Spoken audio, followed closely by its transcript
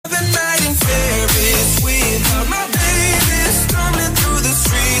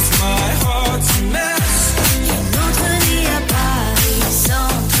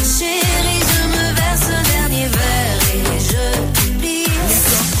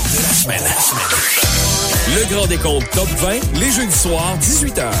semaine. Le grand décompte Top 20, les jeudis soirs,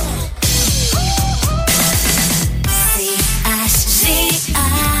 18h. CHGA,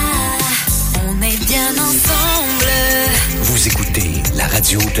 on est bien ensemble. Vous écoutez la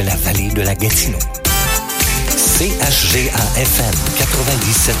radio de la vallée de la Gatineau. CHGA-FM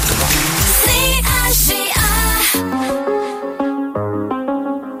 97.3. CHGA.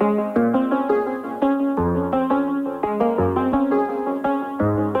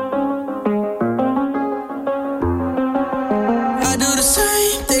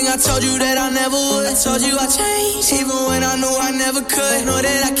 Told you that I never would. Told you I changed, even when I knew I never could. Know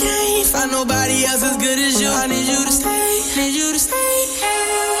that I can't find nobody else as good as you. I need you to stay, need you to stay.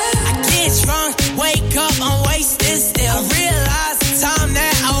 I get drunk, wake up, I'm wasted still. I realize the time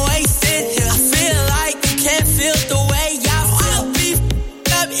that I wasted here. I feel like you can't feel the way I feel. I'll be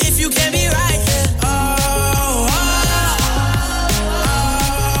up if you can't be right here.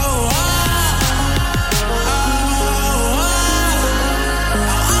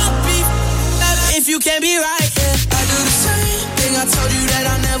 You can't be right, yeah. I do the same thing. I told you that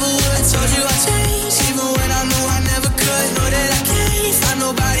I never would. Told you I changed, even when I knew I never could. Know that I can't find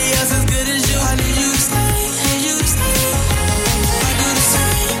nobody else as good as you. I need you to stay, need you to stay. I do the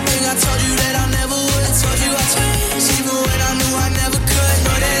same thing. I told you that I never would. Told you I changed, even when I knew I never could.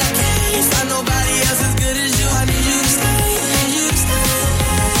 Know that I can't find nobody else as good as you. I need you to stay, need you to stay.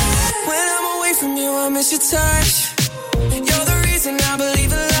 When I'm away from you, I miss your touch. You're the reason I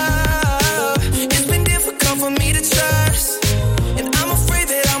believe in love. For me to trust, and I'm afraid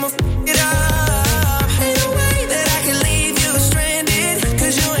that I'ma f*** it up. Ain't no way that I can leave you stranded,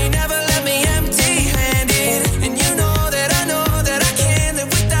 'cause you ain't never left me empty-handed. And you know that I can't live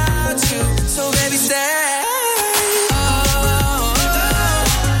without you. So baby, stay.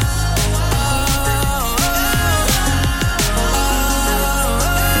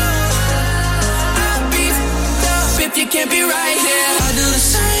 I'll be f***ed up if you can't be right here. I do the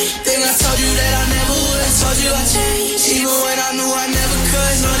same thing. I told you that I never would. Told you I changed, even when I knew I never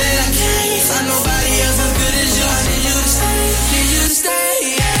could. Know that I can't find nobody else as good as you. I need you to stay, need you to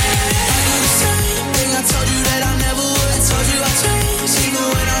stay. I do the same thing. I told you that I never would. Told you I changed, even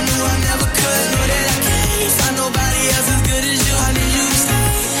when I knew I never could. Know that I can't find nobody else as good as you. I need you to stay,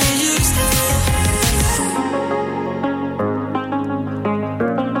 need you to stay.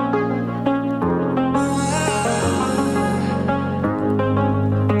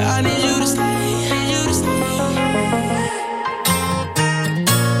 I need you to stay.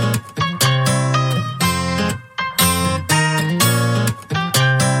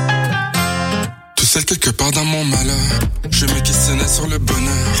 Seul quelque part dans mon malheur, je me questionnais sur le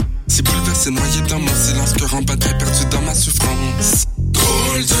bonheur. Si bouleversé, noyé dans mon silence, cœur en bataille, perdu dans ma souffrance.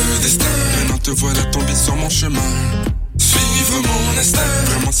 Drôle de destin, maintenant te voilà tomber sur mon chemin. Suivre mon instinct,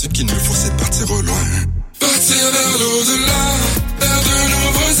 vraiment ce qu'il me faut c'est partir au loin. Partir vers l'au-delà, vers de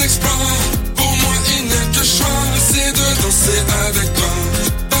nouveaux exploits. Pour moi il n'y a que choix, c'est de danser avec toi.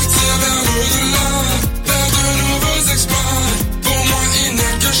 Partir vers l'au-delà, vers de nouveaux exploits. Pour moi il n'y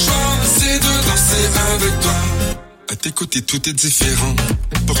a que choix, c'est de danser avec toi. À tes côtés tout est différent,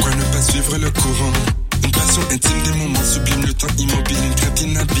 pourquoi ne pas suivre le courant? Une passion intime, des moments sublimes, le temps immobile, une crainte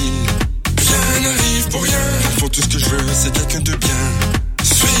inhabile. Rien n'arrive pour rien, pour tout ce que je veux c'est quelqu'un de bien.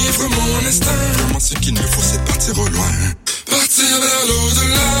 Suivre mon instinct, vraiment ce qu'il me faut c'est partir au loin. Partir vers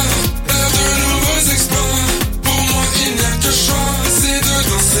l'au-delà, vers de nouveaux exploits. Pour moi il n'y a que choix, c'est de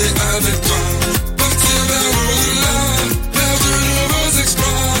danser avec toi. Partir vers l'au-delà, vers de nouveaux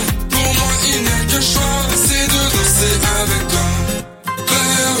exploits. Pour moi il n'y a que choix, c'est de danser avec toi.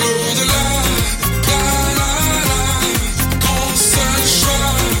 Vers l'au-delà, la la la, ton seul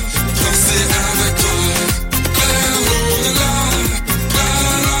choix, danser avec toi. Vers l'au-delà, la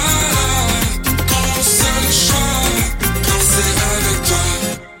la la, ton seul choix, danser avec toi.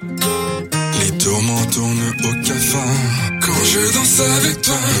 Les tourments tournent au cafard quand je danse avec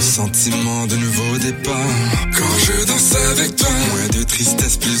toi. Le sentiment de nouveau départ quand je danse avec toi. Moins de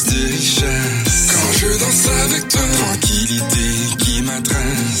tristesse, plus de richesse quand je danse avec toi. Tranquillité qui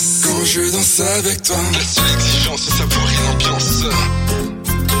m'adresse quand je danse avec toi. Laisse l'exigence savourer l'ambiance.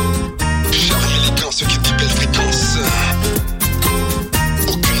 Charme l'élégance qui dit belle fréquence.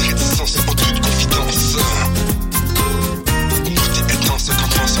 Aucune réticence en toute confidence. Beauté intense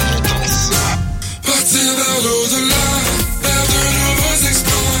quand ensemble on danse. Partir vers l'au-delà, vers de nouveaux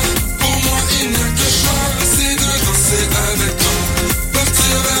exploits. Pour moi il n'y a que choix, c'est de danser avec toi.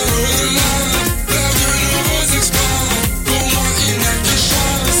 Partir vers l'au-delà, vers de nouveaux exploits. Pour moi il n'y a que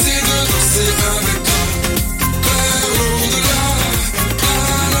choix, c'est de danser avec toi. Vers l'au-delà,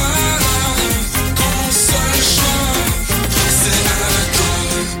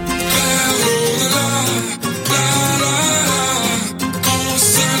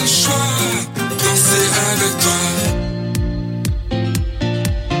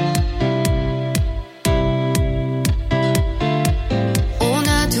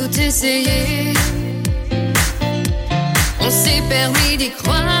 essayer. On s'est permis d'y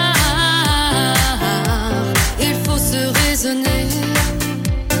croire. Il faut se raisonner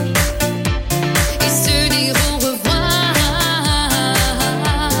et se dire au revoir.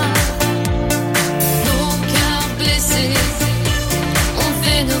 Nos cœurs blessés ont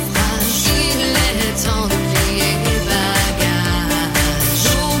fait naufrage. Il est temps de plier les bagages.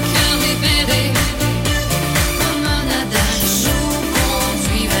 Nos cœurs libérés comme un adage nous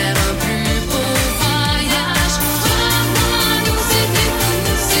conduit vers un plus beau voyage. Toi, moi, nous c'était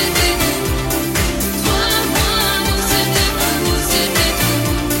tout, c'était tout. Toi, moi, nous c'était tout, c'était tout.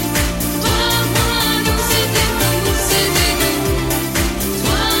 Toi, moi, nous c'était tout, c'était tout.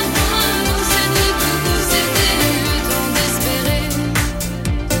 Toi, moi, nous c'était tout, c'était le temps d'espérer.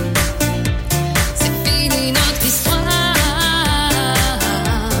 C'est fini notre histoire.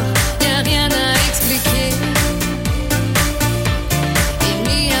 Y'a rien à expliquer. Il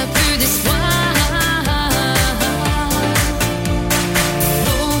n'y a plus d'espoir.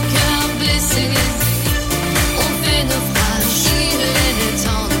 Nos cœurs blessés ont fait naufrage. Il est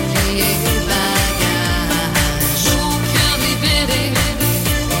temps de plier les bagages. Nos cœurs libérés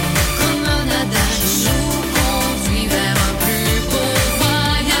comme un adage nous conduit vers un plus beau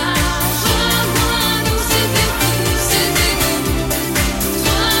voyage. Toi, moi, nous c'était tout, c'était tout.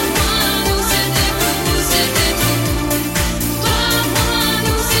 Toi, moi, nous c'était tout, c'était tout. Toi, moi,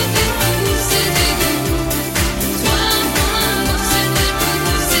 nous c'était tout, c'était tout. Toi, moi, nous c'était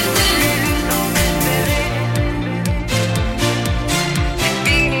tout, c'était C'est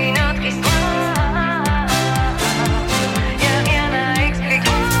fini notre histoire. Y'a rien à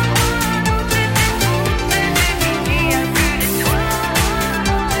expliquer. Nous c'était tout, c'était tout. Il n'y a plus d'espoir.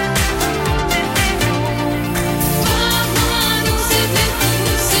 Toi, moi, nous c'était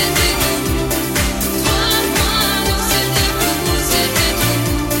tout, c'était tout. Toi, moi, nous c'était tout, c'était tout.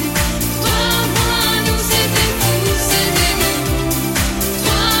 Toi, moi, nous c'était tout, c'était tout.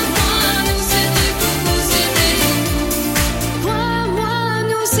 Toi, moi, nous c'était tout, c'était tout. Toi, moi,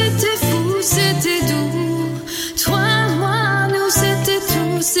 nous c'était fou, c'était doux. Toi, moi, nous c'était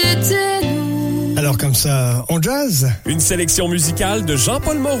tout, c'était nous. Alors comme ça, on jazz? Une sélection musicale de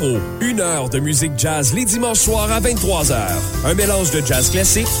Jean-Paul Moreau. 1 heure de musique jazz les dimanches soirs à 23h. Un mélange de jazz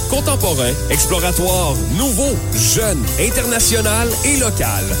classique, contemporain, exploratoire, nouveau, jeune, international et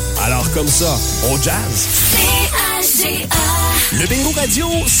local. Alors comme ça, on jazz. C-H-G-A. Le bingo radio,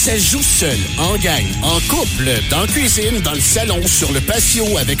 ça joue seul, en gang, en couple, dans la cuisine, dans le salon, sur le patio,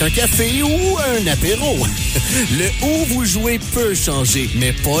 avec un café ou un apéro. Le où vous jouez peut changer,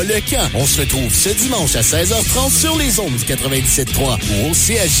 mais pas le quand. On se retrouve ce dimanche à 16h30 sur les ondes du 97.3 ou au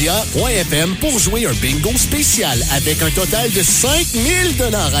CHGA.FM pour jouer un bingo spécial avec un total de 5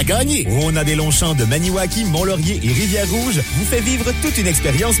 000 $ à gagner. Rona des Longchamps de Maniwaki, Mont-Laurier et Rivière-Rouge vous fait vivre toute une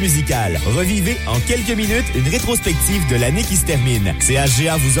expérience musicale. Revivez en quelques minutes une rétrospective de l'année qui se termine.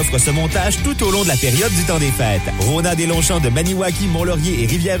 CHGA vous offre ce montage tout au long de la période du temps des fêtes. Rona des Longchamps de Maniwaki, Mont-Laurier et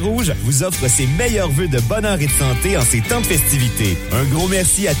Rivière-Rouge vous offre ses meilleurs vœux de bonheur et de santé en ces temps de festivités. Un gros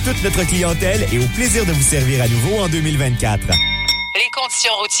merci à toute notre clientèle et au plaisir de vous servir à nouveau en 2024. Les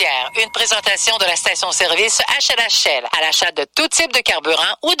conditions routières. Une présentation de la station-service HLHL. À l'achat de tout type de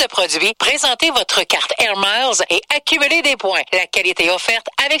carburant ou de produits, présentez votre carte Air Miles et accumulez des points. La qualité offerte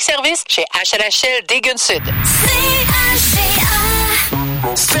avec service chez HLHL Dégun Sud.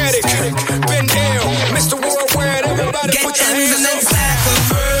 Static, been ill, Mr. Worldwide, everybody put your hands up.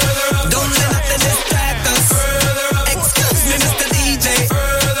 Don't let nothing distract us. Excuse me, Mr. DJ.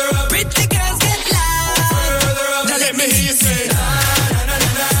 Pretty girls get loud. Now let me hear you say.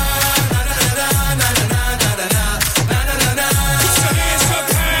 Put your hands up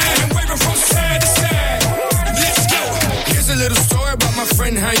high and waving from side to side. Let's go. Here's a little story about my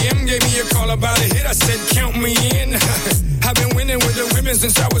friend Hayem. Gave me a call about a hit. I said, count me in. I've been winning with the women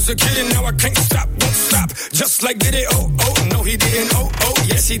since I was a kid, and now I can't stop, won't stop. Just like Diddy, oh, no he didn't, oh,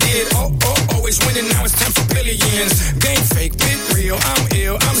 yes he did, oh, always winning, now it's time for billions. Game fake, big real, I'm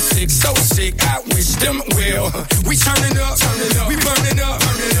ill, I'm sick, so sick, I wish them well. We turning up, we burning up,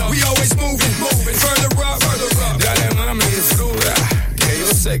 we always moving, further up. Dale mami, disfruta, que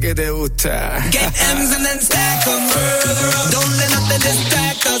yo sé que te gusta. Get M's and then stack 'em, further up. Don't let nothing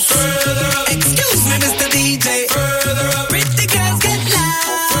distract us, further up. Excuse me, Mr. DJ, further up. Pretty girls get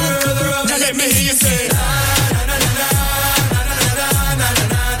loud, further up. Now let me hear you say.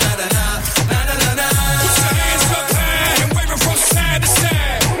 Put your hands up high and waving from side to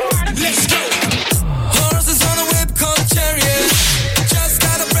side. Let's go. Horses on a whip called chariot. Just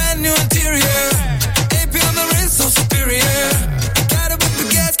got a brand new interior. AP on the wrist, so superior. Gotta whip the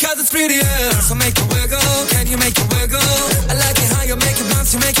gas 'cause it's prettier. So make it wiggle, can you make it wiggle? I like it how you make it bounce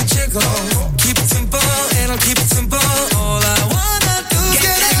to make it jiggle. Keep it simple, and I'll keep it simple. All I wanna do is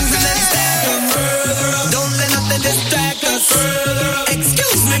get things and then stack them. Don't let nothing distract us.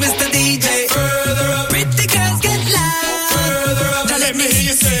 Excuse me, Mr. DJ. Pretty girls get loud. Now let me hear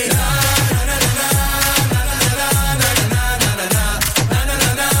you say.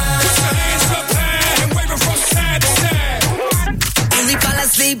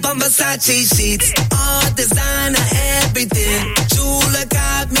 Sleep on Versace sheets, all designer, everything. Jula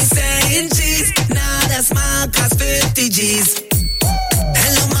got me saying cheese. Now that smile costs 50 G's.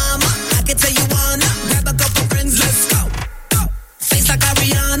 Hello mama, I can tell you wanna grab a couple friends, let's go. Face like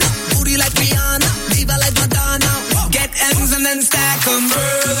Ariana, booty like Rihanna, diva like Madonna. Get M's and then stack 'em.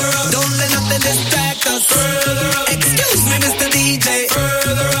 Don't let nothing distract us. Excuse me, Mr. DJ.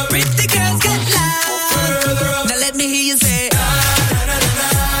 Pretty girls get loud. Now let me hear you say.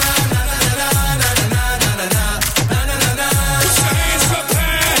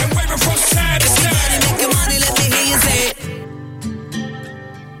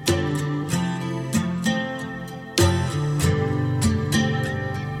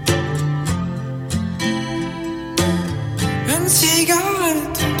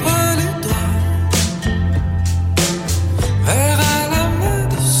 Cigarette entre les doigts, verre à la main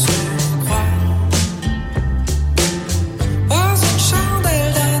de surcroît. Pas une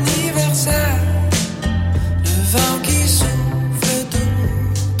chandelle d'anniversaire, le vent qui souffle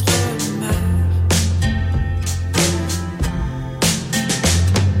d'outre-mer.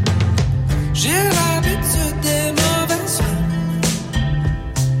 J'ai l'habitude des mauvaises femmes,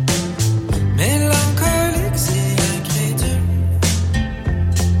 mélancoliques et incrédules.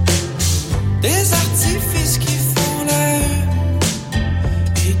 Des artifices qui font la une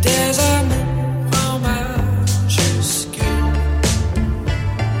et des amours en majuscule.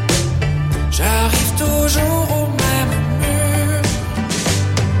 J'arrive toujours au même mur.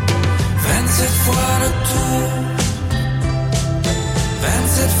 27 fois le tour,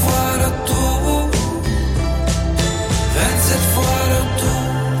 27 fois le tour, 27 fois le tour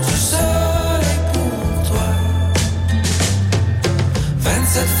du soleil pour toi.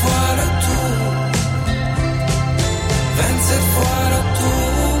 27 fois le tour, 27 fois le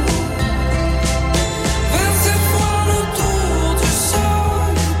tour, 27 fois le tour du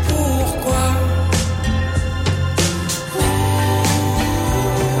soleil, pourquoi?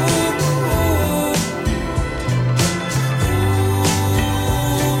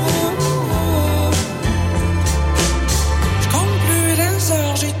 Je compte plus les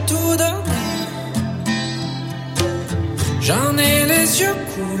heures, j'ai tout donné. J'en ai les yeux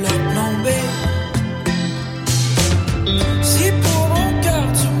couleur plombée. Si pour mon cœur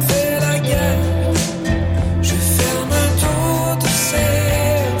tu me fais la guerre, je ferme toutes ces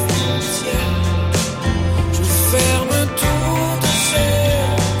frontières. Je ferme toutes ces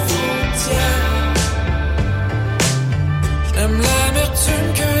frontières. Je n'aime l'amertume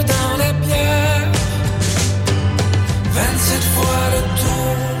que dans la bière. 27 fois le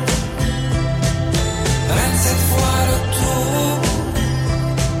tour, 27 fois le tour,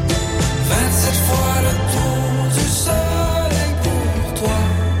 27 fois le tour du soleil pour toi.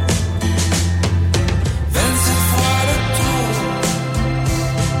 27 fois le tour,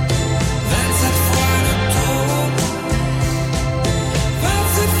 27 fois le tour,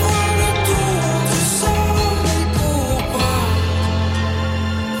 27 fois le tour du soleil, pourquoi?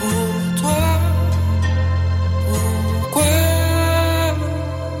 Pour toi, pourquoi?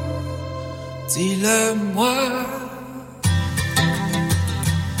 Dis-le-moi.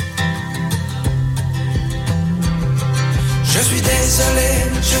 Je suis désolé,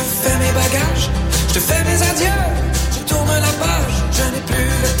 je fais mes bagages, je te fais mes adieux, je tourne la page, je n'ai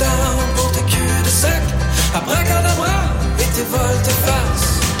plus le temps pour tes culs de sec, abracadabra et tes volte-face.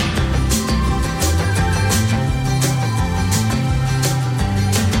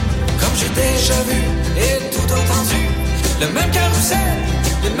 Comme j'ai déjà vu et tout entendu, le même carrousel,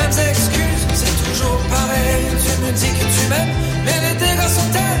 les mêmes excuses, c'est toujours pareil. Tu me dis que tu m'aimes, mais les dégâts sont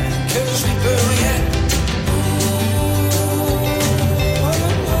tels que je n'y peux rien.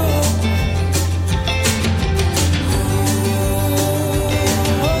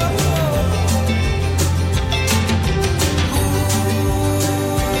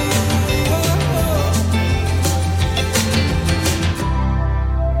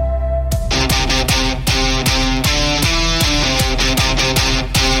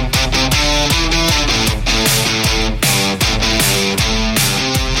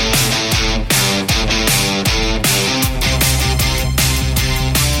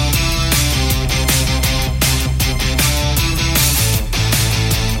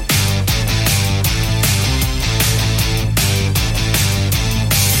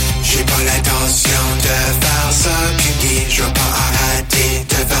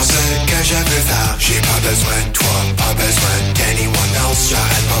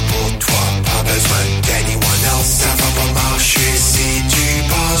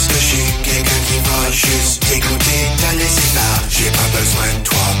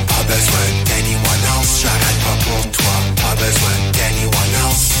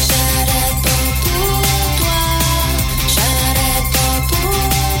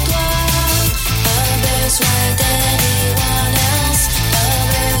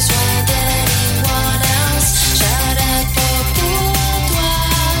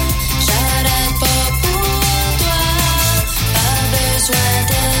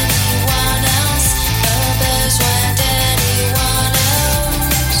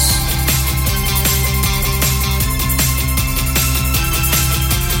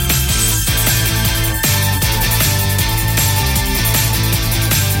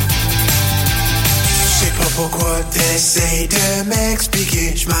 pourquoi t'essayes de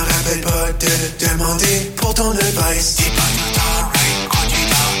m'expliquer. Je m'en rappelle pas de demander pour ton advice. T'es pas tout le temps right, crois-tu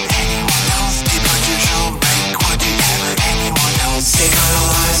dans anyone else? T'es pas toujours right, crois-tu ever anyone else? C'est quand le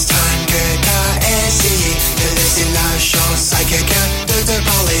last time que t'as essayé de laisser la chance à quelqu'un de te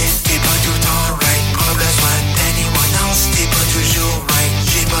parler. T'es pas tout le temps right, pas besoin d'anyone else. T'es pas toujours right,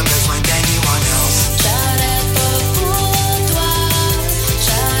 j'ai pas besoin d'anyone else. J'arrête pas pour toi,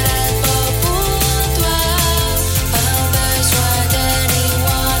 j'arrête pas pour toi. Pas besoin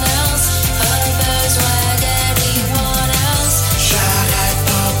d'anyone else, pas besoin d'anyone else. J'arrête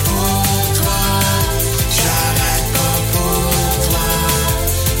pas pour toi, j'arrête pas pour toi.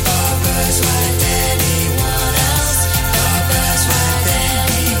 Pas besoin d'anyone else, pas besoin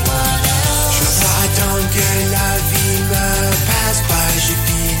d'anyone else. Je veux pas attendre que la vie me passe by. J'ai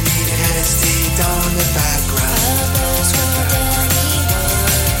fini de rester dans le background. Pas besoin d'anyone,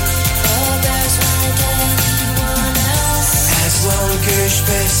 pas besoin d'anyone else. As long que je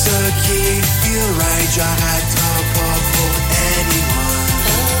fais ce qui feel right, j'arrêterai pas pour anyone.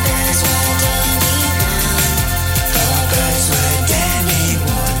 Pas besoin d'anyone, pas besoin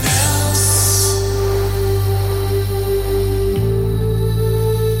Anyone else.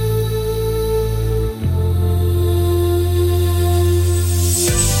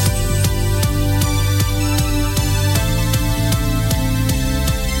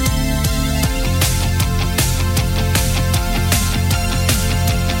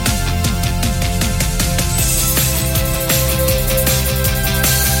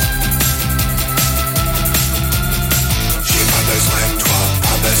 J'ai pas besoin de toi,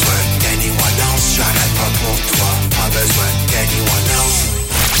 pas besoin d'anyone else. J'arrête pas pour toi, pas besoin d'anyone else.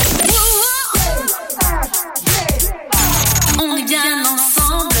 On est bien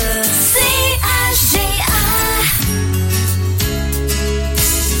ensemble. C-H-G-A.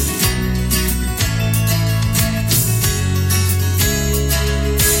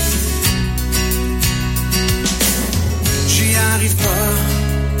 J'y arrive pas,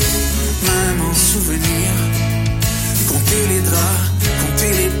 même en souvenir. Compter les draps,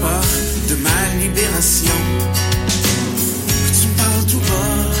 compter les pas de ma libération. Tu me parles tout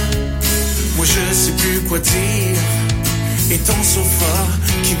bas, moi je sais plus quoi dire. Et ton sofa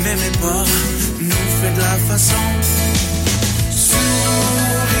qui m'aimait pas nous fait de la façon.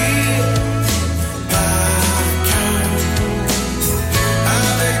 Sourire par cœur.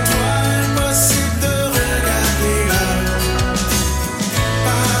 Avec toi impossible de regarder l'heure.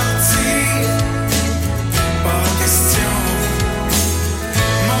 Partir, pas question.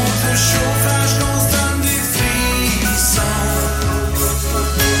 Monte le chauffage, qu'on se donne des frissons.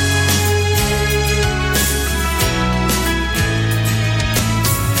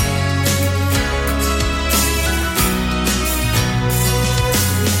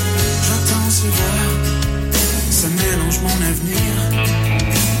 J'entends ces voix, ça mélange mon avenir.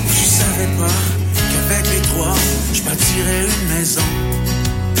 Je savais pas qu'avec les trois, je bâtirais une maison.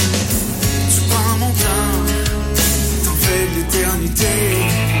 Tu prends mon temps, t'en fais de l'éternité.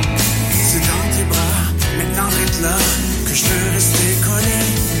 C'est dans tes bras, maintenant d'être là, que je veux rester collé.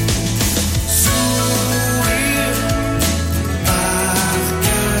 Sourire par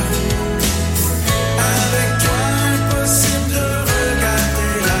cœur. Avec toi, impossible de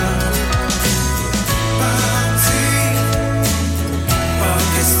regarder l'heure. Partir, pas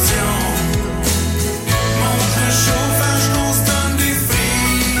question. Monte le chauffage, qu'on se donne des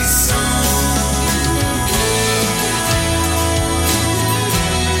frissons.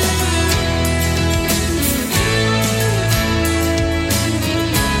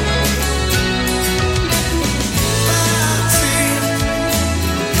 Partir,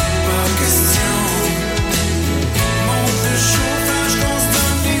 pas question. Monte le chauffage, qu'on se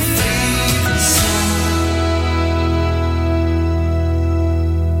donne des frissons.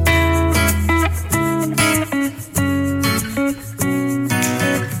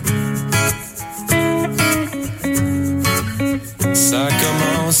 Ça a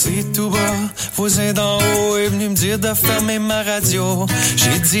commencé tout bas, voisin d'en haut est venu me dire de fermer ma radio.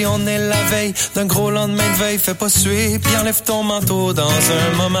 J'ai dit on est la veille d'un gros lendemain de veille, fais pas suer, puis enlève ton manteau dans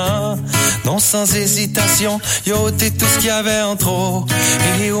un moment. Non, sans hésitation, il a ôté tout ce qu'il y avait en trop.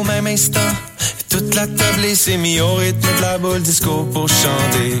 Et au même instant, toute la tablée s'est mise au rythme de la boule disco pour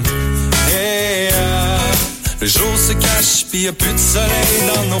chanter. Hey, le jour se cache, pis y'a plus de soleil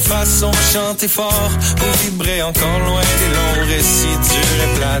dans nos façons de chanter fort pour vibrer encore loin des longs récits durs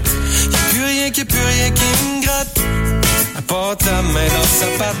et plates. Y'a plus rien qui me gratte, à part ta main dans sa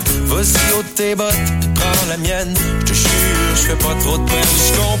patte. Vas-y, ôte tes bottes, pis prends la mienne. Je te jure, je fais pas trop de peine.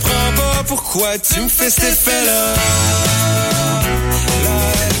 Je comprends pas pourquoi tu me fais cet effet-là.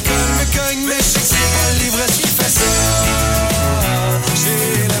 L'alcool me cogne, mais je sais que c'est pas l'ivresse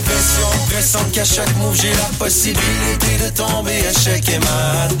chaque move j'ai la possibilité de tomber échec et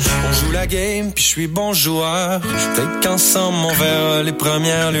mat. On joue la game puis je suis bon joueur. Peut-être qu'ensemble on verra les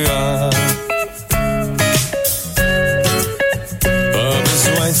premières lueurs. Pas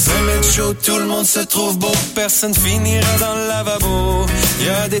besoin de 5 minutes chaud, tout le monde se trouve beau. Personne finira dans le lavabo. Y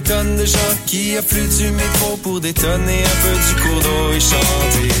a des tonnes de gens qui affluent du métro pour détonner un peu du cours d'eau et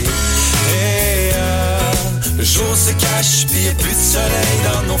chanter. Hey, le jour se cache, pis y'a plus de soleil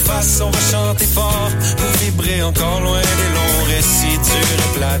dans nos faces. On va chanter fort pour vibrer encore loin des longs récits durs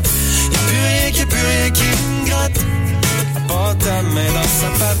et plates. Y'a plus rien qui me gratte. Apporte ta main dans sa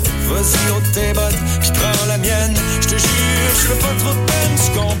patte, vas-y ôte tes bottes, pis prends la mienne. J'te jure, j'fais pas trop de peine. Tu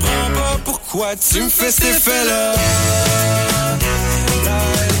comprends pas pourquoi tu me fais cet effet-là.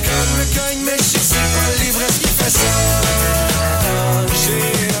 L'alcool me cogne, mais j'sais que c'est pas l'ivresse qui fait ça.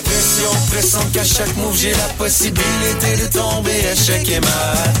 J'ai l'impression pressante qu'à chaque move j'ai la possibilité de tomber échec et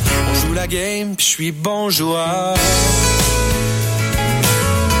mat. On joue la game pis j'suis bon joueur.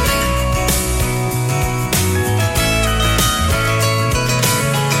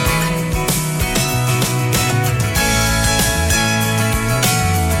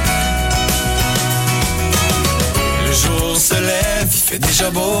 Le jour se lève, il fait déjà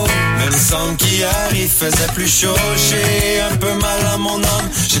beau. Même sans qu'hier il faisait plus chaud. J'ai un peu mal à mon âme,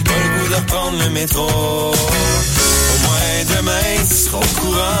 j'ai pas le goût de reprendre le métro. Au moins demain tu seras au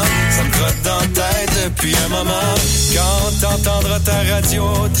courant. Ça me trotte dans la tête depuis un moment. Quand t'entendras ta radio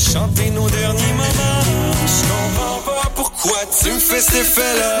te chanter nos derniers moments. Je comprends pas pourquoi tu me fais cet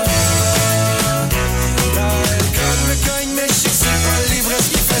effet-là. L'alcool me cogne, mais je sais que c'est pas l'ivresse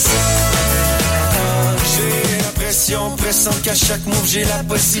qui fait ça. J'ai l'impression pressante qu'à chaque move j'ai la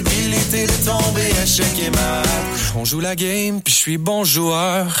possibilité de tomber échec et mat. On joue la game puis je suis bon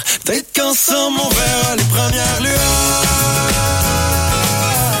joueur. Peut-être qu'ensemble on verra les premières lueurs.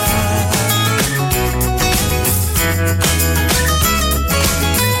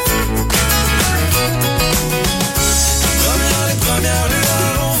 Les premières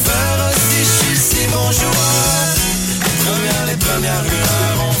lueurs, on verra si je suis si bon joueur. Les premières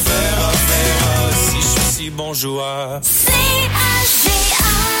lueurs, on verra si je suis si bon joueur.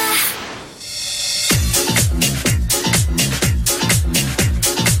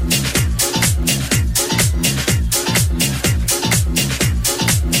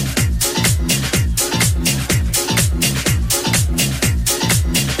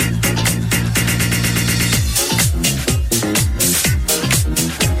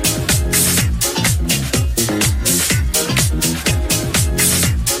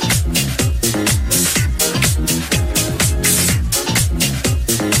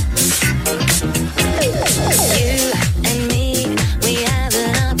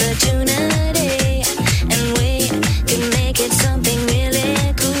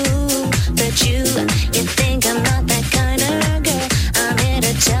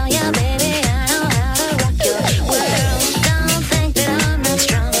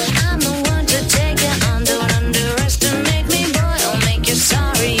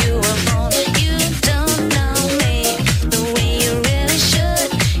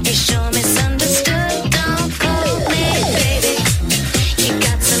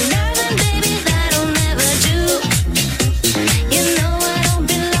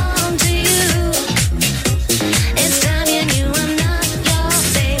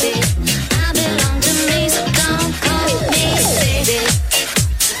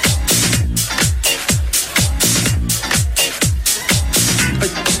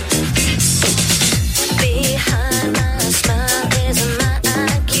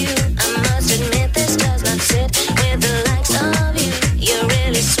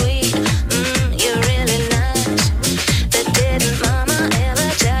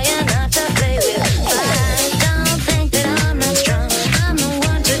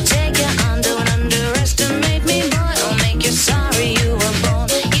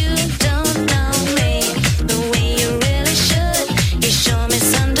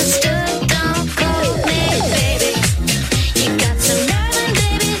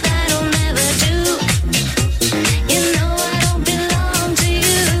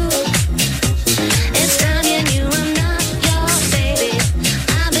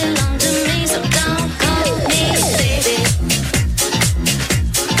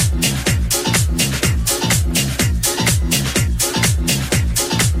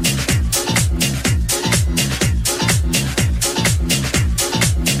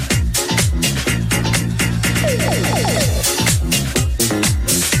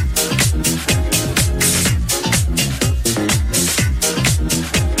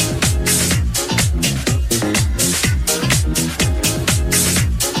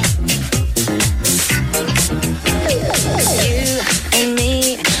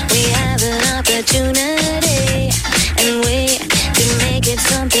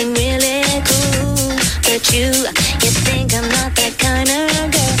 something really cool. But you think I'm not that kind of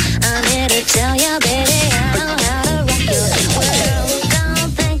girl. I'm here to tell you, baby, I know how to rock your world.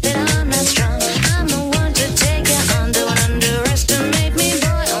 Don't think that I'm not strong. I'm the one to take you on. Don't underestimate me,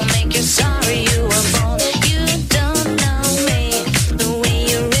 boy. I'll make you sorry you were born. You don't know me the way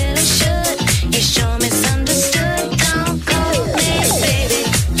you really should. You sure misunderstood. Don't call me baby.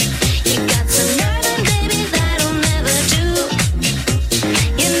 You got some nerve, baby, that'll never do.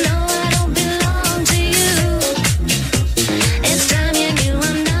 You know I don't belong to you. It's time you knew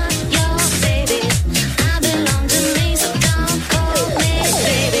I'm not your baby. I belong to me, so don't call me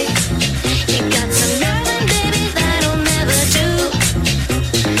baby. You got some nerve, baby, that'll never do.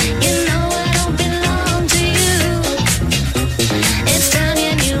 You know I don't belong to you. It's time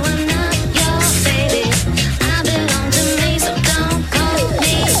you knew I'm not your baby. I belong to me, so don't call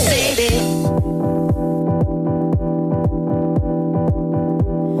me baby.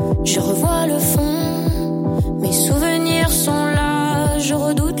 Je revois le fond, mes souvenirs sont là, je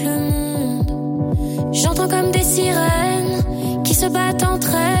redoute le monde. J'entends comme des sirènes qui se battent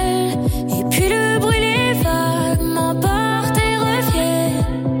entre elles, et puis le bruit des vagues m'emporte et revient.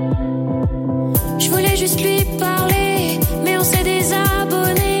 Je voulais juste lui parler, mais on s'est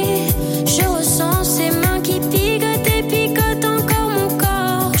désabonné. Je ressens ses mains qui picotent et picotent encore mon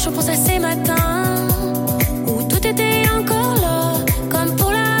corps. Je pense à ces matins où tout était encore là, comme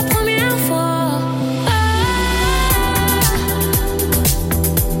pour la première fois. Ah,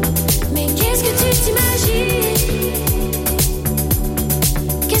 mais qu'est-ce que tu t'imagines?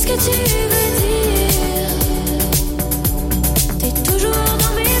 Qu'est-ce que tu veux dire? T'es toujours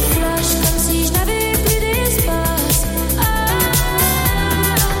dans mes flashs, comme si je n'avais plus d'espace. Ah,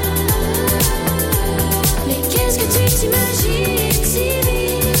 mais qu'est-ce que tu t'imagines si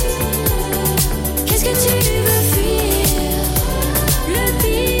vite? Qu'est-ce que tu veux fuir? Le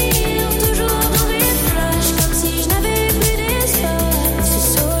pire, toujours dans mes flashs, comme si je n'avais plus d'espace. Ce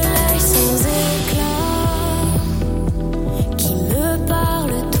soleil sans éclat qui me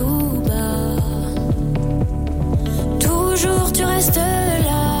parle tout bas. Toujours tu restes là.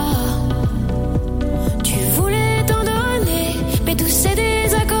 Tu voulais t'en donner, mais tout s'est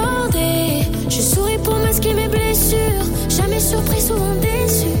désaccordé. Je souris pour masquer mes blessures, jamais surpris, souvent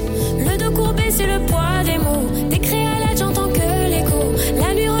déçu. Le dos courbé, c'est le poids des mots. Décrit à l'aide, j'entends que l'écho.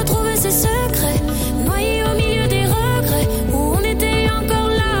 La nuit retrouve ses secrets, noyé au milieu des regrets, où on était encore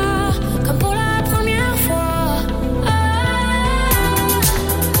là, comme pour la première fois. Ah,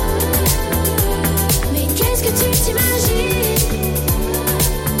 mais qu'est-ce que tu t'imagines?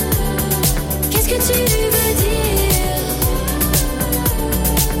 Qu'est-ce que tu veux dire?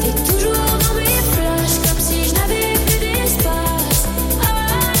 T'es toujours dans mes flashs, comme si je n'avais plus d'espace. Ah,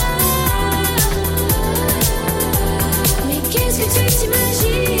 mais qu'est-ce que tu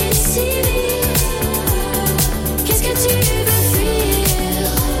t'imagines si vite? Qu'est-ce que tu veux fuir?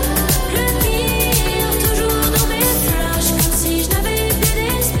 Le pire, toujours dans mes flashs, comme si je n'avais plus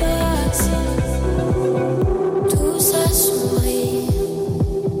d'espace. Tout s'assombrit.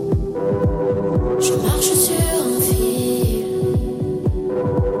 Je marche sur un fil.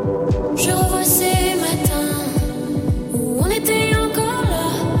 Je revois ces matins où on était encore là,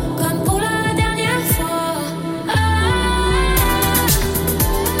 comme pour la dernière fois. Ah,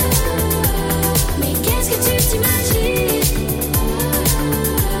 mais qu'est-ce que tu t'imagines?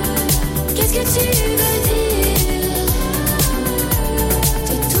 Qu'est-ce que tu veux dire?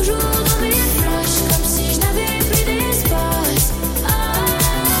 T'es toujours dans mes flashs, comme si je n'avais plus d'espace. Ah,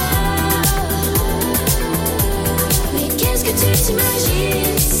 mais qu'est-ce que tu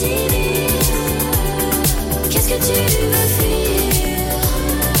t'imagines si vite? Qu'est-ce que tu veux fuir?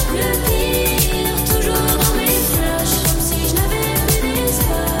 Le pire, toujours dans mes flashs, comme si je n'avais plus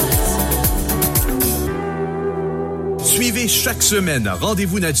d'espace. Suivez chaque semaine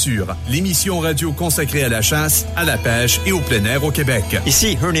Rendez-vous Nature, l'émission radio consacrée à la chasse, à la pêche et au plein air au Québec.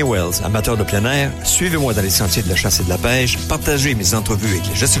 Ici Ernie Wells, amateur de plein air. Suivez-moi dans les sentiers de la chasse et de la pêche, partagez mes entrevues avec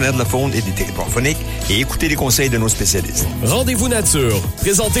les gestionnaires de la faune et des territoires fauniques et écoutez les conseils de nos spécialistes. Rendez-vous Nature,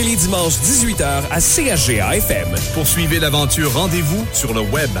 présenté les dimanches 18h à CHGA-FM. Poursuivez l'aventure Rendez-vous sur le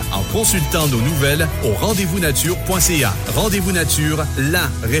web en consultant nos nouvelles au rendez-vous-nature.ca. Rendez-vous Nature, la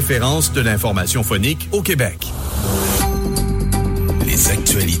référence de l'information phonique au Québec. Les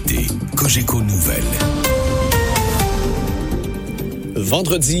actualités Cogeco Nouvelles.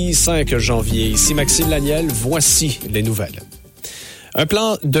 Vendredi 5 janvier, ici Maxime Laniel, voici les nouvelles. Un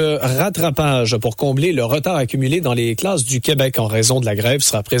plan de rattrapage pour combler le retard accumulé dans les classes du Québec en raison de la grève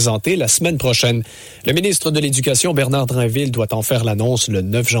sera présenté la semaine prochaine. Le ministre de l'Éducation, Bernard Drinville, doit en faire l'annonce le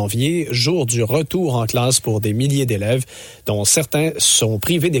 9 janvier, jour du retour en classe pour des milliers d'élèves, dont certains sont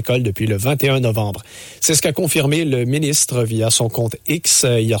privés d'école depuis le 21 novembre. C'est ce qu'a confirmé le ministre via son compte X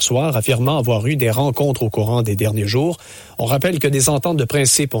hier soir, affirmant avoir eu des rencontres au courant des derniers jours. On rappelle que des ententes de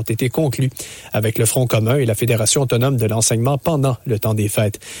principe ont été conclues avec le Front commun et la Fédération autonome de l'enseignement pendant le temps des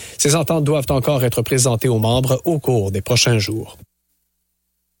fêtes. Ces ententes doivent encore être présentées aux membres au cours des prochains jours.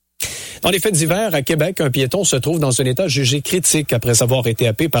 Dans les faits d'hiver, à Québec, un piéton se trouve dans un état jugé critique après avoir été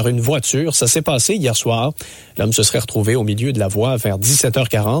happé par une voiture. Ça s'est passé hier soir. L'homme se serait retrouvé au milieu de la voie vers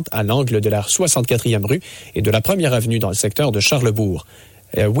 17h40 à l'angle de la 64e rue et de la 1er avenue dans le secteur de Charlesbourg.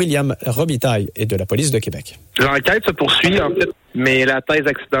 William Robitaille est de la police de Québec. L'enquête se poursuit, en fait, mais la thèse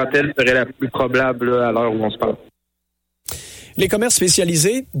accidentelle serait la plus probable à l'heure où on se parle. Les commerces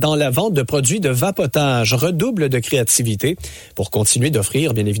spécialisés dans la vente de produits de vapotage redoublent de créativité pour continuer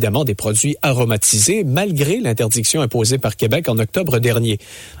d'offrir, bien évidemment, des produits aromatisés malgré l'interdiction imposée par Québec en octobre dernier.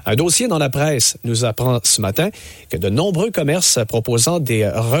 Un dossier dans la presse nous apprend ce matin que de nombreux commerces proposant des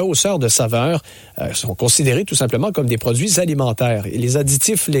rehausseurs de saveurs sont considérés tout simplement comme des produits alimentaires. Et les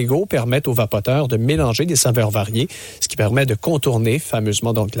additifs légaux permettent aux vapoteurs de mélanger des saveurs variées, ce qui permet de contourner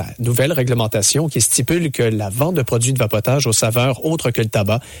fameusement donc la nouvelle réglementation qui stipule que la vente de produits de vapotage aux saveurs autres que le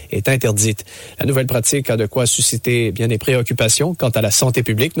tabac est interdite. La nouvelle pratique a de quoi susciter bien des préoccupations quant à la santé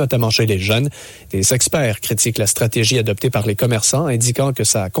publique, notamment chez les jeunes. Des experts critiquent la stratégie adoptée par les commerçants, indiquant que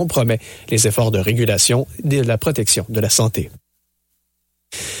ça compromet les efforts de régulation et de la protection de la santé.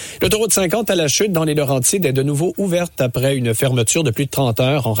 L'autoroute 50 à la Chute dans les Laurentides est de nouveau ouverte après une fermeture de plus de 30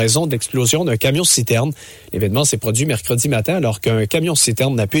 heures en raison de l'explosion d'un camion-citerne. L'événement s'est produit mercredi matin alors qu'un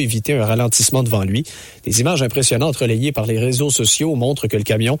camion-citerne n'a pu éviter un ralentissement devant lui. Des images impressionnantes relayées par les réseaux sociaux montrent que le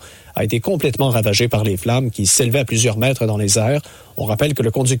camion a été complètement ravagé par les flammes qui s'élevaient à plusieurs mètres dans les airs. On rappelle que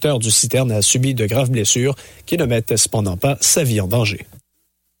le conducteur du citerne a subi de graves blessures qui ne mettent cependant pas sa vie en danger.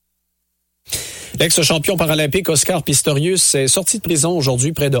 L'ex-champion paralympique Oscar Pistorius est sorti de prison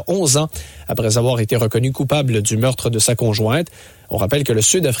aujourd'hui près de 11 ans après avoir été reconnu coupable du meurtre de sa conjointe. On rappelle que le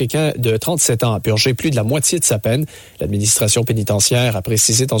Sud-Africain de 37 ans a purgé plus de la moitié de sa peine. L'administration pénitentiaire a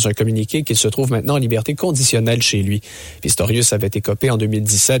précisé dans un communiqué qu'il se trouve maintenant en liberté conditionnelle chez lui. Pistorius avait écopé en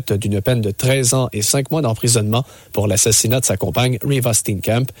 2017 d'une peine de 13 ans et 5 mois d'emprisonnement pour l'assassinat de sa compagne Reva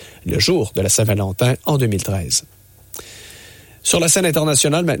Steenkamp le jour de la Saint-Valentin en 2013. Sur la scène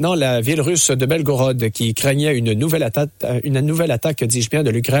internationale, maintenant, la ville russe de Belgorod, qui craignait une nouvelle attaque, dis-je bien,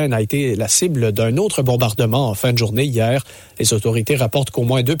 de l'Ukraine, a été la cible d'un autre bombardement en fin de journée hier. Les autorités rapportent qu'au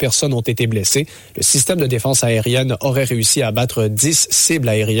moins 2 personnes ont été blessées. Le système de défense aérienne aurait réussi à abattre 10 cibles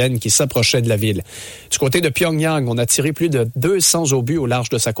aériennes qui s'approchaient de la ville. Du côté de Pyongyang, on a tiré plus de 200 obus au large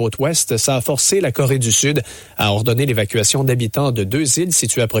de sa côte ouest. Ça a forcé la Corée du Sud à ordonner l'évacuation d'habitants de 2 îles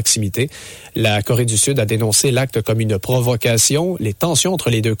situées à proximité. La Corée du Sud a dénoncé l'acte comme une provocation. Les tensions entre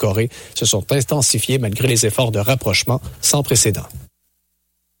les deux Corées se sont intensifiées malgré les efforts de rapprochement sans précédent.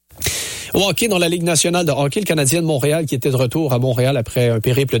 Au hockey, dans la Ligue nationale de hockey, le Canadien de Montréal, qui était de retour à Montréal après un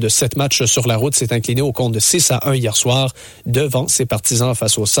périple de 7 matchs sur la route, s'est incliné au compte de 6-1 hier soir devant ses partisans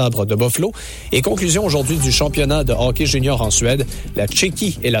face aux Sabres de Buffalo. Et conclusion aujourd'hui du championnat de hockey junior en Suède. La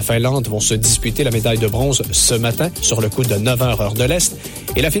Tchéquie et la Finlande vont se disputer la médaille de bronze ce matin sur le coup de 9h heure de l'Est.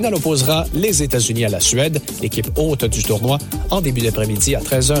 Et la finale opposera les États-Unis à la Suède, l'équipe hôte du tournoi, en début d'après-midi à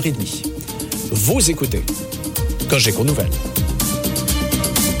 13h30. Vous écoutez Cogeco Nouvelles.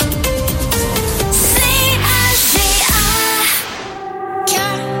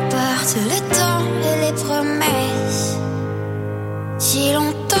 Le temps et les promesses, si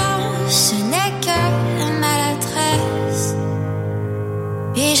longtemps ce n'est que maladresse.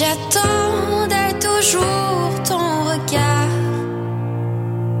 Et j'attendais toujours ton regard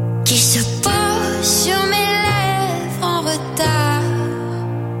qui se pose sur mes lèvres en retard.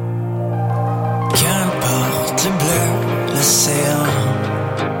 Qu'importe le bleu, l'océan,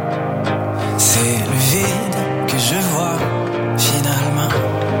 c'est le vide que je vois finalement.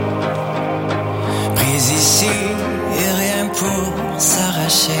 Prise ici et rien pour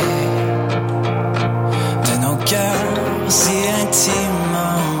s'arracher de nos cœurs si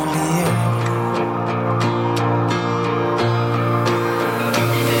intimement liés.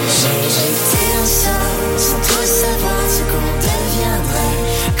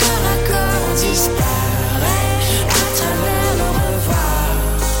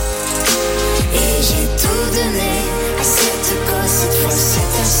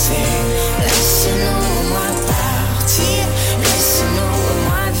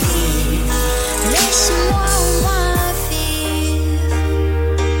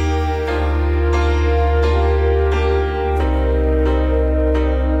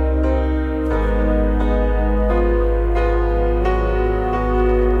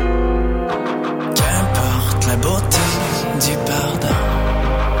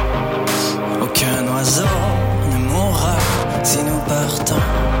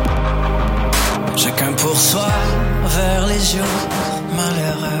 pour soi vers les jours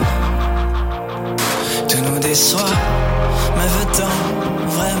malheureux. Tout nous déçoit, mais veut-on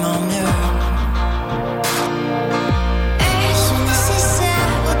vraiment mieux? Est-ce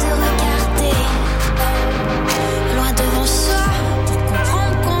nécessaire de regarder loin devant soi pour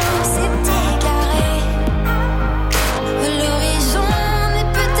comprendre qu'on s'est égaré? L'horizon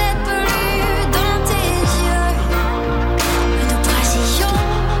n'est peut-être plus dans tes yeux. Nous brasillons,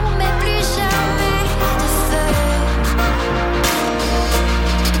 mais plus jamais de feu.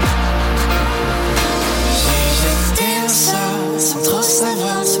 J'ai jeté un sort sans trop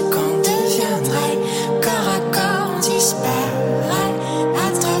savoir ce qu'on deviendrait. Corps à corps, on disparaît à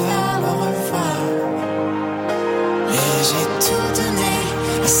travers le revoir. Et j'ai tout donné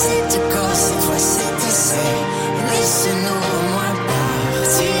à cette cause, cette fois c'est assez. Laisse-nous au moins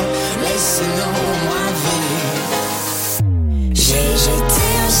partir, laisse-nous au moins vivre. J'ai jeté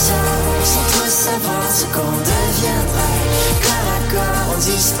un sort sans trop savoir ce qu'on deviendrait. Corps à corps, on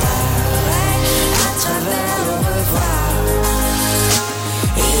disparaît à travers le revoir.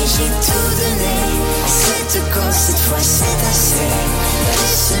 Et j'ai tout donné à cette cause, cette fois c'est assez.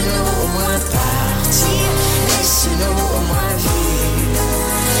 Laisse-nous au moins partir, laisse-nous au moins vivre.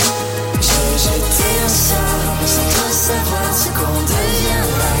 J'ai jeté un sort sans trop savoir ce qu'on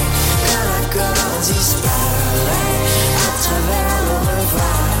deviendrait. Corps à corps, on disparaît à travers le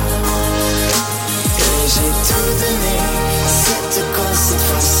revoir. Et j'ai tout donné à cette cause, cette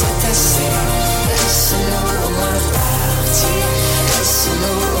fois c'est assez. Laisse-nous au moins partir,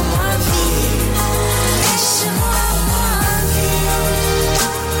 laisse-nous au moins vivre. Laisse-moi au moins vivre.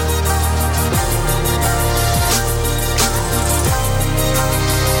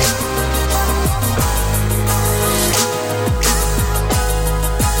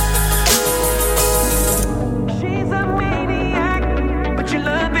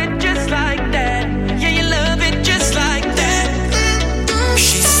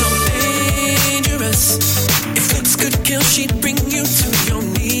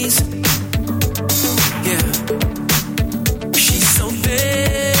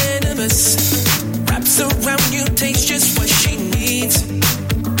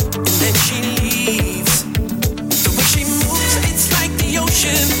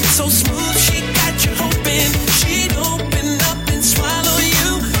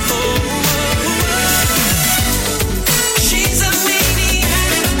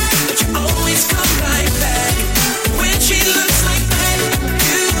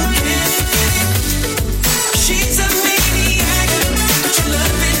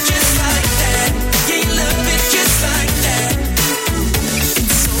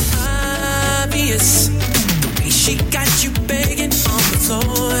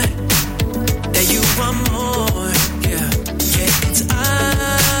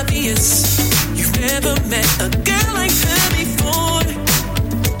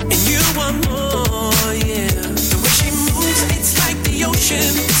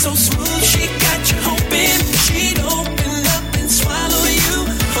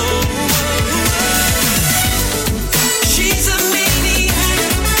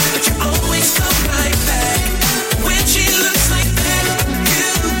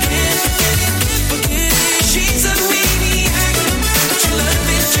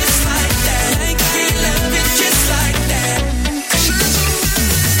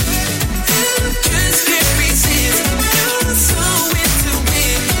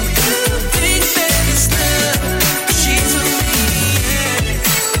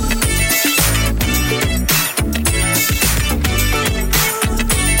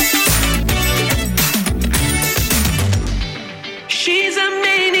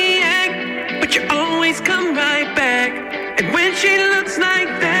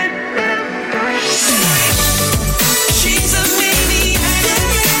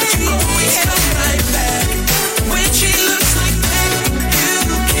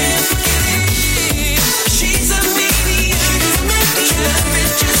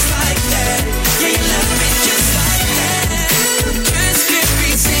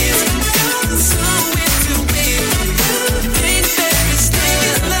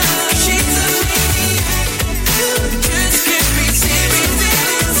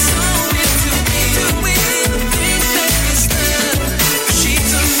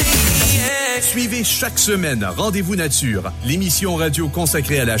 Chaque semaine, Rendez-vous Nature, l'émission radio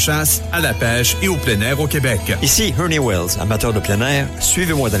consacrée à la chasse, à la pêche et au plein air au Québec. Ici Ernie Wells, amateur de plein air.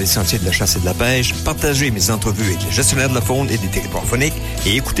 Suivez-moi dans les sentiers de la chasse et de la pêche, partagez mes entrevues avec les gestionnaires de la faune et des territoires phoniques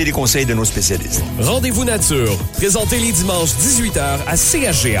et écoutez les conseils de nos spécialistes. Rendez-vous Nature, présenté les dimanches 18h à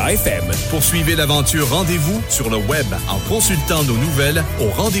CHGA-FM. Poursuivez l'aventure Rendez-vous sur le web en consultant nos nouvelles au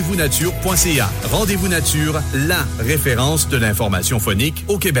rendez-vous-nature.ca. Rendez-vous Nature, la référence de l'information phonique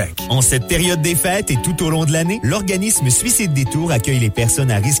au Québec. En cette période des fêtes et tout au long de l'année, l'organisme Suicide Détour accueille les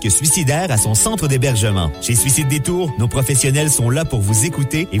personnes à risque suicidaire à son centre d'hébergement. Chez Suicide Détour, nos professionnels sont là pour vous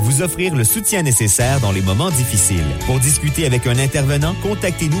écouter et vous offrir le soutien nécessaire dans les moments difficiles. Pour discuter avec un intervenant,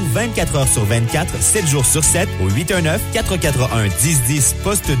 contactez-nous 24 heures sur 24, 7 jours sur 7 au 819-441-1010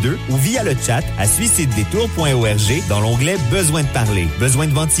 poste 2 ou via le chat à suicidedétour.org dans l'onglet Besoin de parler. Besoin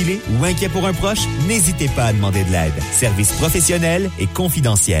de ventiler ou inquiet pour un proche? N'hésitez pas à demander de l'aide. Service professionnel et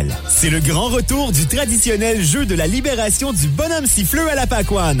confidentiel. C'est le grand retour du traditionnel jeu de la libération du bonhomme siffleux à la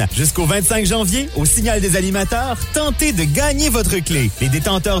Pacoane. Jusqu'au 25 janvier, au signal des animateurs, tentez de gagner votre clé. Les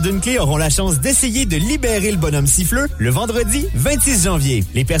détenteurs d'une clé auront la chance d'essayer de libérer le bonhomme siffleux le vendredi 26 janvier.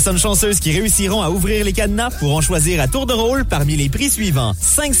 Les personnes chanceuses qui réussiront à ouvrir les cadenas pourront choisir à tour de rôle parmi les prix suivants.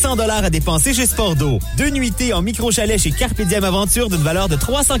 500 $ à dépenser chez Sportdo. 2 nuitées en micro-chalet chez Carpe Diem Aventure d'une valeur de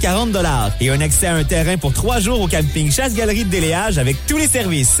 340 $ et un accès à un terrain pour 3 jours au camping Chasse-Galerie de Déléage avec tous les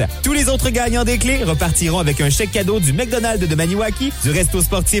services. Tous les autres gagnants des clés repartiront avec un chèque cadeau du McDonald's de Maniwaki, du resto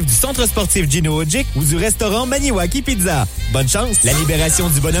sportif du centre sportif Gino Ojic ou du restaurant Maniwaki Pizza. Bonne chance! La libération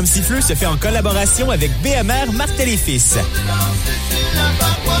du bonhomme siffleux se fait en collaboration avec BMR Martel et Fils.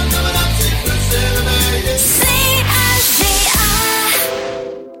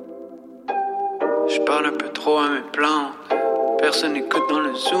 Je parle un peu trop à mes plans. Personne n'écoute dans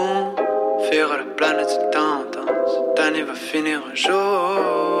le Zoom. Faire à la planète du temps. Cette année va finir un jour.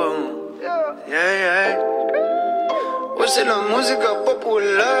 Yeah, yeah. Ouais, c'est la musique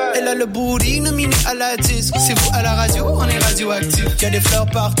populaire. Elle a le booty nominé à la disque. C'est vous à la radio, on est radioactif. Y'a des fleurs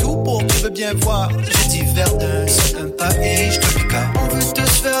partout pour qui veut bien voir. J'ai dit Verdun, c'est un pays, Tropica. On veut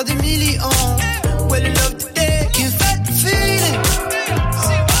tous faire des millions. Well, love today, can fight the feeling.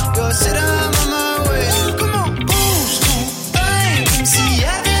 Go sit down on my way. Come on, bouge ton bain, comme s'il y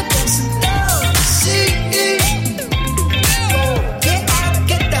avait personne d'autre ici. Get up,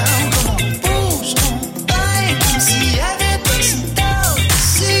 get down, come on, bouge ton bain, comme s'il y avait personne d'autre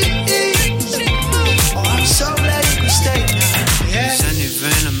ici. Oh, I'm so glad you could stay now. Yeah. Les années 20,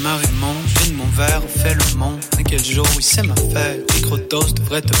 la marée monte, vide mon verre, on fait le monde. Mais quel jour, oui, c'est ma fête. Microdose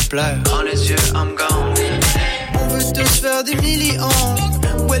devrait te plaire. Prends les yeux, I'm gone. On veut tous faire des millions.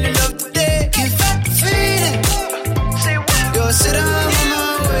 Well, love today, can't fight the feeling. Yo, sit down on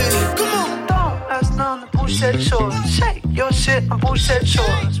my way. Come on, don't ask none de bouger cette chose. Shake your shit, on bouge cette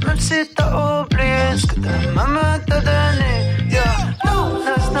chose. Même si t'as oublié ce que ta maman t'a donné. Yeah, don't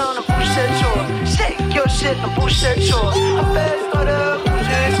ask none de bouger cette chose. Shake your shit, on bouge cette chose. Rappelle-toi de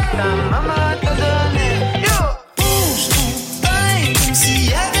bouger ce que ta maman t'a donné. Yo, bouge ton bain comme s'il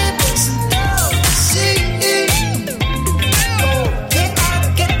y avait personne d'autre ici.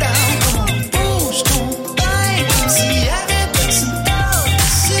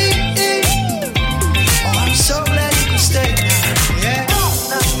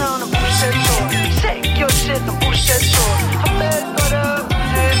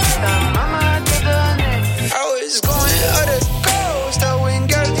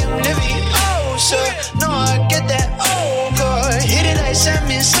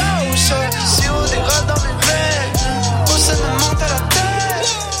 Si on dégrade dans mes veines, oh ça me monte à la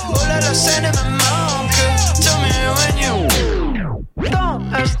tête. Oh là la scène elle me manque. Tell me when you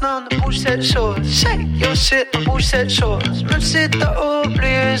don't ask none de bouge cette chose. Shake your shit, on bouge cette chose. Même si t'as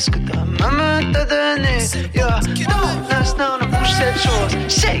oublié ce que ta maman t'a donné. Yeah, don't ask none de bouge cette chose.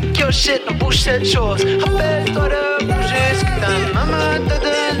 Shake your shit, on bouge cette chose. Rappelle-toi de bouger ce que ta maman t'a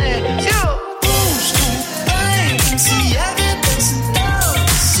donné. Yo, bouge ton bain comme s'il y avait personne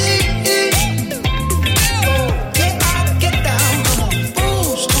d'autre ici.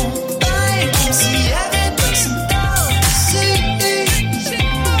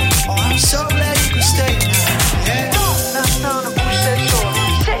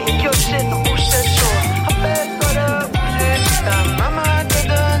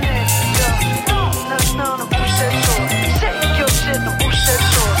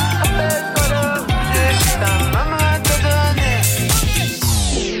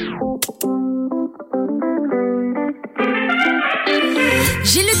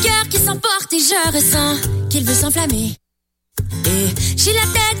 Je ressens qu'il veut s'enflammer. Et j'ai la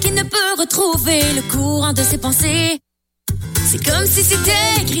tête qui ne peut retrouver le courant de ses pensées. C'est comme si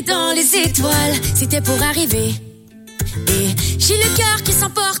c'était écrit dans les étoiles, c'était pour arriver. Et j'ai le cœur qui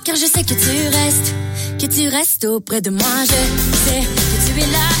s'emporte car je sais que tu restes auprès de moi. Je sais que tu es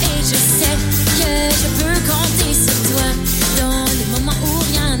là et je sais que je peux compter sur toi dans les moments où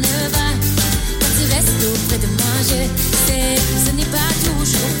rien ne va. Quand tu restes auprès de moi, je sais que ce n'est pas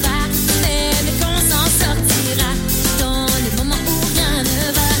toujours parfait, mais qu'on s'en sortira dans les moments où rien ne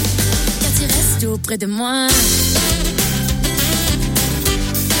va. Quand tu restes auprès de moi.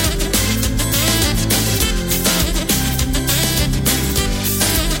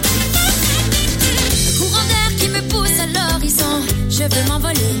 Je veux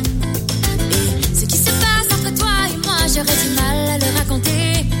m'envoler. Et ce qui se passe entre toi et moi, j'aurais du mal à le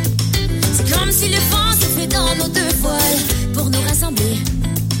raconter. C'est comme si le vent soufflait dans nos deux voiles pour nous rassembler.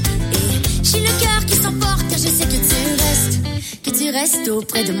 Et j'ai le cœur qui s'emporte car je sais que tu restes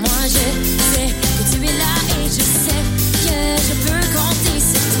auprès de moi. Je sais que tu es là et je sais que je peux compter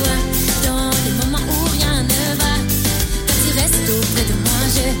sur toi dans les moments où rien ne va. Quand tu restes auprès de moi,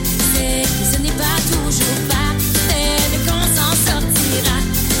 je sais que ce n'est pas toujours parfait, mais qu'on s'en sortira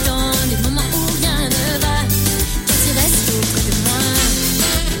dans les moments où rien ne va. Quand tu restes auprès de moi.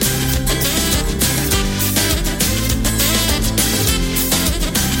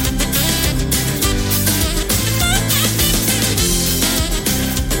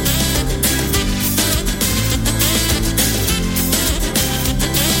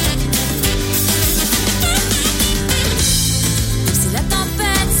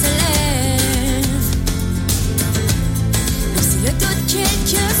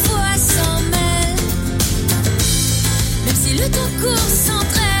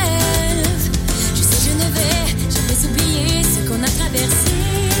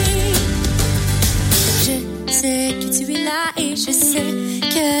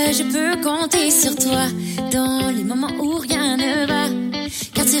 Sur toi dans les moments où rien ne va.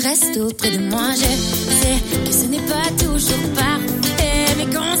 Car tu restes auprès de moi, je sais que ce n'est pas toujours parfait, mais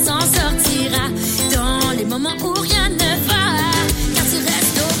qu'on s'en sortira dans les moments où rien ne va. Car tu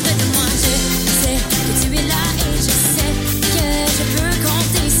restes auprès de moi, je sais que tu es là et je sais que je peux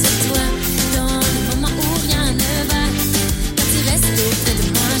compter sur toi dans les moments où rien ne va. Car tu restes auprès de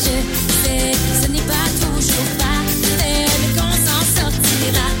moi, je sais que ce n'est pas toujours parfait, mais qu'on s'en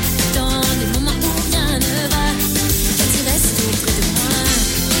sortira dans les moments où rien ne va. Quand tu restes auprès de moi.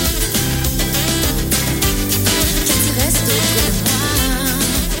 Quand tu restes auprès de moi.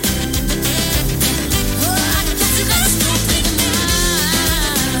 Oh, quand tu restes auprès de moi.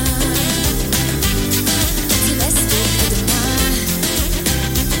 Quand tu restes auprès de moi.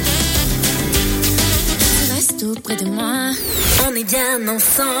 Quand tu restes auprès de moi. On est bien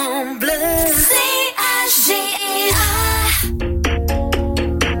ensemble. C-H-G-A.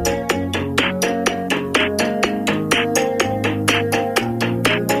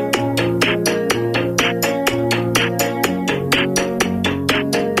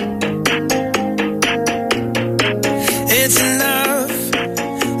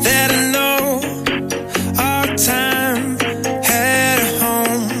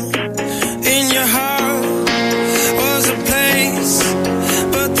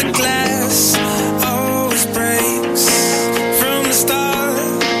 But the glass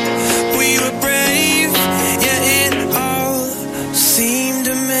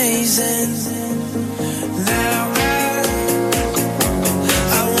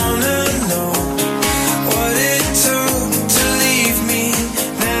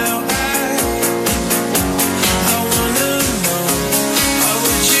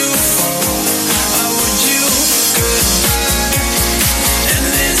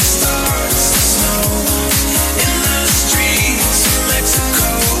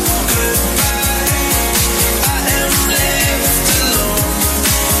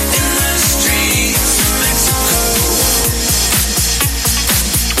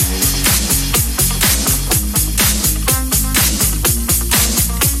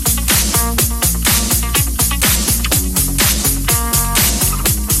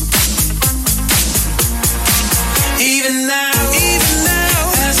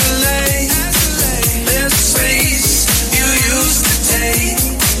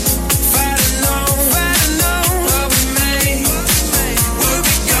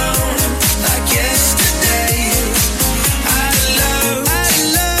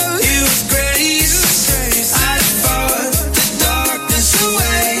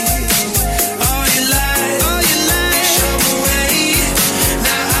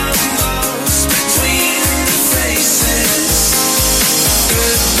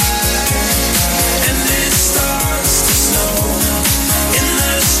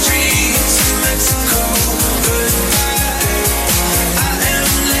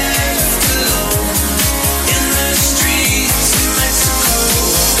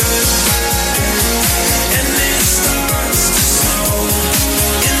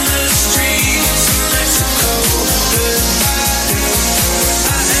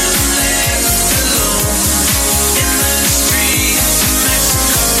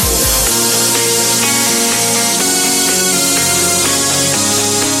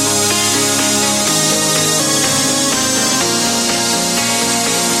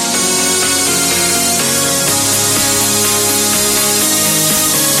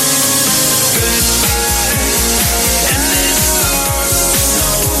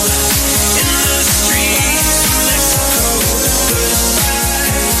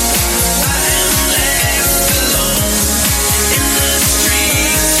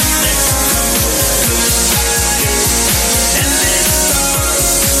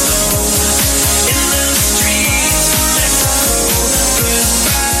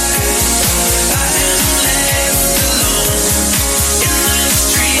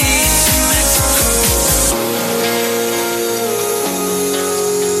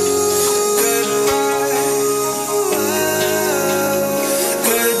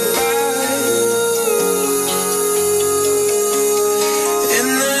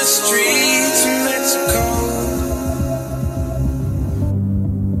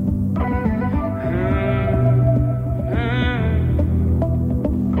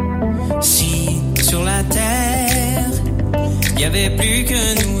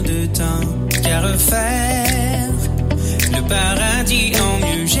à refaire. Le paradis en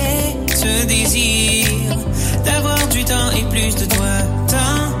mieux, j'ai ce désir d'avoir du temps et plus de toi,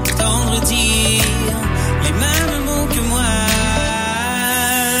 t'entendre dire les mêmes mots que moi.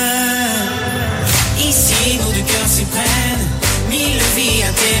 Ici, nos deux cœurs s'y prennent, mille vies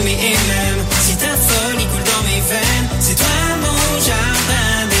à t'aimer et même si ta folie coule dans mes veines, c'est toi mon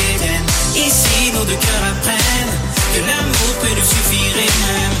jardin d'Éden. Ici, nos deux cœurs apprennent que l'amour peut nous suffire et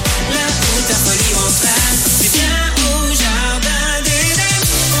même là où ta folie m'entraîne, c'est bien au jardin d'Éden.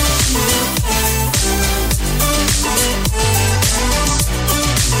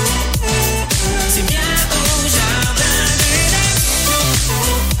 C'est bien au jardin d'Éden.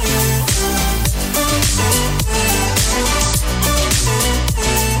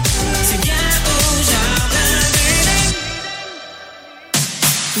 C'est bien au jardin d'Éden.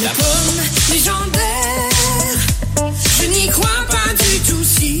 La pomme légendaire, je n'y crois pas du tout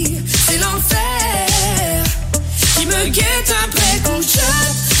si c'est l'enfer qui me guette après coup, je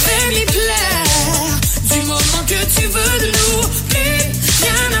fais m'y plaire. Du moment que tu veux de nous, plus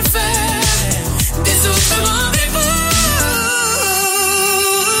rien à faire des autres rendez-vous.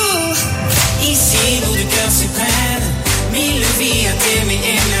 Ici, nos deux cœurs s'y prennent, mille vies à t'aimer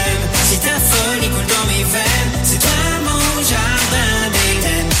et même si ta folie coule dans mes veines, c'est toi mon jardin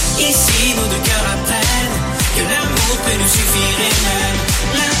d'Éden. Ici, nos deux cœurs apprennent que l'amour peut nous suffire et même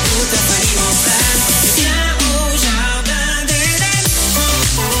là où ta folie m'entraîne, c'est bien au jardin d'Éden.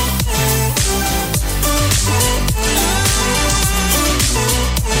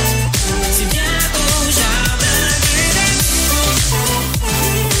 C'est bien au jardin d'Éden.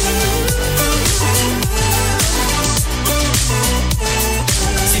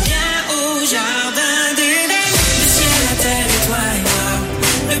 C'est bien au jardin d'Éden. Le ciel, la terre et toi et moi,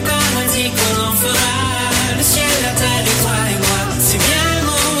 le paradis qu'on en fera. Le ciel, la terre et toi et moi, c'est bien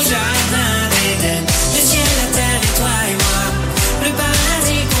mon jardin d'Éden. Le ciel, la terre et toi et moi, le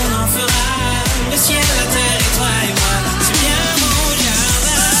paradis qu'on en fera. Le ciel, la terre et toi et moi, c'est bien mon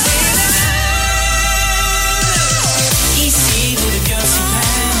jardin d'Éden. Ici, nos deux cœurs s'y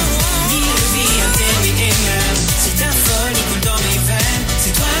prennent, mille vies à t'aimer et même si ta folie coule dans mes veines,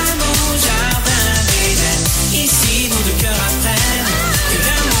 c'est toi mon jardin d'Éden. Ici, nos deux cœurs apprennent que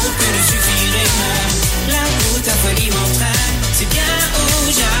l'amour peut nous suffire et même là où ta folie m'entraîne, c'est bien au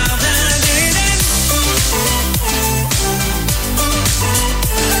jardin d'Éden.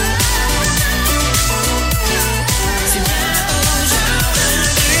 C'est bien au jardin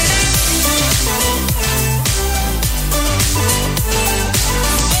d'Éden.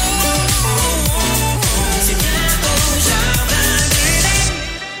 C'est bien au jardin d'Éden.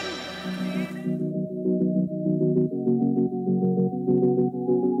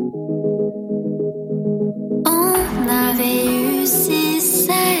 On avait eu si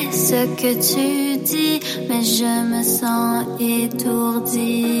c'est ce que tu dis, mais je me sens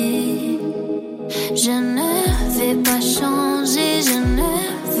étourdie. Je ne vais pas changer, je ne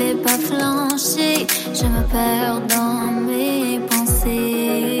vais pas flancher, je me perds dans mes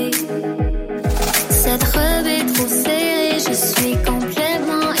pensées. Cette robe est trop serrée, je suis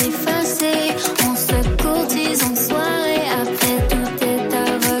complètement effacée. On se courtise en soirée, après tout est à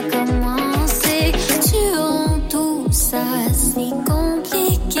recommencer. Tu rends tout ça si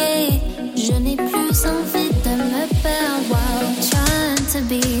compliqué, je n'ai plus envie de me perdre while trying to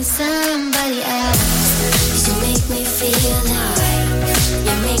be somebody else. You make me feel like,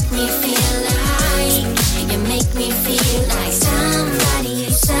 you make me feel like, you make me feel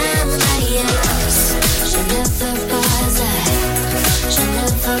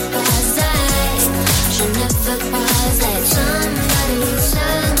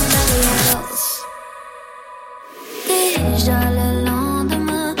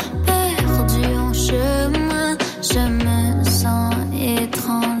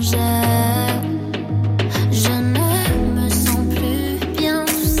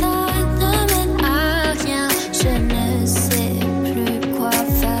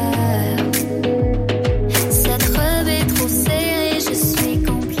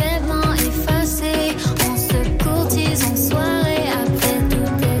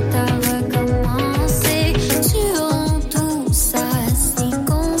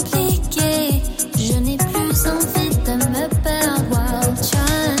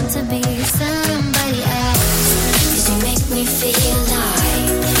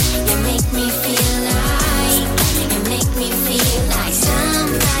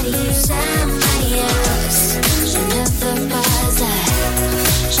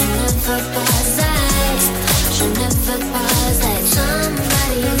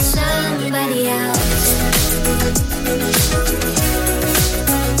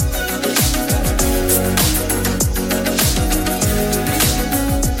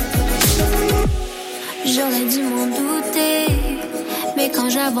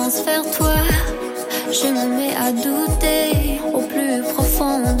j'avance vers toi, je me mets à douter au plus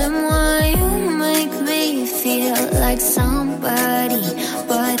profond de moi. You make me feel like somebody,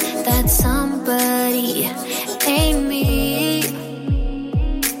 but that somebody ain't me.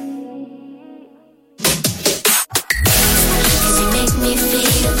 You make me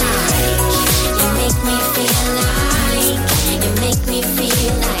feel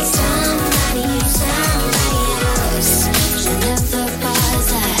like somebody else. Je ne veux pas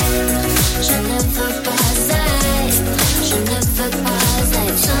être, je ne veux pas être, je ne veux pas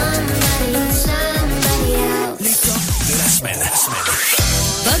être somebody else. Les tops de la semaine.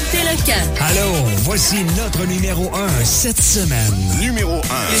 Bob Péloquin. Allô, voici notre numéro 1 cette semaine. Numéro 1.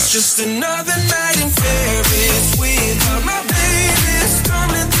 It's just another night in Paris without my baby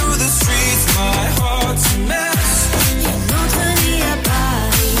stumbling through the streets. My heart's a mess. Notre nuit à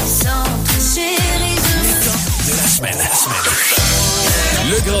Paris sans ta chérie. Les tops de la semaine.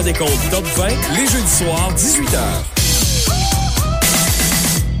 Le grand décompte top 20, les jeudis soirs, 18h.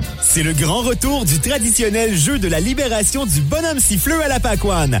 C'est le grand retour du traditionnel jeu de la libération du bonhomme siffleux à la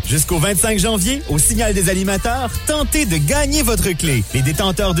Pacoane. Jusqu'au 25 janvier, au signal des animateurs, tentez de gagner votre clé. Les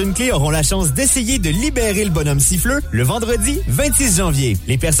détenteurs d'une clé auront la chance d'essayer de libérer le bonhomme siffleux le vendredi 26 janvier.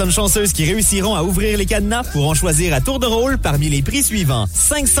 Les personnes chanceuses qui réussiront à ouvrir les cadenas pourront choisir à tour de rôle parmi les prix suivants.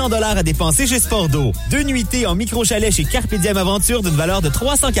 500 $ à dépenser chez Sportdo, 2 nuitées en micro-chalet chez Carpe Diem Aventure d'une valeur de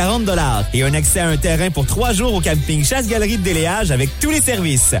 340 $ et un accès à un terrain pour 3 jours au camping Chasse-Galerie de Déléage avec tous les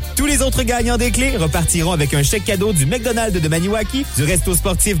services. Tous les autres gagnants des clés repartiront avec un chèque cadeau du McDonald's de Maniwaki, du resto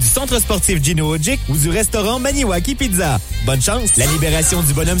sportif du centre sportif Gino Ojic ou du restaurant Maniwaki Pizza. Bonne chance! La libération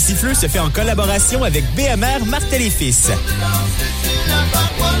du bonhomme siffleux se fait en collaboration avec BMR Martel et Fils.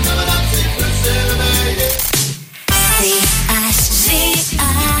 CHGA,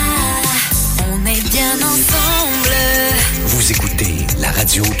 on est bien ensemble. Vous écoutez la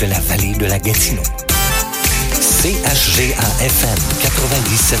radio de la vallée de la Gatineau. CHGA FM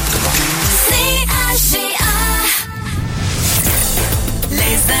 97.3. CHGA,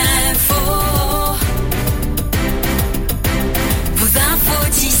 les infos, vos infos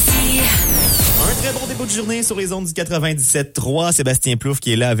d'ici. Un très bon début de journée sur les ondes du 97.3. Sébastien Plouffe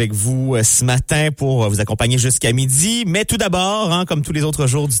qui est là avec vous ce matin pour vous accompagner jusqu'à midi. Mais tout d'abord, comme tous les autres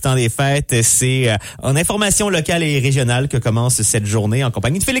jours du temps des fêtes, c'est en information locale et régionale que commence cette journée en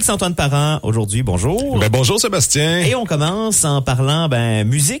compagnie de Félix-Antoine Parent. Aujourd'hui, bonjour. Bonjour Sébastien. Et on commence en parlant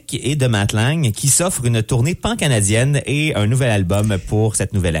musique et de Matt Lang qui s'offre une tournée pan-canadienne et un nouvel album pour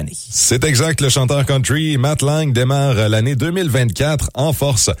cette nouvelle année. C'est exact. Le chanteur country Matt Lang démarre l'année 2024 en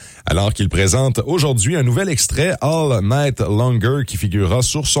force alors qu'il présente aujourd'hui un nouvel extrait All Night Longer qui figurera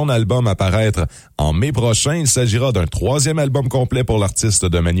sur son album à paraître en mai prochain. Il s'agira d'un 3e album complet pour l'artiste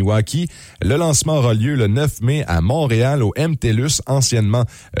de Maniwaki. Le lancement aura lieu le 9 mai à Montréal au MTLUS, anciennement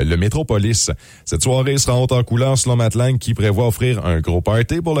le Métropolis. Cette soirée sera haute en couleur selon Matt Lang qui prévoit offrir un gros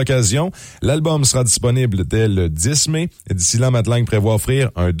party pour l'occasion. L'album sera disponible dès le 10 mai. D'ici là, Matt Lang prévoit offrir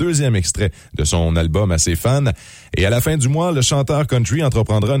un 2e extrait de son album à ses fans. Et à la fin du mois, le chanteur country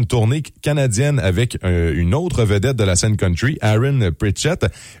entreprendra une tournée canadienne avec une autre vedette de la scène country, Aaron Pritchett.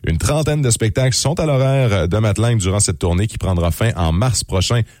 Une trentaine de spectacles sont à l'horaire de Matt Lang durant cette tournée qui prendra fin en mars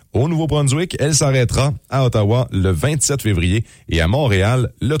prochain au Nouveau-Brunswick. Elle s'arrêtera à Ottawa le 27 février et à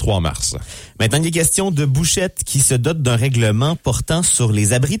Montréal le 3 mars. Maintenant, il est question de Bouchette qui se dote d'un règlement portant sur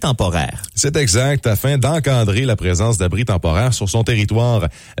les abris temporaires. C'est exact, afin d'encadrer la présence d'abris temporaires sur son territoire.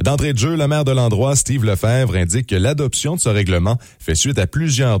 D'entrée de jeu, le maire de l'endroit, Steve Lefebvre, indique que l'adoption de ce règlement fait suite à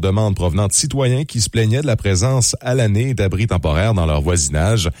plusieurs demandes provenant de citoyens qui se plaignaient de la présence à l'année d'abris temporaires dans leur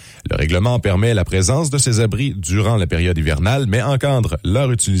voisinage. Le règlement permet la présence de ces abris durant la période hivernale, mais encadre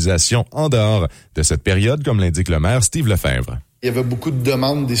leur utilisation en dehors de cette période, comme l'indique le maire Steve Lefebvre. Il y avait beaucoup de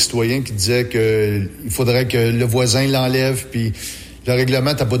demandes des citoyens qui disaient que il faudrait que le voisin l'enlève, puis le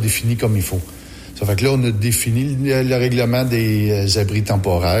règlement n'était pas défini comme il faut. Ça fait que là, on a défini le règlement des abris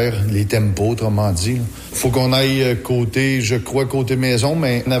temporaires, les tempos, autrement dit. Il faut qu'on aille côté maison,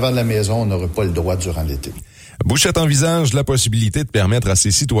 mais en avant de la maison, on n'aurait pas le droit durant l'été. Bouchette envisage la possibilité de permettre à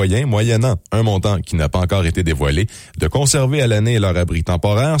ses citoyens, moyennant un montant qui n'a pas encore été dévoilé, de conserver à l'année leur abri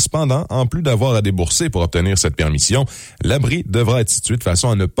temporaire. Cependant, en plus d'avoir à débourser pour obtenir cette permission, l'abri devra être situé de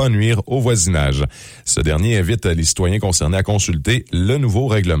façon à ne pas nuire au voisinage. Ce dernier invite les citoyens concernés à consulter le nouveau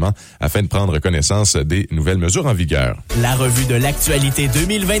règlement afin de prendre connaissance des nouvelles mesures en vigueur. La revue de l'actualité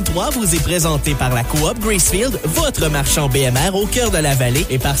 2023 vous est présentée par la Coop Gracefield, votre marchand BMR au cœur de la vallée,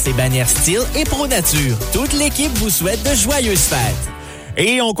 et par ses bannières Steel et Pro Nature. Toute l'équipe vous souhaite de joyeuses fêtes.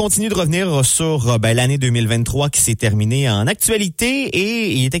 Et on continue de revenir sur l'année 2023 qui s'est terminée en actualité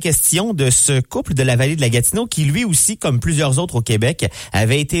et il était question de ce couple de la vallée de la Gatineau qui lui aussi, comme plusieurs autres au Québec,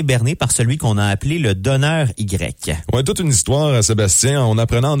 avait été berné par celui qu'on a appelé le donneur Y. Ouais, toute une histoire, Sébastien. On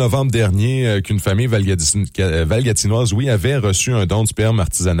apprenait en novembre dernier qu'une famille valgatinoise, avait reçu un don de sperme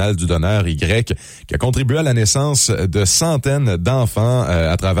artisanal du donneur Y qui a contribué à la naissance de centaines d'enfants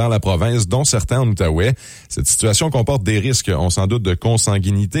à travers la province, dont certains en Outaouais. Cette situation comporte des risques, on s'en doute, de consanguinité,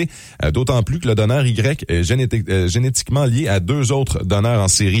 d'autant plus que le donneur Y est génétiquement lié à 2 autres donneurs en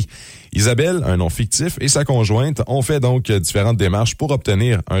série. Isabelle, un nom fictif, et sa conjointe ont fait donc différentes démarches pour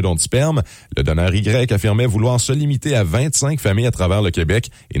obtenir un don de sperme. Le donneur Y affirmait vouloir se limiter à 25 familles à travers le Québec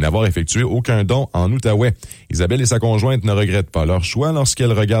et n'avoir effectué aucun don en Outaouais. Isabelle et sa conjointe ne regrettent pas leur choix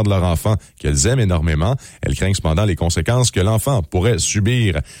lorsqu'elles regardent leur enfant qu'elles aiment énormément. Elles craignent cependant les conséquences que l'enfant pourrait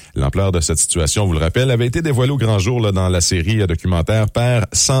subir. L'ampleur de cette situation, vous le rappelle, avait été dévoilée au grand jour dans la série documentaire Père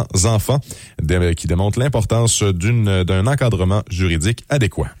sans enfant, qui démontre l'importance d'un encadrement juridique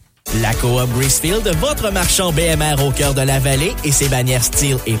adéquat. La Coop Bracefield, votre marchand BMR au cœur de la vallée et ses bannières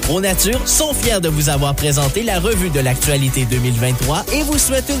Steel et Pro Nature sont fiers de vous avoir présenté la revue de l'actualité 2023 et vous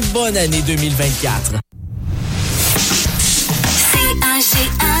souhaitent une bonne année 2024.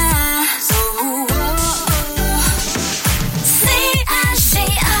 C-A-G-A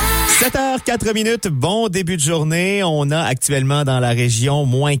 7h04, bon début de journée. On a actuellement dans la région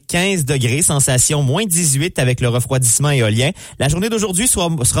moins 15 degrés, sensation moins 18 avec le refroidissement éolien. La journée d'aujourd'hui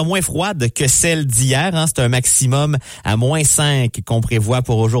sera moins froide que celle d'hier. C'est un maximum à moins 5 qu'on prévoit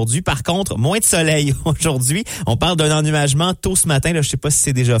pour aujourd'hui. Par contre, moins de soleil aujourd'hui. On parle d'un ennuagement tôt ce matin. Là, je sais pas si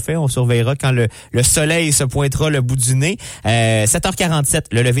c'est déjà fait. On surveillera quand le soleil se pointera le bout du nez. 7h47,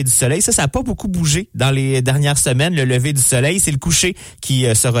 le lever du soleil. Ça n'a pas beaucoup bougé dans les dernières semaines. Le lever du soleil, c'est le coucher qui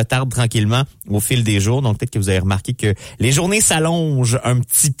se retarde tranquillement au fil des jours. Donc, peut-être que vous avez remarqué que les journées s'allongent un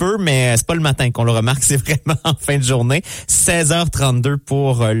petit peu, mais c'est pas le matin qu'on le remarque, c'est vraiment en fin de journée. 16h32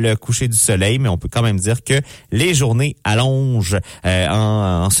 pour le coucher du soleil, mais on peut quand même dire que les journées allongent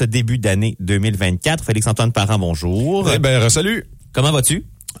en ce début d'année 2024. Félix-Antoine Parent, bonjour. Eh ben, salut. Comment vas-tu?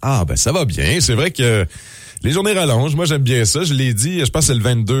 Ah, ben, ça va bien. C'est vrai que les journées rallongent. Moi, j'aime bien ça. Je l'ai dit, je pense que c'est le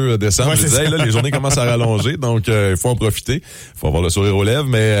 22 décembre. Ouais, je disais, là, les journées commencent à rallonger, donc il faut en profiter. Il faut avoir le sourire aux lèvres,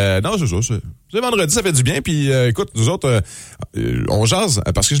 mais non, c'est ça. C'est vendredi, ça fait du bien. Puis, écoute, nous autres, on jase,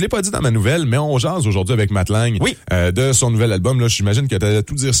 parce que je l'ai pas dit dans ma nouvelle, mais on jase aujourd'hui avec Matt Lang de son nouvel album. Là, j'imagine que tu allais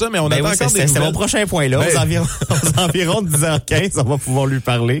tout dire ça, mais on attend encore des nouvelles. C'est mon prochain point, là. Aux environs de 10h15, on va pouvoir lui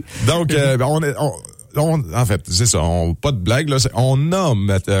parler. Donc, en fait, c'est ça. Pas de blague, là. On a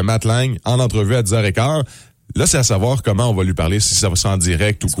Matt Lang en entrevue à 10h15. Là, c'est à savoir comment on va lui parler, si ça va en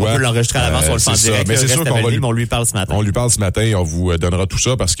direct ou quoi. On peut l'enregistrer à l'avance, on le fait en direct. Mais c'est sûr qu'on on lui parle ce matin. On lui parle ce matin et on vous donnera tout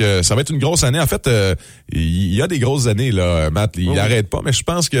ça parce que ça va être une grosse année. En fait, il y a des grosses années, là, Matt. Il arrête pas, mais je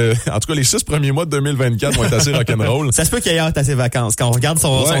pense que, en tout cas, les 6 premiers mois de 2024 vont être assez rock'n'roll. Ça se peut qu'il aille à ses vacances. Quand on regarde son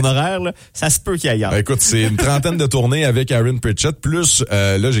horaire, là, ça se peut qu'il aille. Écoute, c'est une trentaine de tournées avec Aaron Pritchett, plus,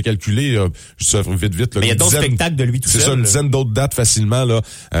 là, j'ai calculé, vite, là. Mais il y a d'autres spectacles de lui tout seul. C'est ça, une dizaine d'autres dates facilement, là.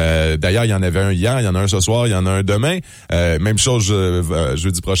 D'ailleurs, il y en avait un hier, il y en a un ce soir, il y en a un demain. Même chose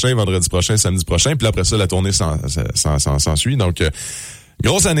jeudi prochain, vendredi prochain, samedi prochain. Puis après ça, la tournée s'ensuit. Donc,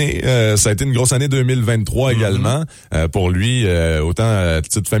 grosse année. Ça a été une grosse année 2023 également pour lui, autant à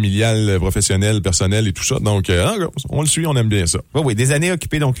titre familial, professionnel, personnel et tout ça. Donc, on le suit, on aime bien ça. Oui, des années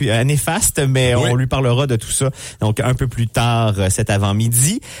occupées, donc année faste, mais on lui parlera de tout ça. Donc, un peu plus tard cet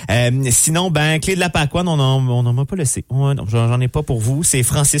avant-midi. Sinon, clé de la Pacoine, on n'en a pas laissé. J'en ai pas pour vous. C'est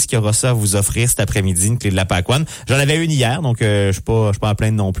Francis qui aura ça à vous offrir cet après-midi, une clé de la Pacoine. J'en avais une hier, donc je suis pas à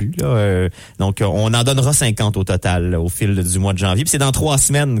plaindre non plus. Là. Donc, on en donnera 50 au total au fil du mois de janvier. Puis c'est dans 3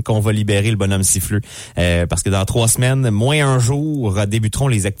 semaines qu'on va libérer le bonhomme siffleux. Parce que dans 3 semaines, moins un jour, débuteront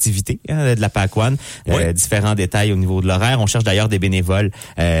les activités de la Pacoine. Différents détails au niveau de l'horaire. On cherche d'ailleurs des bénévoles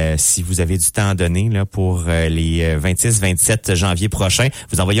si vous avez du temps à donner là, pour les 26-27 janvier prochains.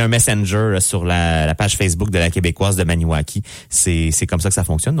 Vous envoyez un messenger sur la page Facebook de la Québécoise de Maniwaki. C'est comme ça que ça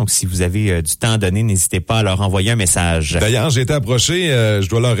fonctionne. Donc, si vous avez du temps à donner, n'hésitez pas à leur envoyer un message. D'ailleurs, j'ai été approché, je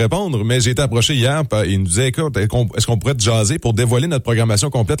dois leur répondre, mais j'ai été approché hier, ils nous disaient, écoute, est-ce qu'on pourrait te jaser pour dévoiler notre programmation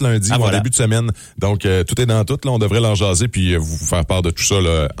complète lundi ou en début de semaine. Donc, tout est dans tout. Là, on devrait leur jaser puis vous faire part de tout ça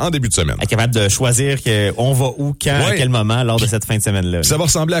là, en début de semaine. Être capable de choisir on va où, quand, à quel moment lors de cette fin de semaine-là. Ça va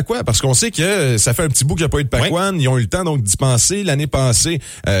ressembler à quoi? Parce qu'on sait que ça fait un petit bout qu'il n'y a pas eu de Pacoine. Ils ont eu le temps donc d'y penser. L'année passée,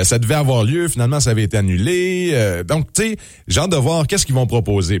 ça devait avoir lieu. Finalement, ça avait été annulé. Donc, tu sais, j'ai hâte de voir qu'est-ce qu'ils vont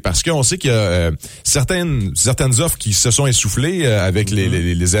proposer. Parce qu'on sait qu'il y a certaines offres qui se sont essoufflées avec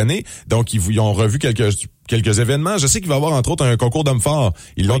les années. Donc, ils ont revu quelques quelques événements. Je sais qu'il va y avoir entre autres un concours d'hommes forts.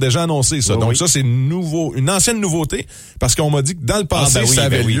 Ils l'ont déjà annoncé, ça. Donc ça, c'est nouveau, une ancienne nouveauté, parce qu'on m'a dit que dans le passé, ça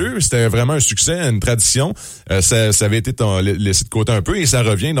avait lieu. C'était vraiment un succès, une tradition. Ça avait été laissé de côté un peu et ça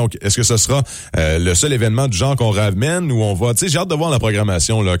revient. Donc, est-ce que ce sera le seul événement du genre qu'on ramène ou on va... Tu sais, j'ai hâte de voir la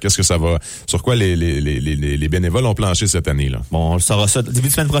programmation, là. Qu'est-ce que ça va... Sur quoi les bénévoles ont planché cette année, là. Bon, on le saura ça début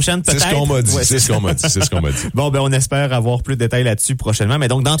de semaine prochaine, peut-être. C'est ce qu'on m'a dit. Ouais, c'est ce qu'on m'a dit. C'est ce qu'on m'a dit. Bon, ben, on espère avoir plus de détails là-dessus prochainement. Mais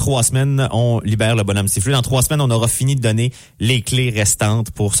donc, dans 3 semaines, on libère le bonhomme siffleux. Dans 3 semaines, on aura fini de donner les clés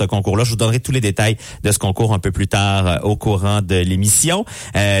restantes pour ce concours-là. Je vous donnerai tous les détails de ce concours un peu plus tard au courant de l'émission.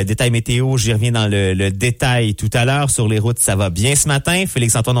 Détails météo, j'y reviens dans le détail tout à l'heure. Sur les routes, ça va bien ce matin.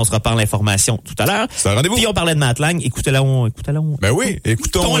 Félix-Antoine, on se reparle l'information tout à l'heure. C'est un rendez-vous. Puis on parlait de Matt Lang. Écoutez-la. Ben oui,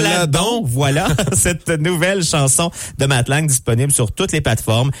 écoutons-la donc. Voilà, cette nouvelle chanson de Matt Lang disponible sur toutes les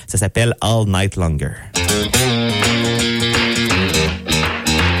plateformes. Ça s'appelle All Night Longer.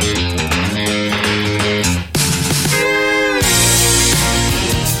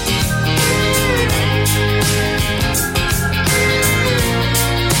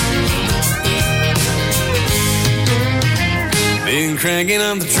 Been cranking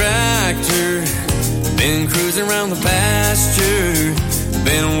on the tractor, been cruising around the pasture,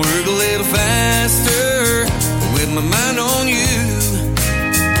 been work a little faster with my mind on you.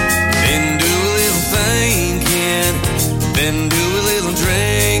 Been do a little thinking, been do a little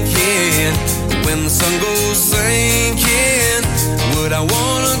drinking. When the sun goes sinking, what I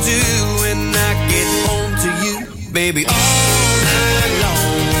wanna do when I get home to you, baby, all night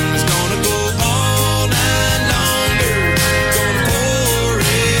long. It's gonna go all night longer. Gonna pour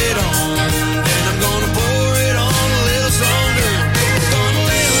it on, then I'm gonna pour it on a little stronger. Gonna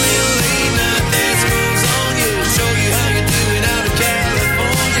lay a little late night dance moves on you, show you how you do it out of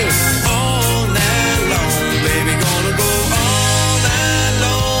California. All night long, baby, gonna go all night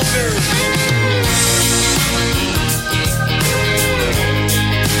longer.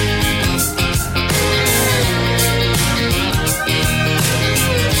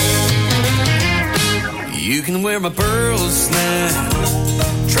 You can wear my pearls now,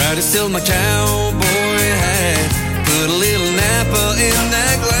 try to steal my cowboy hat, put a little Napa in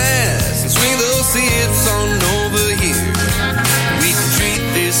that glass and swing those sips on over here. We can treat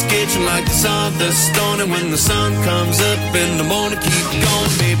this kitchen like the sawdust stone, and when the sun comes up in the morning, keep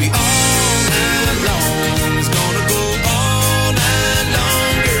going, baby, all night long. It's gonna go all night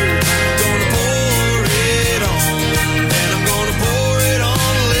longer. Gonna pour it on, then I'm gonna pour it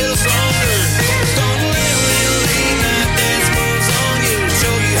on a little stronger. Gonna lay a little late night dance moves on you,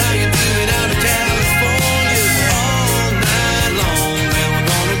 show you how you do it out of California. All night long, then we're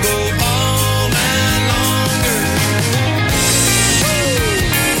gonna go all night longer.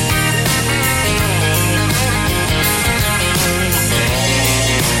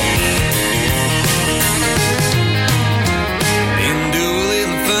 Been do a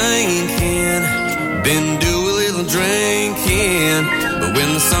little thinking, been do a little drinking, but when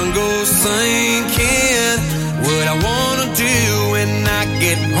the sun goes sinking, what I wanna do when I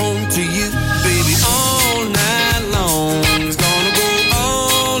get home to you, baby, all night long. It's gonna go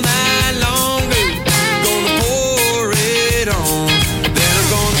all night longer. Gonna pour it on, then I'm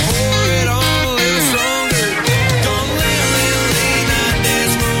gonna pour it on a little stronger. Gonna lay a little late night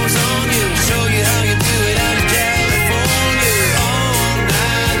dance moves on you, show you how you do it out of California. All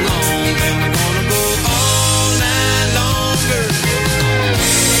night long, then we're gonna go all night longer.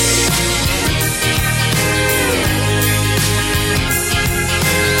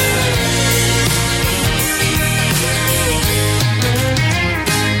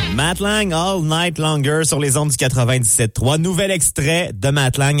 Matt Lang, All Night Longer sur les ondes du 97.3. Nouvel extrait de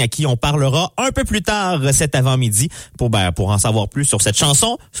Matt Lang à qui on parlera un peu plus tard cet avant-midi pour en savoir plus sur cette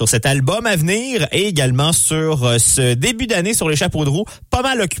chanson, sur cet album à venir et également sur ce début d'année sur les chapeaux de roue. Pas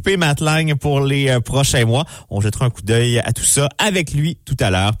mal occupé Matt Lang pour les prochains mois. On jettera un coup d'œil à tout ça avec lui tout à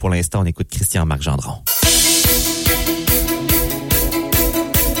l'heure. Pour l'instant, on écoute Christian-Marc Gendron.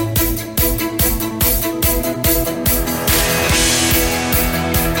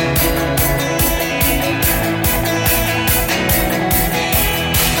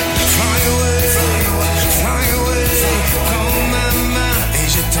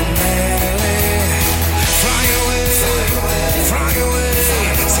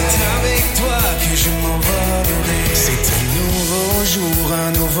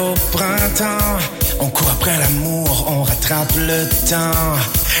 On court après l'amour, on rattrape le temps.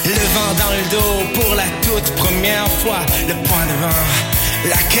 Le vent dans le dos pour la toute première fois. Le point devant,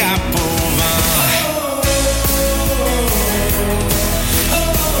 la cape au vent.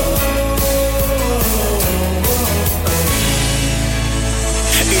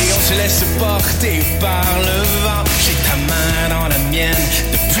 Et on se laisse laisse porter par le vent. J'ai ta main dans la mienne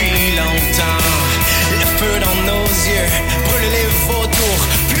depuis longtemps. Le feu dans nos yeux brûle les vautours.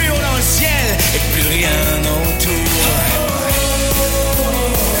 Plus haut dans le ciel et plus rien autour.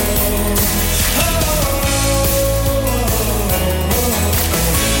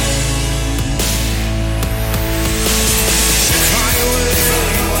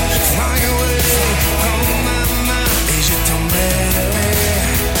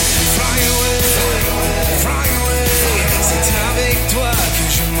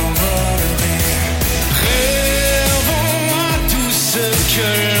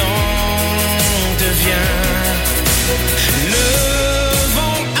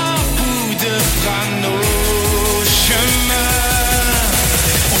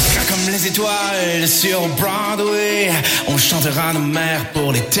 Étoiles sur Broadway, on chantera nos mères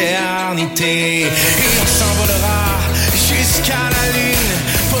pour l'éternité et on s'envolera jusqu'à la lune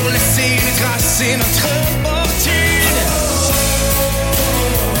pour laisser une trace et notre fortune.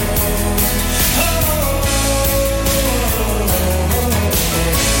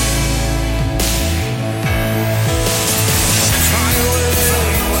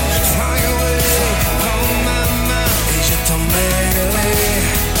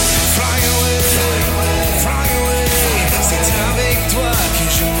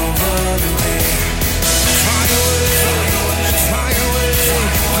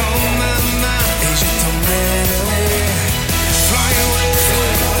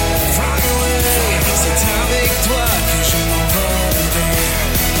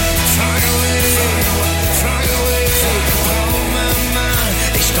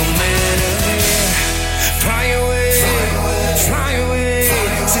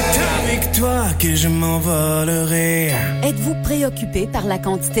 Que je m'envolerai. Êtes-vous préoccupé par la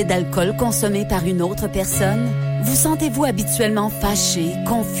quantité d'alcool consommée par une autre personne? Vous sentez-vous habituellement fâché,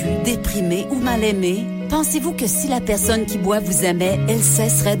 confus, déprimé ou mal aimé? Pensez-vous que si la personne qui boit vous aimait, elle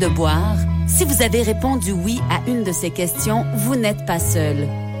cesserait de boire? Si vous avez répondu oui à une de ces questions, vous n'êtes pas seul.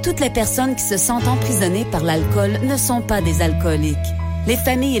 Toutes les personnes qui se sentent emprisonnées par l'alcool ne sont pas des alcooliques. Les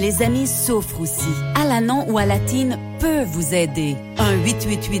familles et les amis souffrent aussi. Alanon ou Alatine peut vous aider.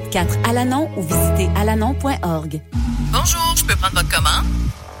 1-888-4-ALANON ou visitez alanon.org. Bonjour, je peux prendre votre commande?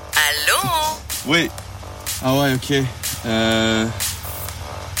 Allô? Oui. Ah ouais, OK.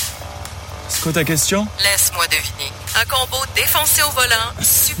 C'est quoi ta question? Laisse-moi deviner. Un combo défoncé au volant,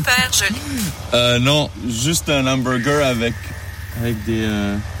 super joli. Non, juste un hamburger avec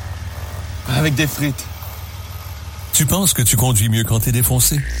des frites. Tu penses que tu conduis mieux quand t'es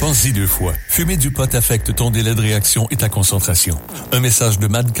défoncé? Pense-y 2 fois. Fumer du pot affecte ton délai de réaction et ta concentration. Un message de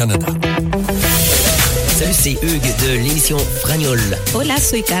MAD Canada. Salut, c'est Hugues de l'émission Fragnol. Hola,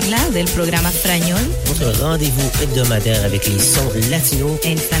 soy Carla del programa Fragnol. Votre rendez-vous hebdomadaire avec les sons latinos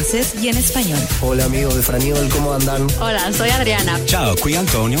en francés y en español. Hola, amigos de Fragnol, ¿cómo andan? Hola, soy Adriana. Ciao, qui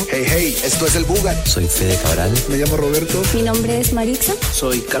Antonio. Hey, hey, esto es El Bugat. Soy Fede Cabral. Me llamo Roberto. Mi nombre es Marixa.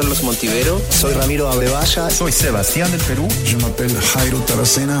 Soy Carlos Montivero. Soy Ramiro Abrevaya. Soy Sebastián del Perú. Je m'appelle Jairo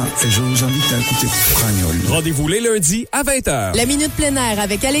Taracena et je vous invite à écouter Fragnol. Rendez-vous les lundis à 20h. La Minute plein air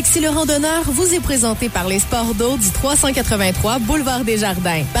avec Alexis le Randonneur vous est présentée par les Sports d'eau du 383 Boulevard des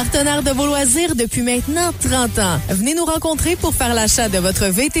Jardins. Partenaire de vos loisirs depuis maintenant 30 ans. Venez nous rencontrer pour faire l'achat de votre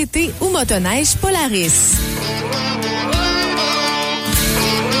VTT ou motoneige Polaris.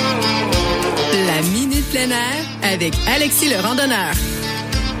 La Minute plein air avec Alexis le Randonneur.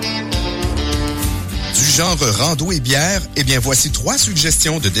 Du genre rando et bière, eh bien voici 3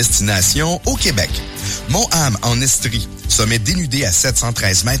 suggestions de destinations au Québec. Mont-Ham en Estrie, sommet dénudé à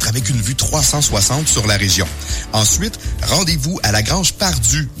 713 mètres avec une vue 360 sur la région. Ensuite, rendez-vous à la Grange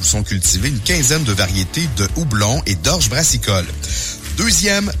Pardue où sont cultivées une quinzaine de variétés de houblon et d'orge brassicole.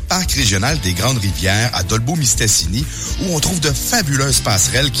 Deuxième, parc régional des Grandes Rivières à Dolbeau-Mistassini où on trouve de fabuleuses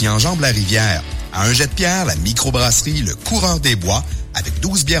passerelles qui enjambent la rivière. À un jet de pierre, la microbrasserie Le Coureur des Bois avec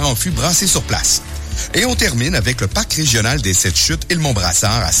 12 bières en fût brassées sur place. Et on termine avec le parc régional des 7 Chutes et le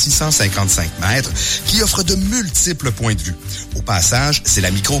Mont-Brassard à 655 mètres qui offre de multiples points de vue. Au passage, c'est la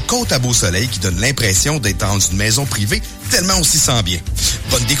micro Côte à Beau-Soleil qui donne l'impression d'être dans une maison privée tellement on s'y sent bien.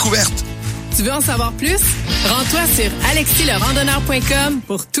 Bonne découverte! Tu veux en savoir plus? Rends-toi sur alexislerandonneur.com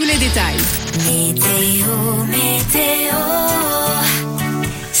pour tous les détails. Météo, météo,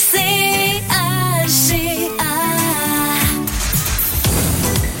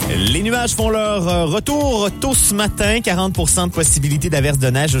 Les nuages font leur retour tôt ce matin. 40% de possibilité d'averse de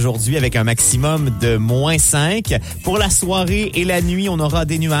neige aujourd'hui avec un maximum de -5. Pour la soirée et la nuit, on aura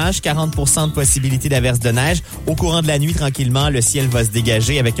des nuages. 40% de possibilité d'averse de neige. Au courant de la nuit, tranquillement, le ciel va se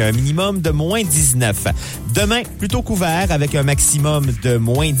dégager avec un minimum de -19. Demain, plutôt couvert avec un maximum de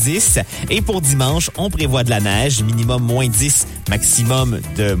 -10. Et pour dimanche, on prévoit de la neige. Minimum -10, maximum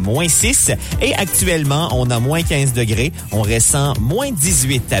de -6. Et actuellement, on a -15 degrés. On ressent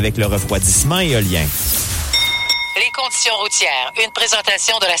 -18 avec le refroidissement éolien. Les conditions routières. Une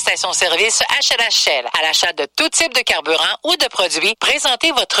présentation de la station-service HLHL. À l'achat de tout type de carburant ou de produits,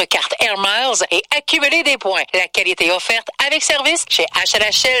 présentez votre carte Air Miles et accumulez des points. La qualité offerte avec service chez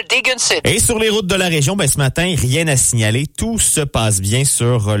HLHL Degunson. Et sur les routes de la région, ce matin, rien à signaler. Tout se passe bien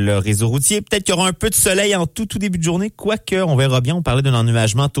sur le réseau routier. Peut-être qu'il y aura un peu de soleil en tout début de journée, quoique on verra bien. On parlait d'un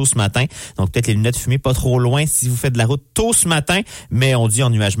ennuagement tôt ce matin. Donc peut-être les lunettes fumées pas trop loin si vous faites de la route tôt ce matin. Mais on dit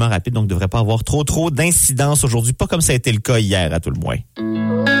ennuagement rapide, donc il ne devrait pas avoir trop d'incidence aujourd'hui. Pas comme ça a été le cas hier, à tout le moins.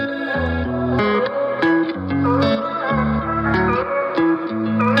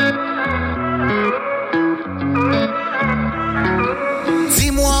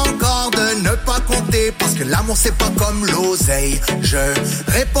 Dis-moi encore de ne pas compter, parce que l'amour c'est pas comme l'oseille. Je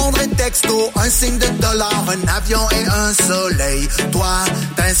répondrai texto, un signe de dollar, un avion et un soleil. Toi,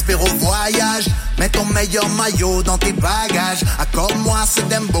 t'inspires au voyage, mets ton meilleur maillot dans tes bagages. Accorde-moi ce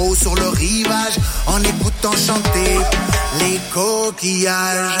dembo sur le rivage, en écoutant chanter les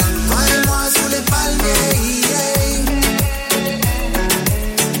coquillages. Toi et moi sous les palmiers, yeah.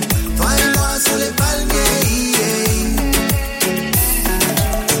 Toi et moi sous les palmiers, yeah.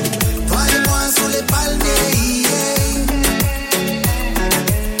 Toi et moi sous les palmiers, yeah.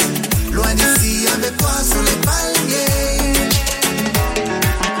 Loin d'ici avec toi sous les palmiers.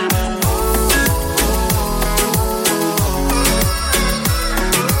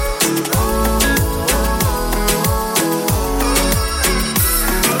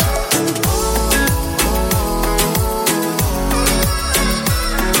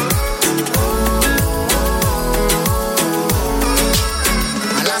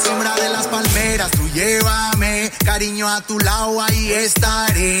 Llévame, cariño, a tu lado, ahí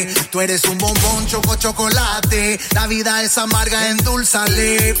estaré. Tú eres un bombón, chocolate. La vida es amarga,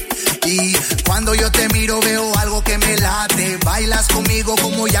 endulzale. Y cuando yo te miro veo algo que me late. Bailas conmigo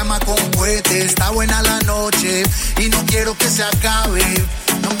como llama con cohetes. Está buena la noche y no quiero que se acabe.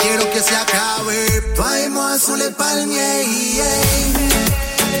 No quiero que se acabe. Toi et moi sous les palmiers, yeah.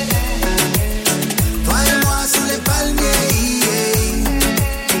 Toi et moi sous les palmiers, yeah.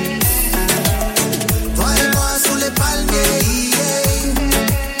 Sous les palmiers, yeah.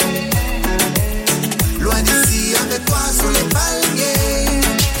 Loin d'ici avec toi sous les palmiers.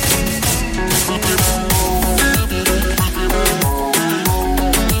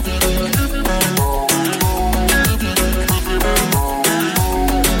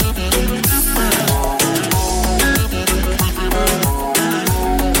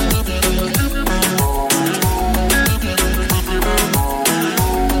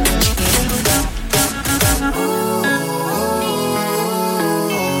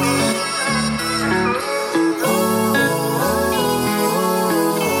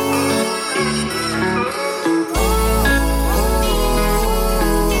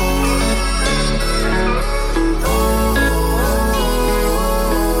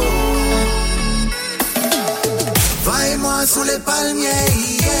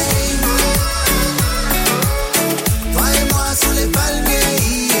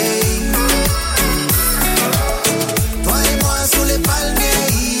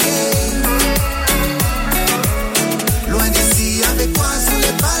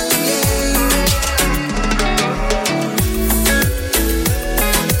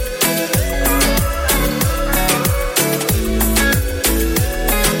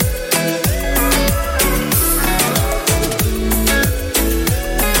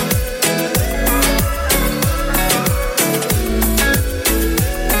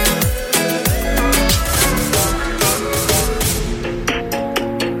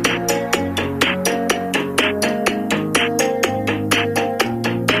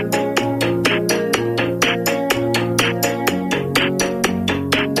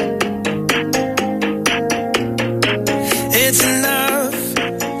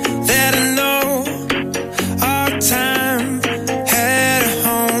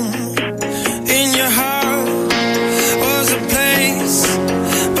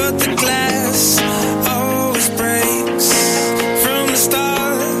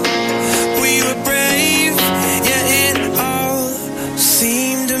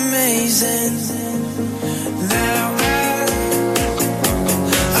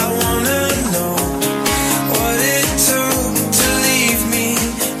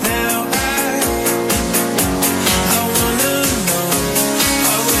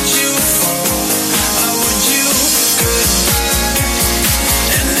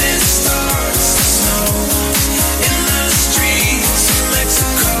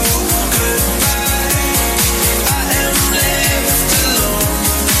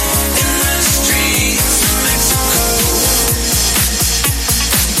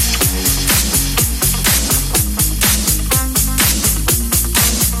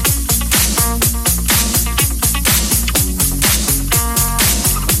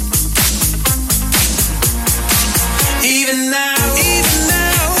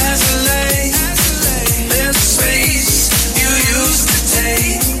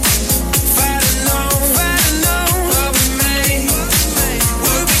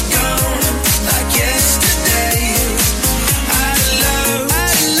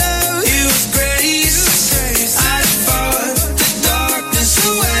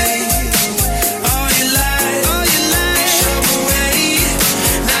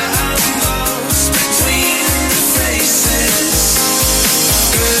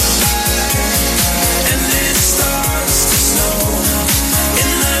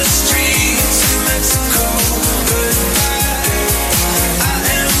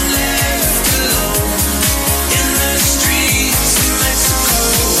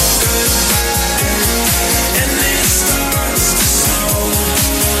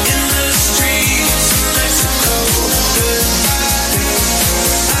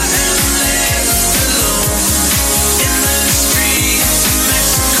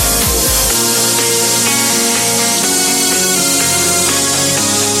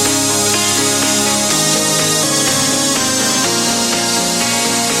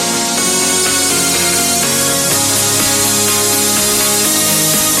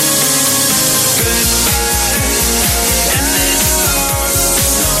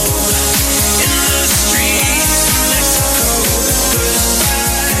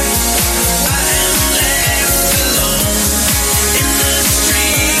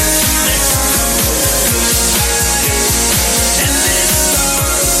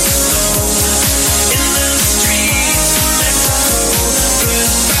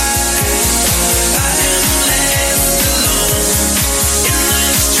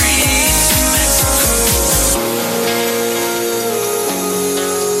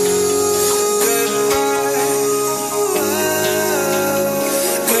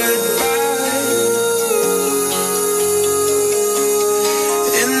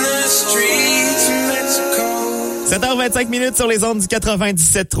 7h25 sur les ondes du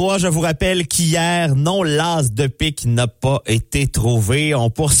 97.3. Je vous rappelle qu'hier, non, l'as de pique n'a pas été trouvé. On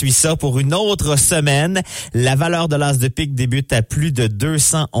poursuit ça pour une autre semaine. La valeur de l'as de pique débute à plus de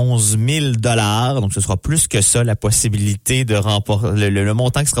 211 000 $. Donc, ce sera plus que ça, la possibilité de remporter, le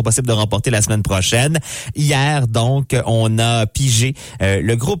montant qui sera possible de remporter la semaine prochaine. Hier, donc, on a pigé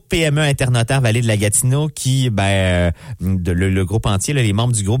le groupe PME Internotaire Vallée de la Gatineau qui, le groupe entier, là, les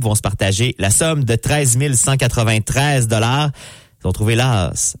membres du groupe vont se partager la somme de 13 193 $. Ils ont trouvé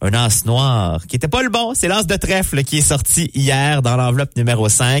l'as, un as noir, qui était pas le bon. C'est l'as de trèfle qui est sorti hier dans l'enveloppe numéro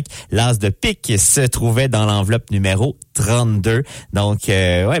 5. L'as de pique se trouvait dans l'enveloppe numéro 32. Donc,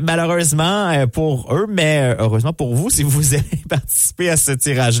 malheureusement pour eux, mais heureusement pour vous, si vous allez participer à ce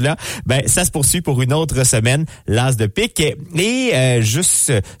tirage-là, ça se poursuit pour une autre semaine, l'as de pique. Et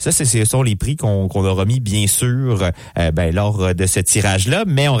ce sont les prix qu'on a remis, bien sûr, lors de ce tirage-là.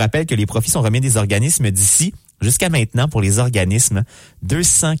 Mais on rappelle que les profits sont remis des organismes d'ici. Jusqu'à maintenant, pour les organismes,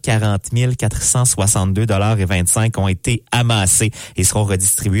 240 462,25 $ ont été amassés et seront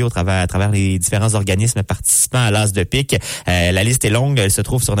redistribués à travers les différents organismes participants à l'as de pique. La liste est longue, elle se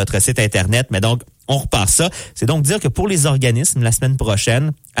trouve sur notre site Internet, mais donc, on repart ça. C'est donc dire que pour les organismes, la semaine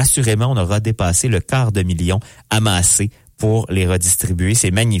prochaine, assurément, on aura dépassé le $250 000 amassés pour les redistribuer.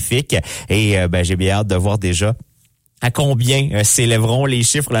 C'est magnifique et j'ai bien hâte de voir déjà à combien s'élèveront les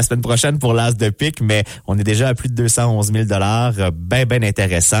chiffres la semaine prochaine pour l'as de pique, mais on est déjà à plus de 211 000 $, bien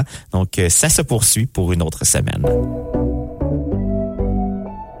intéressant. Donc, ça se poursuit pour une autre semaine.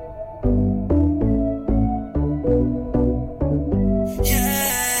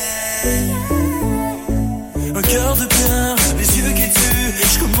 Un cœur de pierre, les yeux qui tuent,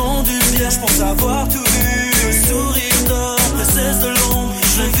 je commande une bière, je pense avoir tout vu. Le sourire d'or, le cesse de l'ombre,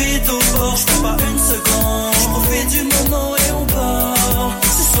 je l'invite au bord, je prends pas une seconde. Je profite du moment et on part.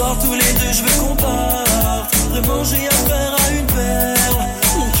 Ce soir tous les deux je veux qu'on parte. Vraiment j'ai affaire à une perle.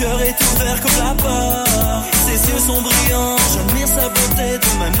 Mon cœur est ouvert comme la part. Ses yeux sont brillants, j'admire sa beauté.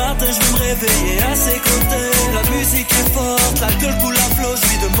 Demain matin je vais me réveiller à ses côtés. La musique est forte, l'alcool coule à flot. Je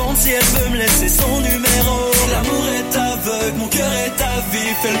lui demande si elle veut me laisser son numéro. L'amour est aveugle, mon cœur est à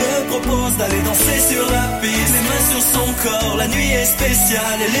vif. Elle me propose d'aller danser sur la piste. Les mains sur son corps, la nuit est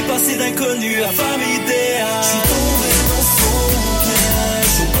spéciale. Elle est passée d'inconnu à femme idéale. Je suis tombé dans son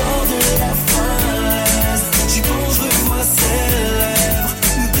piège au bord de la falaise. J'y plonge, je revois ses lèvres.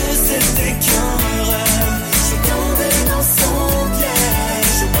 Nous deux c'était qu'un rêve. Je suis tombé dans son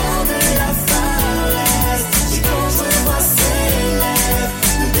piège au bord de la falaise. J'y plonge, je revois ses lèvres.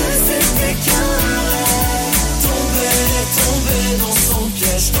 Nous deux c'était qu'un rêve. Tombé dans son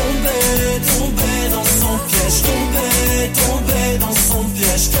piège. Tombé dans son piège. Tombé dans son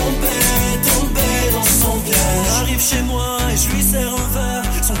piège. Tombé dans son piège. J'arrive chez moi et je lui sers un verre.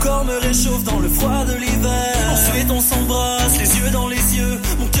 Son corps me réchauffe dans le froid de l'hiver. Ensuite on s'embrasse, les yeux dans les yeux.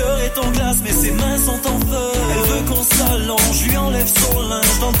 Mon cœur est en glace mais ses mains sont en feu. Elle veut qu'on s'allonge, je lui enlève son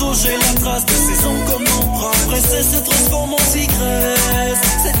linge. Dans le dos j'ai la trace de ses ongles comme empreinte. Princesse se transforme en tigresse.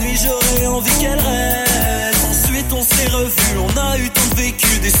 Cette nuit j'aurais envie qu'elle reste. Ensuite on s'est revus, on a eu tant de vécu.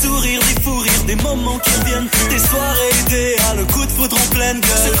 Des sourires, des fous rires, des moments qui reviennent plus. Des soirées idéales, le coup de foudre en pleine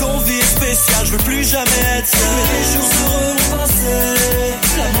gueule. Ce qu'on vit est spécial, je veux plus jamais être seul. Mais les jours heureux ont passé.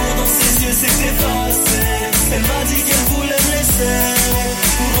 L'amour dans ses yeux s'est effacé. Elle m'a dit qu'elle voulait me laisser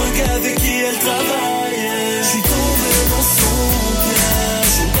pour un gars avec qui elle travaillait. Je suis tombé dans son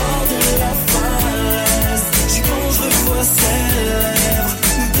piège au bord de la falaise. J'y plonge, je revois ses lèvres.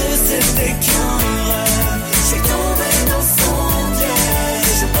 Nous deux c'était qu'un rêve. J'ai tombé dans son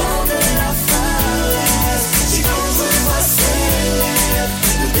piège au bord de la falaise. J'y plonge, je revois ses lèvres.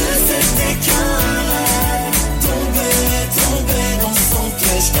 Nous deux c'était qu'un rêve. Tombé dans son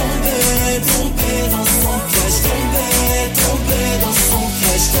piège. Tombé dans son piège. Tombé dans son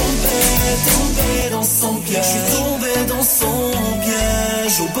piège. Tombé dans son piège. J'suis tombé dans son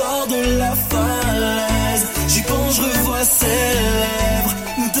piège au bord de la falaise. J'y plonge, je revois ses lèvres.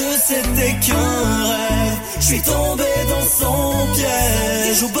 Nous deux c'était qu'un rêve. J'suis tombé dans son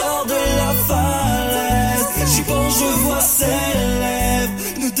piège au bord de la falaise. J'y plonge, je revois ses lèvres.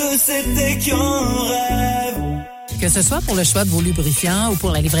 Nous deux c'était qu'un rêve. Que ce soit pour le choix de vos lubrifiants ou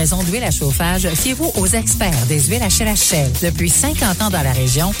pour la livraison d'huile à chauffage, fiez-vous aux experts des huiles Shell. Depuis 50 ans dans la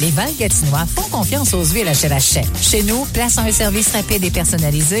région, les Val-Gatinois font confiance aux huiles Shell. Chez nous, place à un service rapide et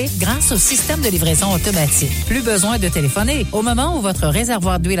personnalisé grâce au système de livraison automatique. Plus besoin de téléphoner. Au moment où votre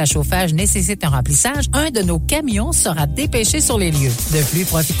réservoir d'huile à chauffage nécessite un remplissage, un de nos camions sera dépêché sur les lieux. De plus,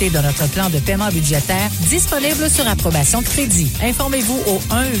 profitez de notre plan de paiement budgétaire disponible sur approbation de crédit. Informez-vous au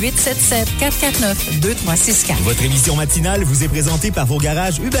 1-877-449-2364. Votre L'émission matinale vous est présentée par vos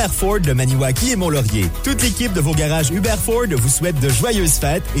garages Hubert Ford de Maniwaki et Mont-Laurier. Toute l'équipe de vos garages Hubert Ford vous souhaite de joyeuses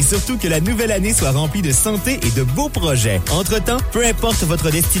fêtes et surtout que la nouvelle année soit remplie de santé et de beaux projets. Entre-temps, peu importe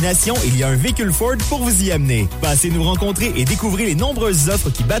votre destination, il y a un véhicule Ford pour vous y amener. Passez nous rencontrer et découvrez les nombreuses offres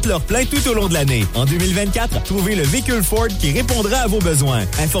qui battent leur plein tout au long de l'année. En 2024, trouvez le véhicule Ford qui répondra à vos besoins.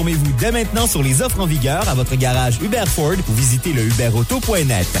 Informez-vous dès maintenant sur les offres en vigueur à votre garage Hubert Ford ou visitez le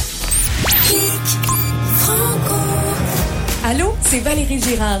hubertauto.net. Allô, c'est Valérie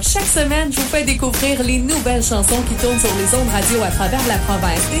Girard. Chaque semaine, je vous fais découvrir les nouvelles chansons qui tournent sur les ondes radio à travers la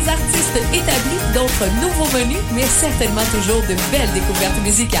province. Des artistes établis, d'autres nouveaux venus, mais certainement toujours de belles découvertes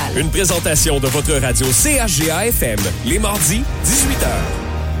musicales. Une présentation de votre radio CHGA-FM, les mardis, 18h.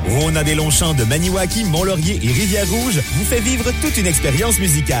 Rona des Longchamps de Maniwaki, Mont-Laurier et Rivière-Rouge vous fait vivre toute une expérience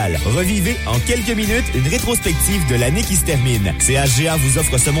musicale. Revivez en quelques minutes une rétrospective de l'année qui se termine. CHGA vous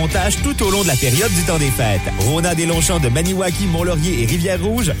offre ce montage tout au long de la période du temps des fêtes. Rona des Longchamps de Maniwaki, Mont-Laurier et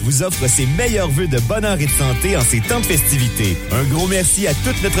Rivière-Rouge vous offre ses meilleurs vœux de bonheur et de santé en ces temps de festivités. Un gros merci à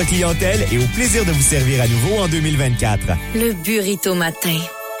toute notre clientèle et au plaisir de vous servir à nouveau en 2024. Le burrito matin.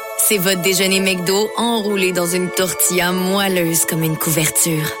 C'est votre déjeuner McDo enroulé dans une tortilla moelleuse comme une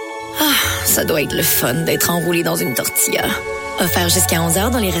couverture. Ah, ça doit être le fun d'être enroulé dans une tortilla. Offert jusqu'à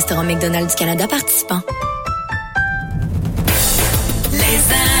 11h dans les restaurants McDonald's du Canada participants. Les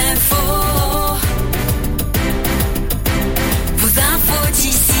infos. Vos infos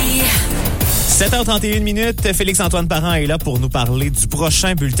d'ici. 7h31 minutes, Félix-Antoine Parent est là pour nous parler du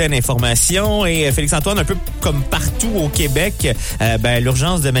prochain bulletin d'information. Et Félix-Antoine, un peu comme partout au Québec,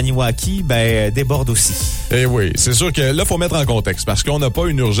 l'urgence de Maniwaki déborde aussi. Eh oui, c'est sûr que là, il faut mettre en contexte parce qu'on n'a pas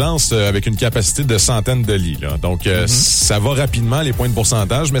une urgence avec une capacité de centaines de lits. Là. Donc, ça va rapidement, les points de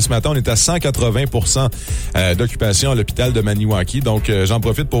pourcentage. Mais ce matin, on est à 180% d'occupation à l'hôpital de Maniwaki. Donc, j'en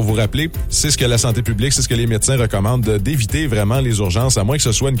profite pour vous rappeler, c'est ce que la santé publique, c'est ce que les médecins recommandent, d'éviter vraiment les urgences, à moins que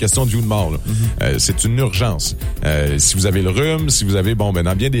ce soit une question de vie ou de mort. Là. C'est une urgence. Si vous avez le rhume, si vous avez, dans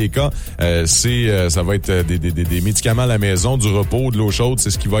bien des cas, ça va être des médicaments à la maison, du repos, de l'eau chaude, c'est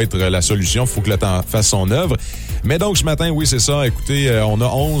ce qui va être la solution. Il faut que le temps fasse son œuvre. Mais donc, ce matin, oui, c'est ça. Écoutez, on a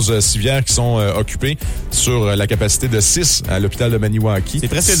 11 civières qui sont occupées sur la capacité de 6 à l'hôpital de Maniwaki. C'est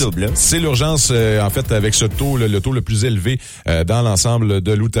presque double. Là. C'est l'urgence, en fait, avec ce taux, le taux le plus élevé dans l'ensemble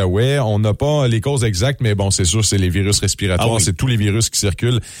de l'Outaouais. On n'a pas les causes exactes, mais bon, c'est sûr, c'est les virus respiratoires. Ah oui. C'est tous les virus qui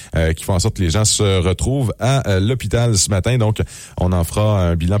circulent qui font en sorte que les gens se retrouvent à l'hôpital ce matin. Donc, on en fera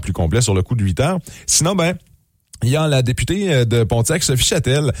un bilan plus complet sur le coup de 8 heures. Sinon, il y a la députée de Pontiac, Sophie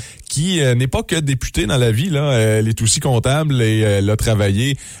Châtel, qui n'est pas que députée dans la vie. Là, elle est aussi comptable et elle a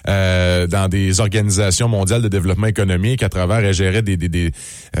travaillé dans des organisations mondiales de développement économique. À travers, elle gérait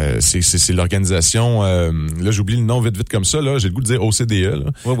c'est l'organisation. Là, j'oublie le nom vite comme ça. Là, j'ai le goût de dire OCDE.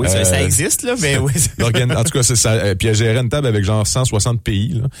 Là. Oui, ça existe là, mais oui. En tout cas, c'est ça. Puis elle gérait une table avec genre 160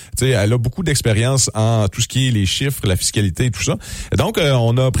 pays. Là. Tu sais, elle a beaucoup d'expérience en tout ce qui est les chiffres, la fiscalité et tout ça. Donc,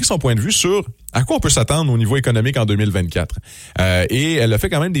 on a pris son point de vue sur à quoi on peut s'attendre au niveau économique en 2024. Et elle a fait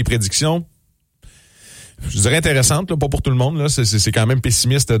quand même des prédictions, je dirais intéressantes, là, pas pour tout le monde. Là, c'est quand même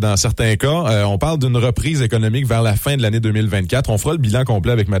pessimiste dans certains cas. On parle d'une reprise économique vers la fin de l'année 2024. On fera le bilan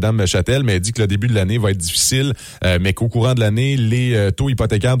complet avec Mme Châtel, mais elle dit que le début de l'année va être difficile, mais qu'au courant de l'année, les taux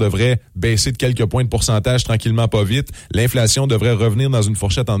hypothécaires devraient baisser de quelques points de pourcentage tranquillement, pas vite. L'inflation devrait revenir dans une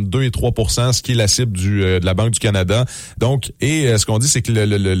fourchette entre 2 et 3%, ce qui est la cible de la Banque du Canada. Donc, ce qu'on dit, c'est que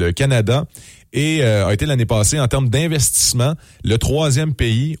le Canada a été l'année passée en termes d'investissement le 3e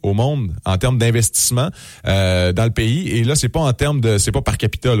pays au monde en termes d'investissement dans le pays. Et là, c'est pas par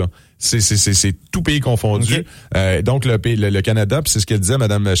capita là. C'est tout pays confondu. Okay. Donc le Canada, puis c'est ce qu'elle disait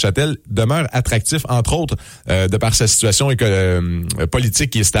Mme Châtel, demeure attractif entre autres de par sa situation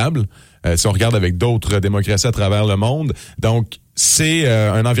politique qui est stable. Si on regarde avec d'autres démocraties à travers le monde. Donc c'est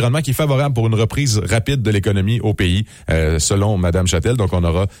un environnement qui est favorable pour une reprise rapide de l'économie au pays, selon Mme Châtel. Donc, on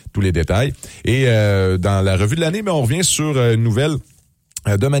aura tous les détails. Et dans la revue de l'année, on revient sur une nouvelle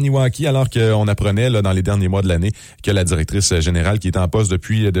de Maniwaki, alors qu'on apprenait là dans les derniers mois de l'année que la directrice générale qui est en poste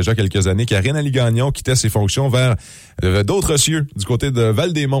depuis déjà quelques années, Karine Ali-Gagnon, quittait ses fonctions vers d'autres cieux du côté de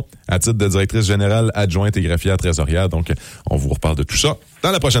Val-des-Monts à titre de directrice générale adjointe et greffière trésorière. Donc, on vous reparle de tout ça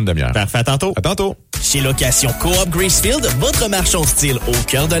dans la prochaine demi-heure. Parfait, à tantôt. À tantôt. Chez Location Coop Gracefield, votre marchand style au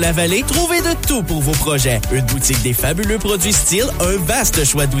cœur de la vallée, trouvez de tout pour vos projets. Une boutique des fabuleux produits style, un vaste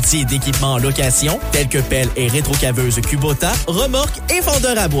choix d'outils et d'équipements en location, tels que pelles et rétrocaveuse Kubota, remorques et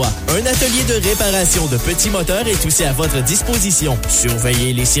fendeurs à bois. Un atelier de réparation de petits moteurs est aussi à votre disposition.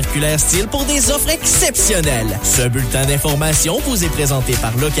 Surveillez les circulaires style pour des offres exceptionnelles. Ce bulletin d'information vous est présenté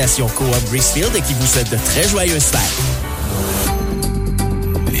par Location Coop Gracefield et qui vous souhaite de très joyeuses fêtes.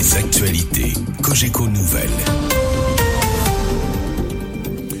 Les actualités Cogeco Nouvelles.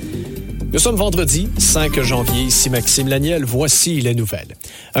 Nous sommes vendredi 5 janvier, ici Maxime Laniel, voici les nouvelles.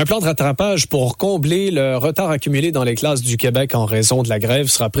 Un plan de rattrapage pour combler le retard accumulé dans les classes du Québec en raison de la grève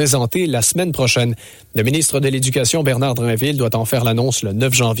sera présenté la semaine prochaine. Le ministre de l'Éducation, Bernard Drinville, doit en faire l'annonce le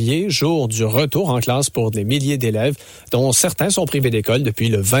 9 janvier, jour du retour en classe pour des milliers d'élèves, dont certains sont privés d'école depuis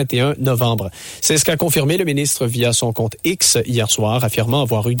le 21 novembre. C'est ce qu'a confirmé le ministre via son compte X hier soir, affirmant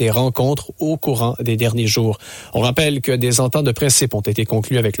avoir eu des rencontres au courant des derniers jours. On rappelle que des ententes de principe ont été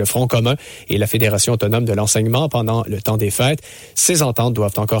conclues avec le Front commun et la Fédération autonome de l'enseignement pendant le temps des fêtes. Ces ententes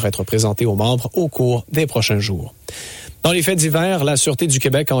doivent encore être présentées aux membres au cours des prochains jours. Dans les faits divers, la Sûreté du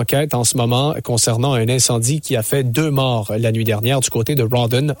Québec enquête en ce moment concernant un incendie qui a fait 2 morts la nuit dernière du côté de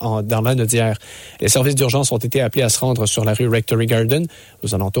Rawdon, dans Lanaudière. Les services d'urgence ont été appelés à se rendre sur la rue Rectory Garden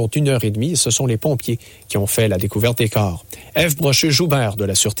aux alentours d'1h30. Ce sont les pompiers qui ont fait la découverte des corps. Ève Brochu-Joubert de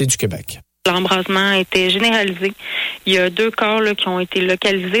la Sûreté du Québec. L'embrasement était généralisé. Il y a 2 corps qui ont été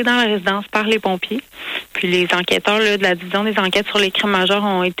localisés dans la résidence par les pompiers. Puis les enquêteurs de la division des enquêtes sur les crimes majeurs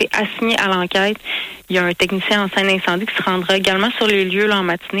ont été assignés à l'enquête. Il y a un technicien en scène d'incendie qui se rendra également sur les lieux en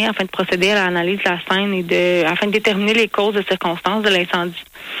matinée afin de procéder à l'analyse de la scène et afin de déterminer les causes et circonstances de l'incendie.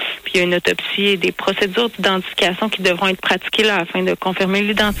 Puis il y a une autopsie et des procédures d'identification qui devront être pratiquées afin de confirmer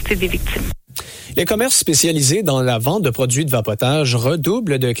l'identité des victimes. Les commerces spécialisés dans la vente de produits de vapotage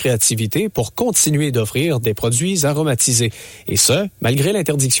redoublent de créativité pour continuer d'offrir des produits aromatisés. Et ce, malgré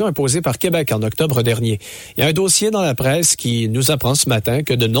l'interdiction imposée par Québec en octobre dernier. Il y a un dossier dans la presse qui nous apprend ce matin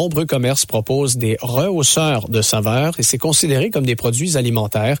que de nombreux commerces proposent des rehausseurs de saveurs et c'est considéré comme des produits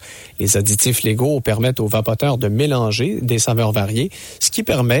alimentaires. Les additifs légaux permettent aux vapoteurs de mélanger des saveurs variées, ce qui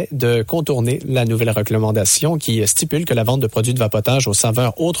permet de contourner la nouvelle recommandation qui stipule que la vente de produits de vapotage aux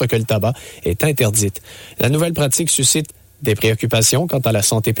saveurs autres que le tabac est interdite. La nouvelle pratique suscite des préoccupations quant à la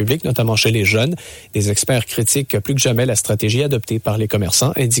santé publique, notamment chez les jeunes. Des experts critiquent plus que jamais la stratégie adoptée par les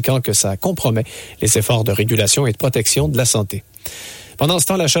commerçants, indiquant que ça compromet les efforts de régulation et de protection de la santé. Pendant ce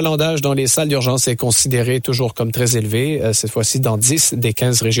temps, l'achalandage dans les salles d'urgence est considéré toujours comme très élevé, cette fois-ci dans 10 des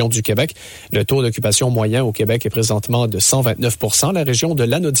 15 régions du Québec. Le taux d'occupation moyen au Québec est présentement de 129 %. La région de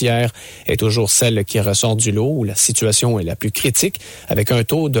Lanaudière est toujours celle qui ressort du lot où la situation est la plus critique, avec un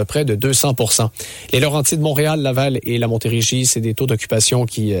taux de près de 200 %. Les Laurentides de Montréal, Laval et la Montérégie, c'est des taux d'occupation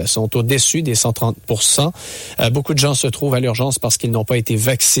qui sont au-dessus des 130 %. Beaucoup de gens se trouvent à l'urgence parce qu'ils n'ont pas été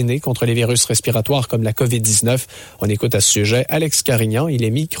vaccinés contre les virus respiratoires comme la COVID-19. On écoute à ce sujet Alex Carignan. Il est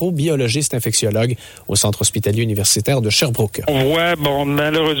microbiologiste infectiologue au Centre hospitalier universitaire de Sherbrooke. On voit,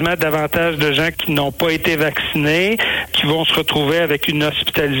 malheureusement, davantage de gens qui n'ont pas été vaccinés, qui vont se retrouver avec une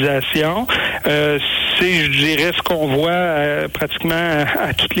hospitalisation. C'est, je dirais, ce qu'on voit pratiquement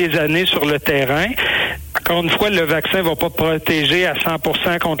à toutes les années sur le terrain. Encore une fois, le vaccin va pas protéger à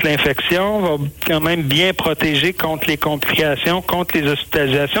 100% contre l'infection, va quand même bien protéger contre les complications, contre les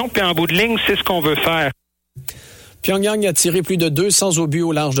hospitalisations. Puis en bout de ligne, c'est ce qu'on veut faire. Pyongyang a tiré plus de 200 obus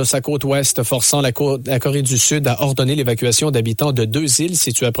au large de sa côte ouest, forçant la Corée du Sud à ordonner l'évacuation d'habitants de 2 îles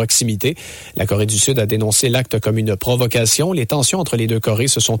situées à proximité. La Corée du Sud a dénoncé l'acte comme une provocation. Les tensions entre les 2 Corées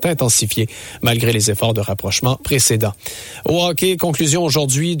se sont intensifiées malgré les efforts de rapprochement précédents. Au hockey, conclusion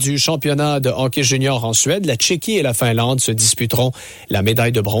aujourd'hui du championnat de hockey junior en Suède. La Tchéquie et la Finlande se disputeront la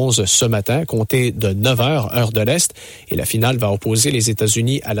médaille de bronze ce matin, comptée de 9h, heure de l'Est. Et la finale va opposer les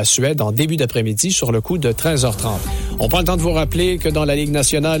États-Unis à la Suède en début d'après-midi sur le coup de 13h30. On prend le temps de vous rappeler que dans la Ligue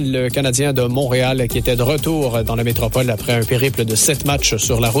nationale, le Canadien de Montréal, qui était de retour dans la métropole après un périple de 7 matchs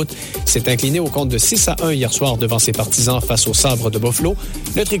sur la route, s'est incliné au compte de 6-1 hier soir devant ses partisans face aux Sabres de Buffalo.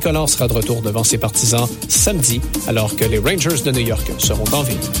 Le tricolore sera de retour devant ses partisans samedi, alors que les Rangers de New York seront en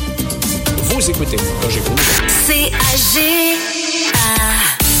ville. Vous écoutez Roger Cool. C-A-G-A.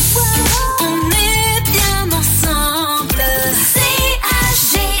 On est bien ensemble.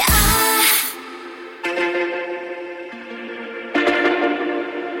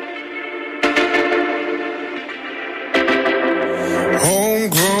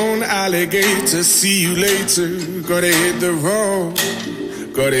 Homegrown alligator, see you later. Gotta hit the road,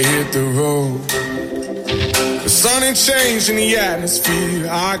 gotta hit the road. The sun ain't changing the atmosphere,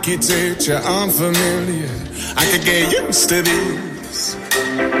 architecture unfamiliar. I could get used to this.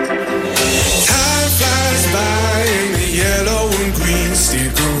 Time flies by in the yellow and green.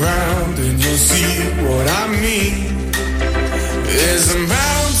 Stick around and you'll see what I mean. There's a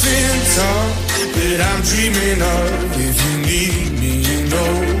mountain top that I'm dreaming of. If you need me, you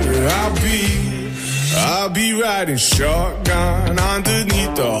know where I'll be. I'll be riding shotgun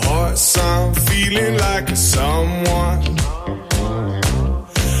underneath the hot sun, feeling like a someone.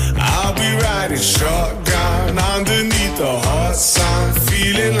 I'll be riding shotgun underneath the hot sun,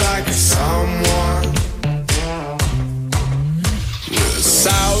 feeling like a someone.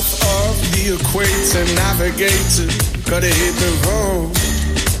 South of the equator, navigator. Gotta hit the road,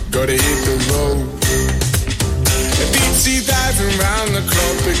 gotta hit the road. Deep sea diving round the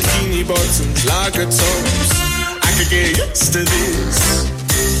clock, bikini bottoms, lager tops. I could get used to this.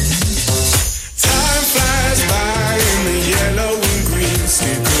 Time flies by in the yellow and green.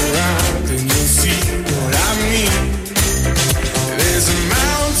 Stick around and you'll see what I mean. There's a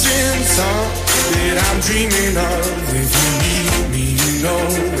mountain top that I'm dreaming of. If you need me, you know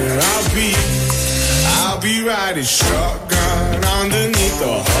where I'll be. I'll be riding shotgun underneath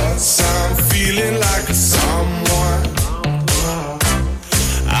the hot sun, feeling like a someone.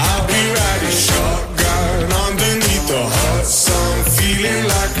 I'll be riding shotgun underneath the hot sun, feeling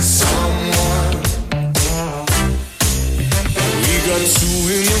like a someone. We got two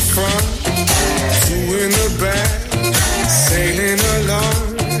in the front, two in the back, sailing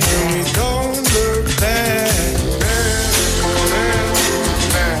along, and we don't look back.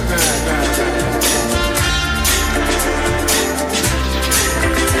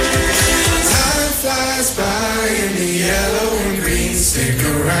 Flies by in the yellow and green. Stick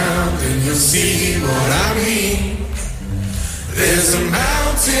around and you'll see what I mean. There's a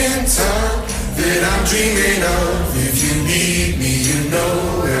mountain top that I'm dreaming of. If you need me, you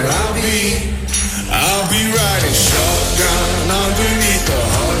know where I'll be. I'll be riding shotgun underneath the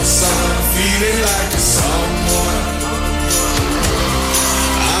hot sun, feeling like a someone.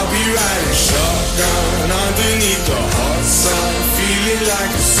 I'll be riding shotgun underneath the hot sun, feeling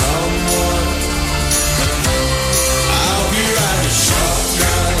like a someone.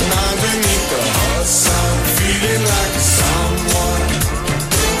 Shotgun underneath the hot sun, feeling like someone.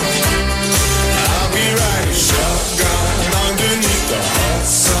 I'll be riding shotgun underneath the hot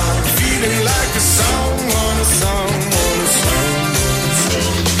sun, feeling like someone, someone, someone.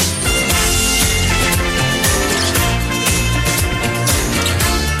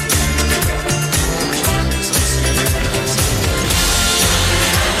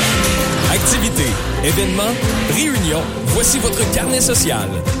 Activités, événements, réunions, voici votre carnet social.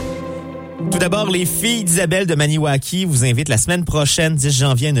 Tout d'abord, les filles d'Isabelle de Maniwaki vous invitent la semaine prochaine, 10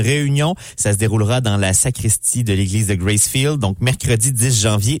 janvier, à une réunion. Ça se déroulera dans la sacristie de l'église de Gracefield, donc mercredi 10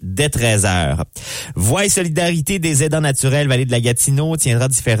 janvier, dès 13h. Voix et solidarité des aidants naturels Vallée de la Gatineau tiendra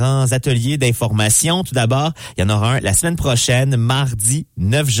différents ateliers d'information. Tout d'abord, il y en aura un la semaine prochaine, mardi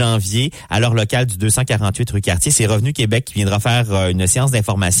 9 janvier, à l'heure locale du 248 rue Cartier. C'est Revenu Québec qui viendra faire une séance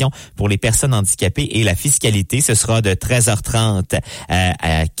d'information pour les personnes handicapées et la fiscalité. Ce sera de 13h30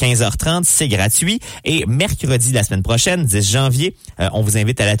 à 15h30. C'est gratuit. Et mercredi, la semaine prochaine, 10 janvier, on vous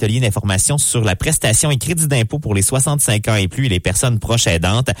invite à l'atelier d'information sur la prestation et crédit d'impôt pour les 65 ans et plus et les personnes proches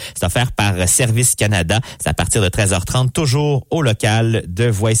aidantes. C'est offert par Service Canada. C'est à partir de 13h30, toujours au local de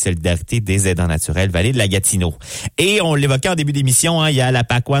Voix et solidarité des aidants naturels Vallée de la Gatineau. Et on l'évoquait en début d'émission, il y a la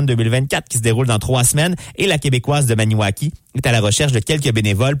PAC-1 2024 qui se déroule dans 3 semaines et la Québécoise de Maniwaki est à la recherche de quelques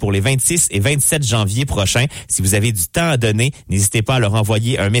bénévoles pour les 26 et 27 janvier prochains. Si vous avez du temps à donner, n'hésitez pas à leur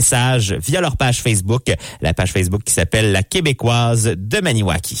envoyer un message via leur page Facebook, la page Facebook qui s'appelle La Québécoise de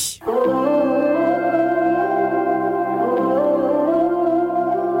Maniwaki.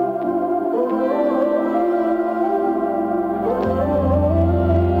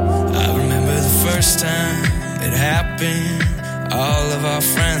 I remember the first time it happened. All of our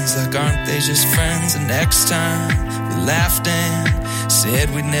friends, like, aren't they just friends? The next time we laughed and said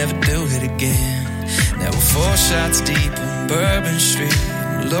we'd never do it again. Now we're 4 shots deep on Bourbon Street.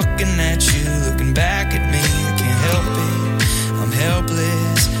 I'm looking at you, looking back at me. I can't help it, I'm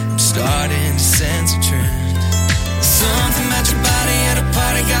helpless. I'm starting to sense a trend. Something about your body at a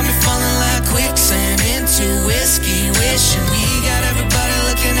party got me falling like quicksand into whiskey. Wishing we got everybody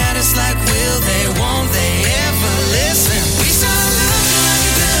looking at us like, will they, won't they ever listen? We started looking like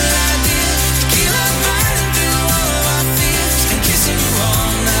a good idea. Tequila burning through all of our fears and kissing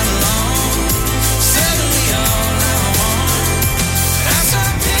all night long. Suddenly all I want. I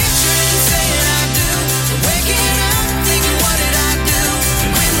start picturing saying I do. Waking up thinking what did I do?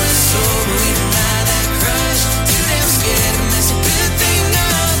 When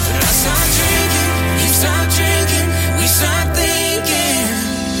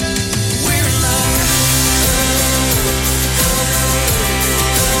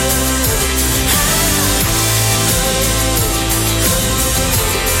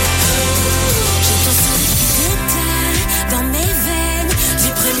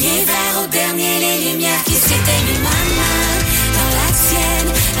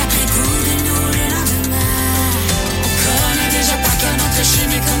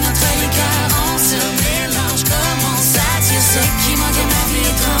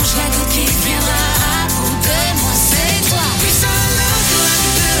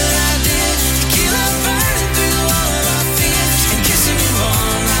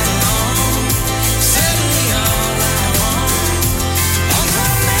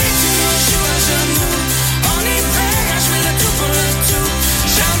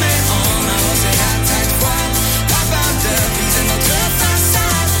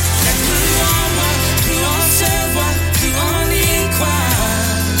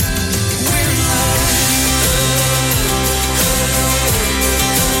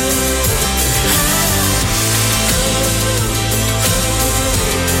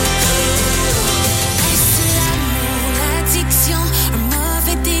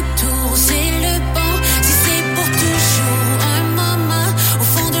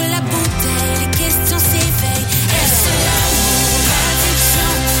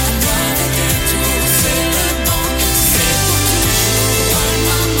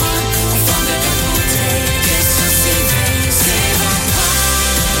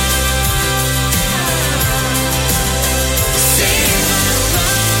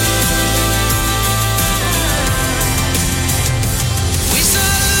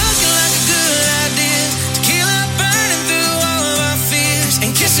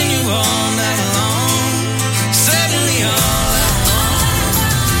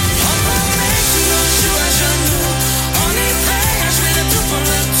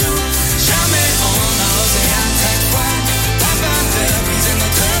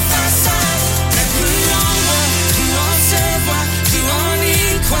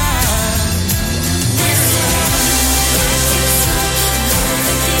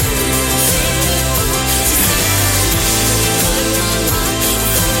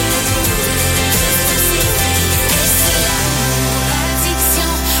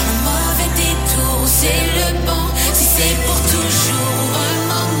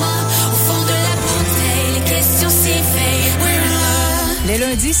Les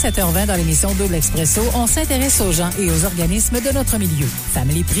lundis, 7h20, dans l'émission Double Expresso, on s'intéresse aux gens et aux organismes de notre milieu.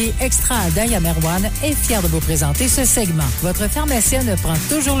 Family Prix Extra Adaï à Merwan est fier de vous présenter ce segment. Votre pharmacienne prend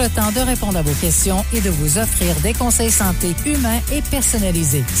toujours le temps de répondre à vos questions et de vous offrir des conseils santé humains et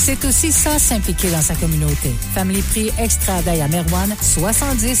personnalisés. C'est aussi ça, s'impliquer dans sa communauté. Family Prix Extra Adaï à Merwan,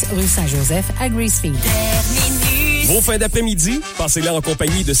 70 rue Saint-Joseph à Gracefield. Vos fins d'après-midi, passez-les en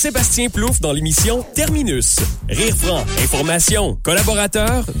compagnie de Sébastien Plouffe dans l'émission Terminus. Rire franc, information,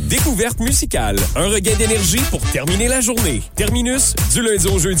 collaborateurs, découverte musicale. Un regain d'énergie pour terminer la journée. Terminus, du lundi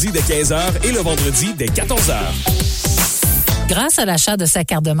au jeudi dès 15h et le vendredi dès 14h. Grâce à l'achat de sa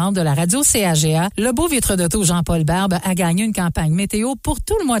carte de membre de la radio CAGA, le beau vitre d'auto Jean-Paul Barbe a gagné une campagne météo pour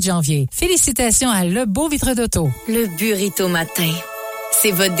tout le mois de janvier. Félicitations à le beau vitre d'auto. Le burrito matin.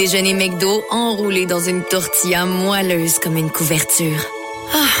 C'est votre déjeuner McDo enroulé dans une tortilla moelleuse comme une couverture.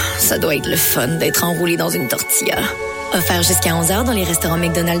 Ah, ça doit être le fun d'être enroulé dans une tortilla. Offert jusqu'à 11h dans les restaurants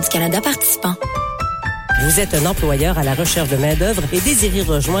McDonald's du Canada participants. Vous êtes un employeur à la recherche de main-d'œuvre et désirez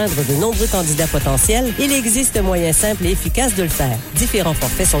rejoindre de nombreux candidats potentiels? Il existe un moyen simple et efficace de le faire. Différents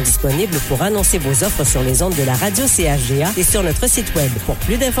forfaits sont disponibles pour annoncer vos offres sur les ondes de la radio CHGA et sur notre site web. Pour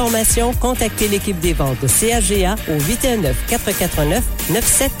plus d'informations, contactez l'équipe des ventes de CHGA au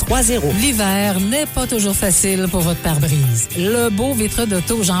 819-449-9730. L'hiver n'est pas toujours facile pour votre pare-brise. Le beau vitre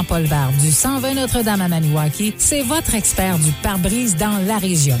d'auto Jean-Paul Barbe du 120 Notre-Dame à Maniwaki, c'est votre expert du pare-brise dans la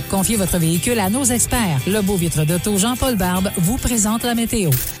région. Confiez votre véhicule à nos experts. Le beau vitre d'auto Jean-Paul Barbe vous présente la météo.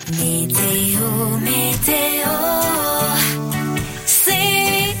 Météo,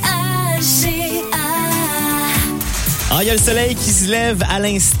 Ah, il y a le soleil qui se lève à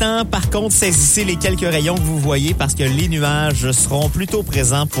l'instant. Par contre, saisissez les quelques rayons que vous voyez parce que les nuages seront plutôt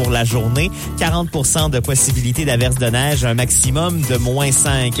présents pour la journée. 40% de possibilité d'averse de neige, un maximum de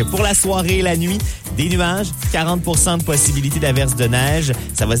 -5. Pour la soirée et la nuit, des nuages, 40% de possibilité d'averse de neige.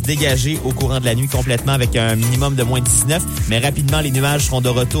 Ça va se dégager au courant de la nuit complètement avec un minimum de -19. Mais rapidement, les nuages seront de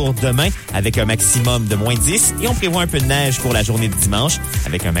retour demain avec un maximum de -10. Et on prévoit un peu de neige pour la journée de dimanche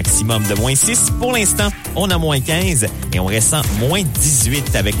avec un maximum de -6. Pour l'instant, on a -15 et on ressent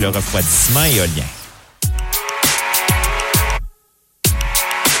 -18 avec le refroidissement éolien.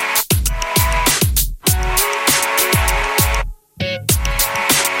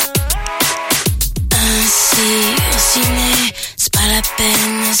 C'est pas la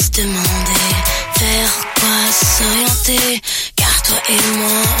peine de se demander vers quoi s'orienter, car toi et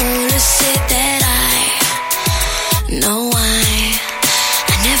moi on le sait that I know why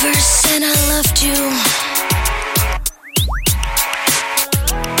I never said I loved you.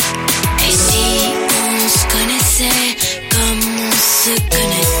 Et si on se connaissait comme on se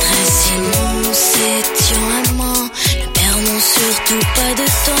connaîtrait si nous étions amants, ne perdons surtout pas de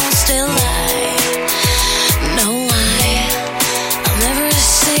temps, still I know why I'll never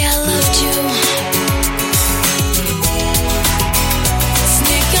say I loved you. Ce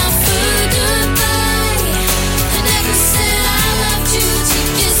n'est qu'un feu de paille. I never said I loved you. Dis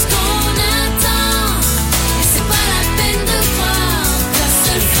qu'est-ce qu'on attend? Et c'est pas la peine de croire qu'un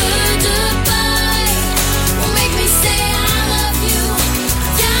seul feu de paille will make me say I love you.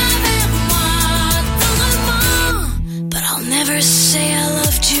 Viens vers moi tendrement, but I'll never say I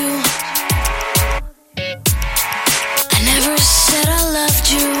loved you. Said I loved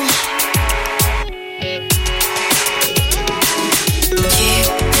you. Tu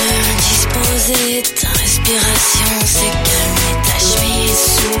peux disposer ta respiration, c'est calmer ta chemise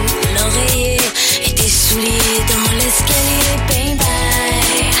sous l'oreiller et tes souliers dans l'escalier, baby.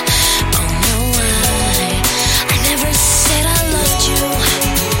 Oh no, I never said I loved you.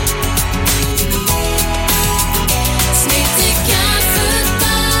 Ce n'était qu'un feu de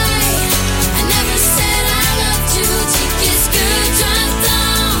paille. I never said I loved you. Dis qu'est-ce que tu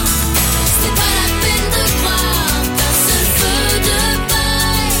attends? C'est pas la peine de croire qu'un seul feu de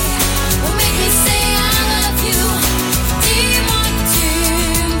paille will make me say I love you. Dis-moi que tu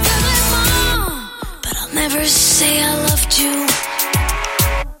me veux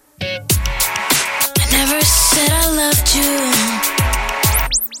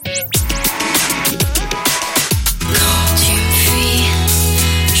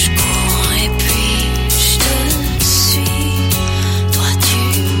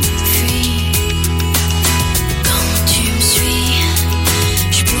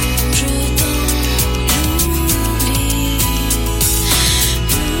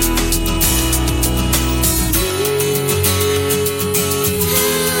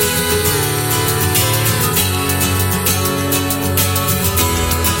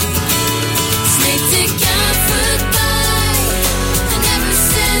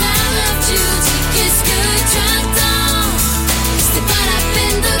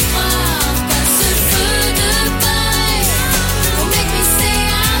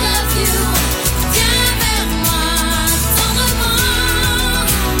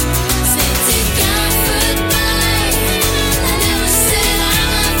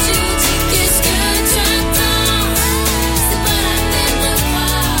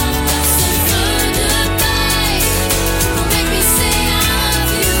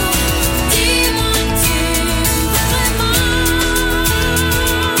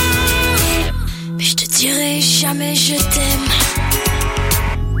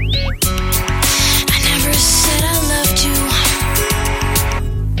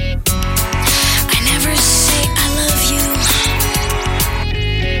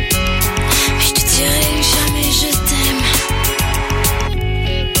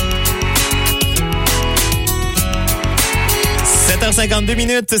 8h52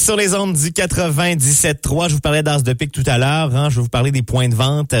 minutes sur les ondes du 97.3. Je vous parlais d'As de pique tout à l'heure. Je vais vous parler des points de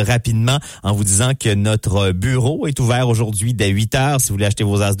vente rapidement en vous disant que notre bureau est ouvert aujourd'hui dès 8h si vous voulez acheter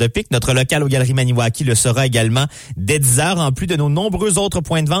vos As de pique. Notre local aux Galeries Maniwaki le sera également dès 10h, en plus de nos nombreux autres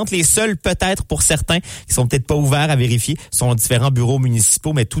points de vente. Les seuls, peut-être pour certains, qui sont peut-être pas ouverts à vérifier, sont différents bureaux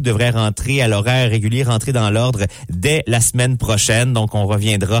municipaux, mais tout devrait rentrer à l'horaire régulier, rentrer dans l'ordre dès la semaine prochaine. Donc, on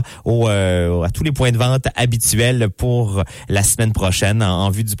reviendra à tous les points de vente habituels pour la semaine prochaine en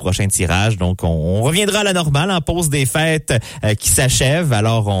vue du prochain tirage. Donc, on reviendra à la normale en pause des fêtes qui s'achèvent.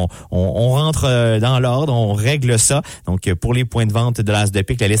 Alors, on rentre dans l'ordre, on règle ça. Donc, pour les points de vente de l'As de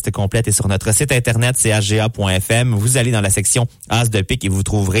pique, la liste complète est sur notre site internet chga.fm. Vous allez dans la section As de pique et vous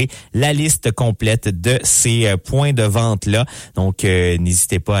trouverez la liste complète de ces points de vente-là. Donc,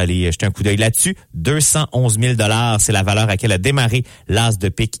 n'hésitez pas à aller jeter un coup d'œil là-dessus. 211 000 $, c'est la valeur à laquelle a démarré l'As de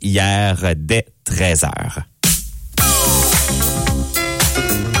pique hier dès 13h.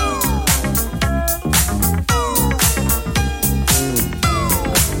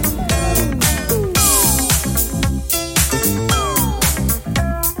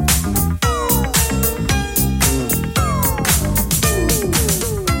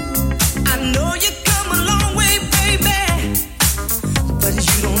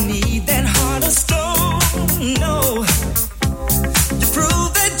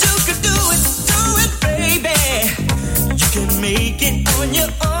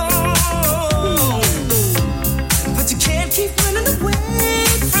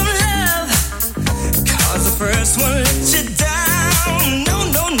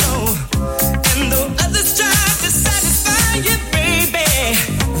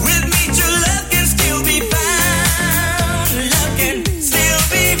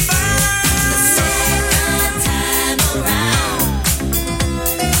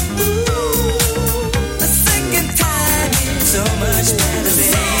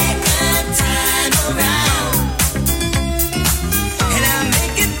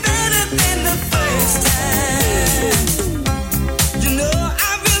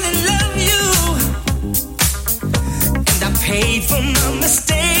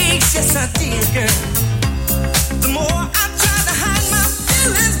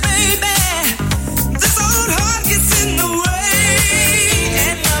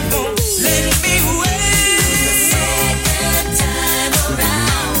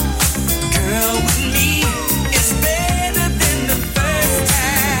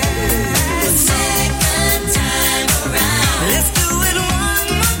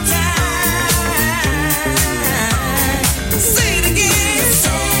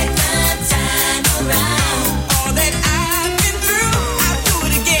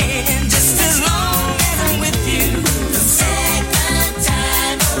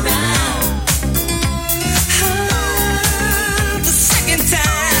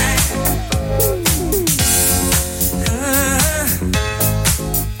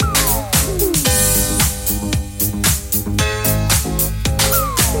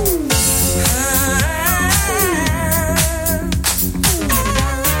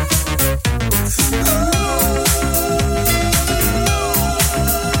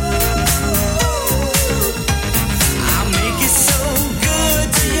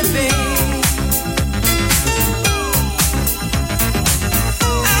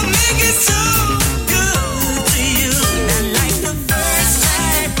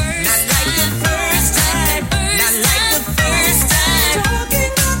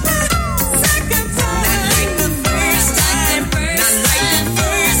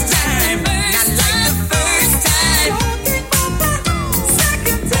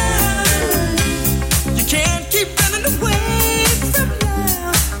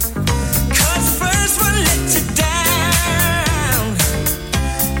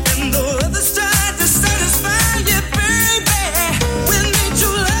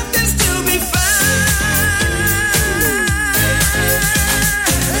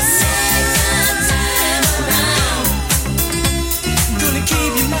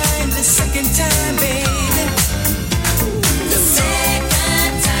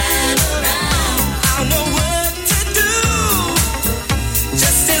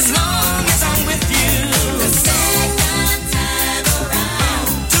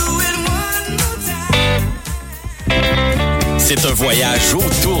 C'est un voyage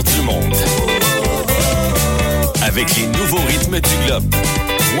autour du monde. Avec les nouveaux rythmes du globe.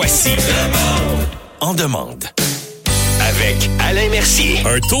 Voici En demande. Avec Alain Mercier.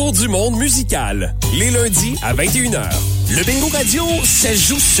 Un tour du monde musical. Les lundis à 21h. Le bingo radio, ça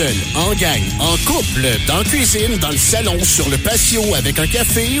joue seul, en gang, en couple, dans la cuisine, dans le salon, sur le patio, avec un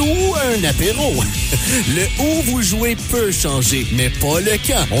café ou un apéro. Le où vous jouez peut changer, mais pas le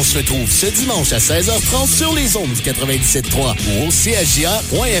quand. On se retrouve ce dimanche à 16h30 sur les ondes du 97.3 ou au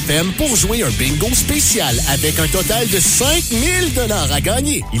CHGA.FM pour jouer un bingo spécial avec un total de 5 000 $ à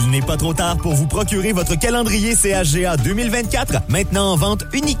gagner. Il n'est pas trop tard pour vous procurer votre calendrier CHGA 2024, maintenant en vente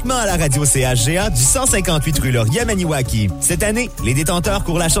uniquement à la radio CHGA du 158 rue Laurier à Maniwaki. Cette année, les détenteurs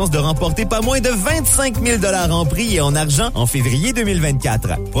courent la chance de remporter pas moins de 25 000 $ en prix et en argent en février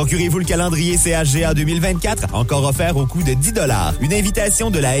 2024. Procurez-vous le calendrier CHGA 2024, encore offert au coût de 10 $. Une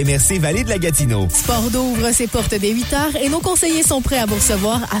invitation de la MRC Vallée de la Gatineau. Sport d'eau ouvre ses portes dès 8h et nos conseillers sont prêts à vous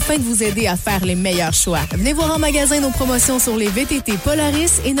recevoir afin de vous aider à faire les meilleurs choix. Venez voir en magasin nos promotions sur les VTT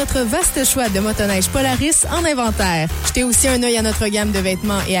Polaris et notre vaste choix de motoneige Polaris en inventaire. Jetez aussi un œil à notre gamme de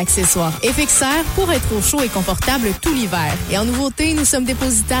vêtements et accessoires FXR pour être au chaud et confortable tout l'hiver. Et en nouveauté, nous sommes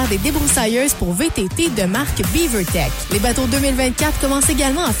dépositaires des débroussailleuses pour VTT de marque BeaverTech. Les bateaux 2024 commencent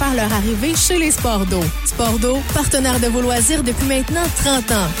également à faire leur arrivée chez les Sports d'eau. Sports d'eau, partenaire de vos loisirs depuis maintenant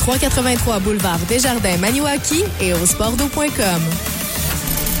 30 ans. 383 boulevard Desjardins Maniwaki et au sportdeau.com.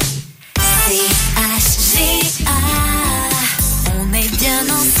 CHGA, on est bien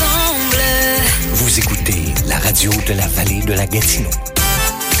ensemble. Vous écoutez la radio de la vallée de la Gatineau.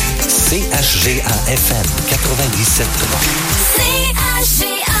 CHGA-FM 97.3.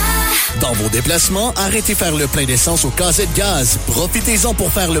 CHGA. Dans vos déplacements, arrêtez faire le plein d'essence au Casette Gaz. Profitez-en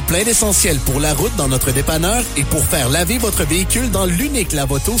pour faire le plein d'essentiel pour la route dans notre dépanneur et pour faire laver votre véhicule dans l'unique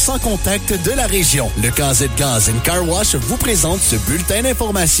lave-auto sans contact de la région. Le Casette Gaz & Car Wash vous présente ce bulletin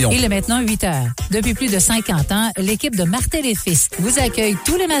d'information. Il est maintenant 8 heures. Depuis plus de 50 ans, l'équipe de Martel et Fils vous accueille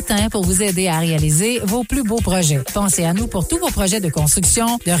tous les matins pour vous aider à réaliser vos plus beaux projets. Pensez à nous pour tous vos projets de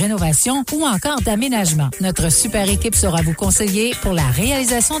construction, de rénovation ou encore d'aménagement. Notre super équipe saura vous conseiller pour la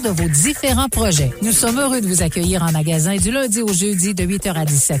réalisation de vos différents projets. Nous sommes heureux de vous accueillir en magasin du lundi au jeudi de 8h à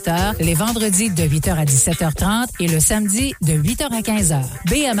 17h, les vendredis de 8h à 17h30 et le samedi de 8h à 15h.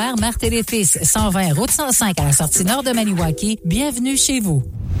 BMR Martel et Fils, 120 route 105 à la sortie nord de Maniwaki. Bienvenue chez vous.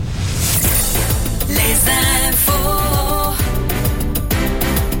 Les infos.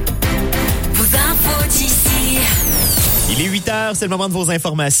 Vos infos d'ici. Il est 8 heures, c'est le moment de vos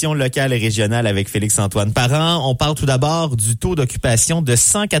informations locales et régionales avec Félix-Antoine Parent. On parle tout d'abord du taux d'occupation de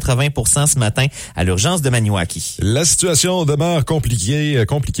 180% ce matin à l'urgence de Maniwaki. La situation demeure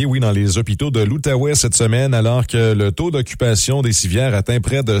compliquée, oui, dans les hôpitaux de l'Outaouais cette semaine, alors que le taux d'occupation des civières atteint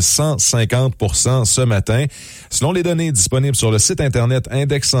près de 150% ce matin. Selon les données disponibles sur le site internet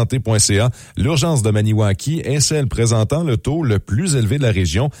indexsanté.ca, l'urgence de Maniwaki est celle présentant le taux le plus élevé de la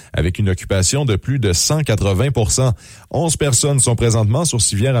région, avec une occupation de plus de 180%. 11 personnes sont présentement sur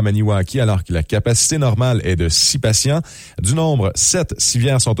civière à Maniwaki alors que la capacité normale est de 6 patients. Du nombre, 7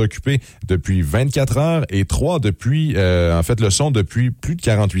 civières sont occupées depuis 24 heures et 3 le sont depuis plus de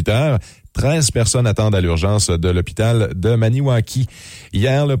 48 heures. 13 personnes attendent à l'urgence de l'hôpital de Maniwaki.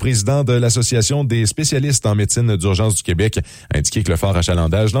 Hier, le président de l'Association des spécialistes en médecine d'urgence du Québec a indiqué que le fort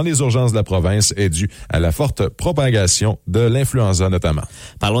achalandage dans les urgences de la province est dû à la forte propagation de l'influenza notamment.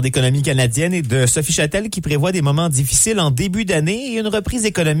 Parlons d'économie canadienne et de Sophie Châtel qui prévoit des moments difficiles en début d'année et une reprise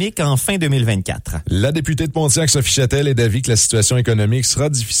économique en fin 2024. La députée de Pontiac, Sophie Châtel, est d'avis que la situation économique sera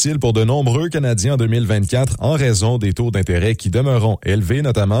difficile pour de nombreux Canadiens en 2024 en raison des taux d'intérêt qui demeureront élevés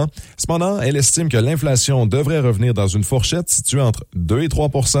notamment. Cependant, elle estime que l'inflation devrait revenir dans une fourchette située entre 2 et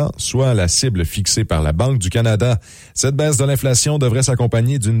 3%, soit la cible fixée par la Banque du Canada. Cette baisse de l'inflation devrait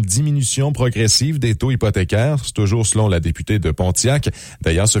s'accompagner d'une diminution progressive des taux hypothécaires, c'est toujours selon la députée de Pontiac.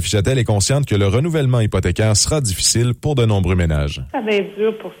 D'ailleurs, Sophie Châtel est consciente que le renouvellement hypothécaire sera difficile pour de nombreux ménages. Ça va être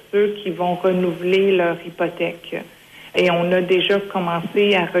dur pour ceux qui vont renouveler leur hypothèque. Et on a déjà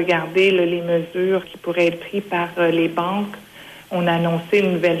commencé à regarder les mesures qui pourraient être prises par les banques. On a annoncé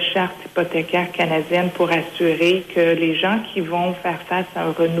une nouvelle charte hypothécaire canadienne pour assurer que les gens qui vont faire face à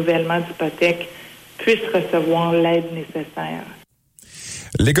un renouvellement d'hypothèque puissent recevoir l'aide nécessaire.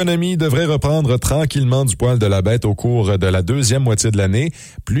 L'économie devrait reprendre tranquillement du poil de la bête au cours de la deuxième moitié de l'année.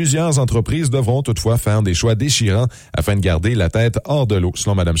 Plusieurs entreprises devront toutefois faire des choix déchirants afin de garder la tête hors de l'eau,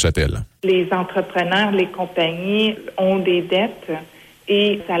 selon Mme Châtel. Les entrepreneurs, les compagnies ont des dettes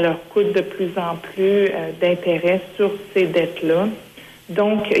et ça leur coûte de plus en plus d'intérêt sur ces dettes-là.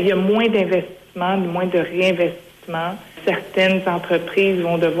 Donc, il y a moins d'investissement, moins de réinvestissement. Certaines entreprises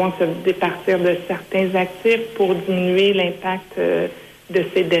vont devoir se départir de certains actifs pour diminuer l'impact de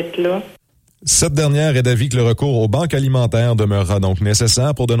ces dettes-là. Cette dernière est d'avis que le recours aux banques alimentaires demeurera donc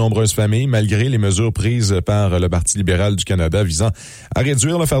nécessaire pour de nombreuses familles, malgré les mesures prises par le Parti libéral du Canada visant à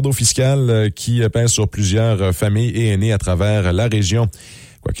réduire le fardeau fiscal qui pèse sur plusieurs familles et aînés à travers la région.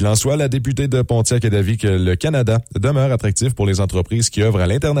 Quoi qu'il en soit, la députée de Pontiac est d'avis que le Canada demeure attractif pour les entreprises qui œuvrent à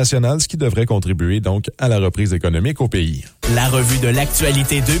l'international, ce qui devrait contribuer donc à la reprise économique au pays. La revue de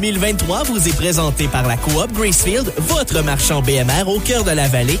l'actualité 2023 vous est présentée par la Coop Gracefield, votre marchand BMR au cœur de la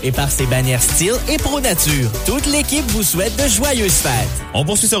vallée et par ses bannières Steel et Pro Nature. Toute l'équipe vous souhaite de joyeuses fêtes. On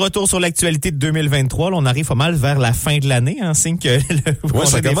poursuit ce retour sur l'actualité de 2023. Là, on arrive pas mal vers la fin de l'année, hein, signe que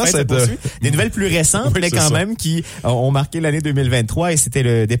ça commence à être... Des nouvelles plus récentes, mais quand même, qui ont marqué l'année 2023 et c'était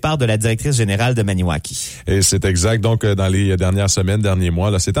le départ de la directrice générale de Maniwaki. Et c'est exact. Donc, dans les dernières semaines, derniers mois,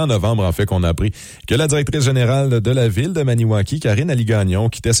 là, c'était en novembre, en fait, qu'on a appris que la directrice générale de la ville de Maniwaki, Karine Ali-Gagnon,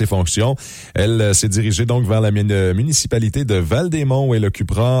 quittait ses fonctions. Elle s'est dirigée donc vers la municipalité de Val-des-Monts où elle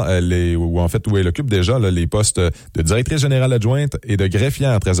occupera où elle occupe déjà là, les postes de directrice générale adjointe et de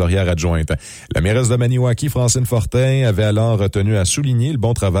greffière trésorière adjointe. La mairesse de Maniwaki, Francine Fortin, avait alors tenu à souligner le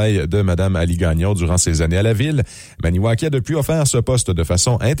bon travail de Madame Ali-Gagnon durant ses années à la ville. Maniwaki a depuis offert ce poste de façon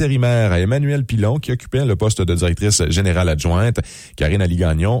intérimaire à Emmanuel Pilon, qui occupait le poste de directrice générale adjointe. Karine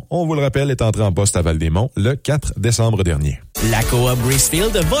Ali-Gagnon, on vous le rappelle, est entrée en poste à Val-des-Monts le 4 décembre dernier. La Coop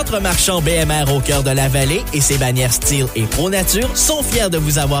Gracefield, votre marchand BMR au cœur de la vallée et ses bannières Steel et Pro Nature sont fiers de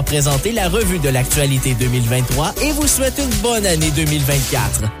vous avoir présenté la revue de l'actualité 2023 et vous souhaitent une bonne année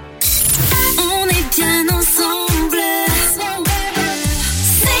 2024. On est bien ensemble.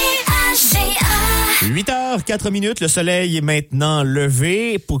 8h04, le soleil est maintenant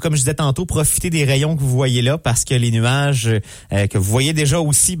levé. Pour, comme je disais tantôt, profiter des rayons que vous voyez là parce que les nuages que vous voyez déjà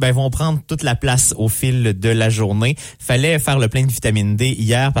aussi vont prendre toute la place au fil de la journée. Fallait faire le plein de vitamine D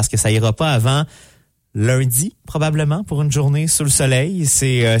hier parce que ça ira pas avant lundi, probablement, pour une journée sous le soleil.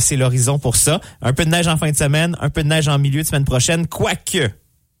 C'est l'horizon pour ça. Un peu de neige en fin de semaine, un peu de neige en milieu de semaine prochaine, quoique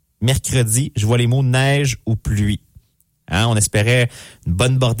mercredi, je vois les mots neige ou pluie. Hein, on espérait une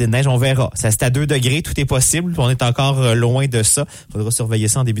bonne bordée de neige, on verra. C'est à 2 degrés, tout est possible. On est encore loin de ça. Il faudra surveiller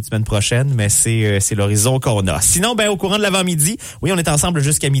ça en début de semaine prochaine, mais c'est l'horizon qu'on a. Sinon, au courant de l'avant-midi, oui, on est ensemble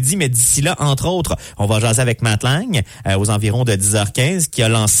jusqu'à midi, mais d'ici là, entre autres, on va jaser avec Matt Lang aux environs de 10h15, qui a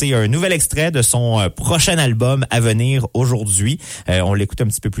lancé un nouvel extrait de son prochain album à venir aujourd'hui. On l'écoute un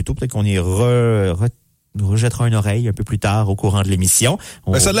petit peu plus tôt, peut-être qu'on y rejettera une oreille un peu plus tard au courant de l'émission.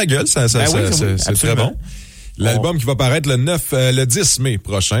 Ça a de la gueule, c'est très bon. L'album qui va paraître le 10 mai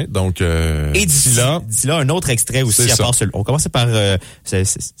prochain. Donc, et d'ici là, un autre extrait aussi. À part celui. On commence par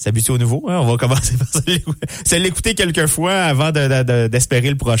s'habituer au nouveau. Hein? On va commencer par se l'écouter quelques fois avant d'espérer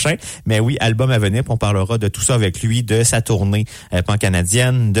le prochain. Mais oui, album à venir. On parlera de tout ça avec lui, de sa tournée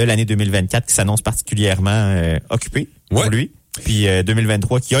pan-canadienne de l'année 2024 qui s'annonce particulièrement occupée pour lui. Puis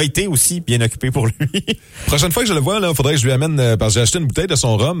 2023 qui a été aussi bien occupé pour lui. Prochaine fois que je le vois, là, faudrait que je lui amène parce que j'ai acheté une bouteille de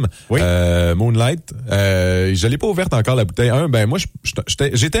son rhum, Moonlight. Je l'ai pas ouverte encore la bouteille. Moi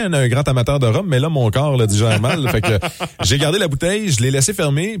j'étais un grand amateur de rhum, mais là mon corps là digère mal. Fait que j'ai gardé la bouteille, je l'ai laissée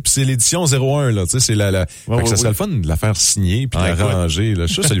fermée, puis c'est l'édition 01 là, tu sais, c'est fait que ça serait le fun de la faire signer puis de la ranger là.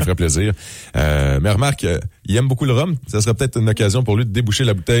 Je suis sûr que ça lui ferait plaisir. Mais remarque, il aime beaucoup le rhum, ça serait peut-être une occasion pour lui de déboucher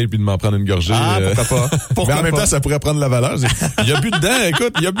la bouteille puis de m'en prendre une gorgée. Pourquoi pas. Mais en même temps, ça pourrait prendre la valeur. Il y a plus dedans,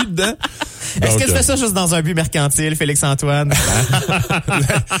 écoute, il y a plus dedans. Est-ce que tu fais ça juste dans un but mercantile, Félix-Antoine?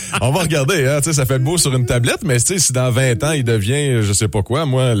 On va regarder, hein, tu sais, ça fait beau sur une tablette, mais tu sais, si dans 20 ans, il devient, je sais pas quoi,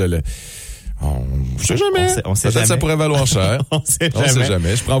 moi, on sait jamais. On sait peut-être jamais. Ça pourrait valoir cher. On sait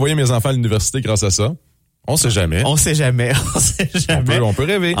jamais. Je pourrais envoyer mes enfants à l'université grâce à ça. On sait jamais. On sait jamais. On peut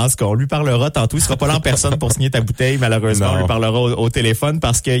rêver. En tout cas, on lui parlera tantôt. Il sera pas là en personne pour signer ta bouteille, malheureusement. Non. On lui parlera au téléphone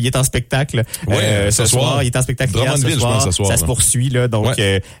parce qu'il est en spectacle ce soir. Il est en spectacle hier ce soir. Ça se poursuit, là. Donc,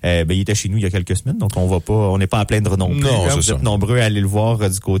 il était chez nous il y a quelques semaines. Donc, on n'est pas à plaindre non plus. Non, vous êtes nombreux à aller le voir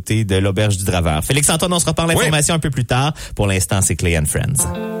du côté de l'Auberge du Draveur. Félix-Antoine, on se reparle l'information un peu plus tard. Pour l'instant, c'est Clay and Friends.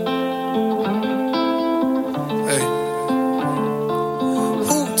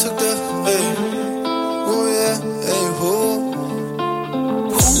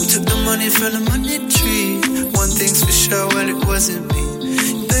 From the money tree, one thing's for sure, well it wasn't me.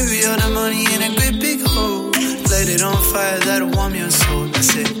 Baby, all the money in a great big hole, light it on fire, that'll warm your soul. I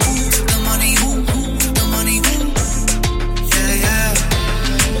said, who took the money, who took the money, who? Yeah, yeah.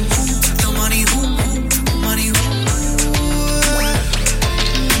 Who took the money, who took the money, who?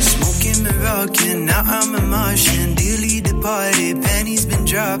 Smoking and rocking, now I'm a Martian, dearly departed, pennies been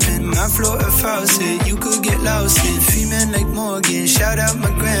dropping. My floor a faucet, you could get lost in. Free men like Morgan, shout out my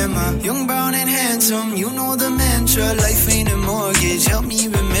grandma. Young, brown and handsome, you know the mantra. Life ain't a mortgage, help me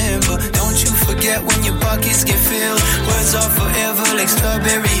remember. Don't you forget when your pockets get filled. Words are forever like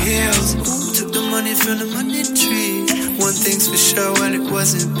Strawberry Hills. Ooh, from the money tree. One thing's for sure, well, it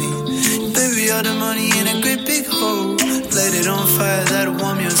wasn't me. Baby, all the money in a great big hole. Light it on fire, that'll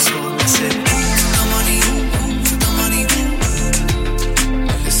warm your soul. I said, the money, the money.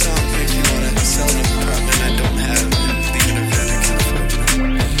 This song makes me wanna sell the apartment I don't have and leave it a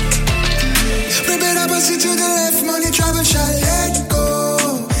California. Baby, I pass it to the left, money travel shall let go.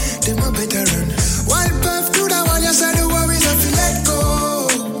 They my better run. Wild path to the one, you said the worries have to let go.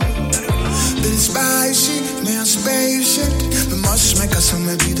 Been spicy, me a spaceship. We must make a song,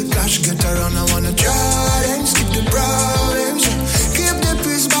 maybe the cash get around. I wanna try and skip the problems. Keep the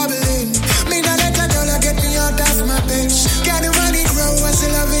peace bubbling. Me not let a dollar get me out of my base. Got the money grow, I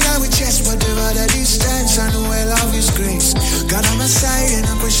still love it out with chest. Whatever the distance, I know I love His grace. God on my side and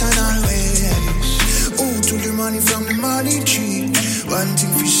I question always. Ooh, to the money from the money tree. One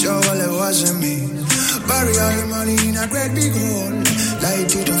thing for sure, well, it wasn't me. Bury all the money in a great big hole.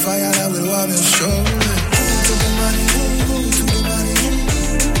 Light it on fire, that will warm your soul. Ooh, to the money, ooh, to the money.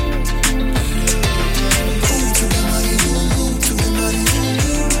 Ooh, to the money, ooh, to the money.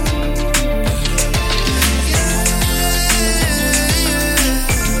 Yeah,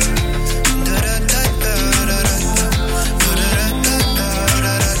 da da da da da da da da da da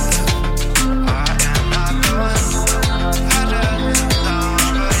da.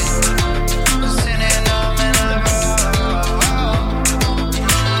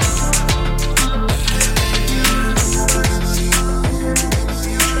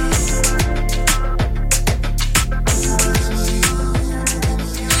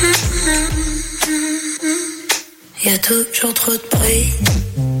 Y'a toujours trop de bruit,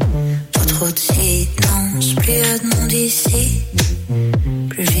 trop de silence. Plus y'a de monde ici,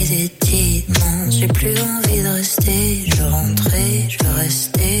 plus j'ai des immenses. J'ai plus envie de rester. Je veux rentrer, je veux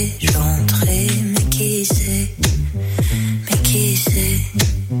rester, je veux rentrer. Mais qui sait,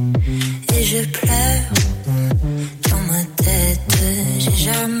 et je pleure dans ma tête. J'ai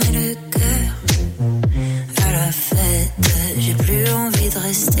jamais le cœur à la fête. J'ai plus envie de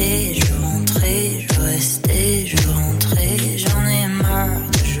rester. Je veux rentrer, je veux rester, je veux rentrer. J'en ai marre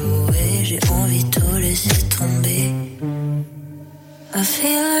de jouer. J'ai envie de tout laisser tomber. I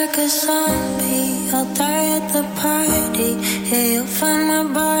feel like a zombie. I'll die at the party. Yeah, you'll find my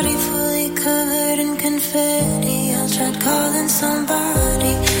body fully covered in confetti. I'll try calling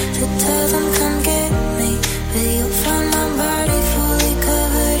somebody to tell them come get me, but you'll find my body fully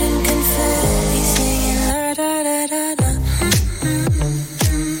covered in confetti, singing la da da da da.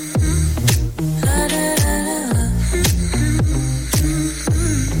 La da da da da.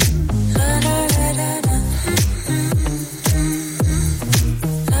 La da da da da.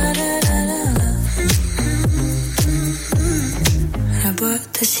 La da da da da. La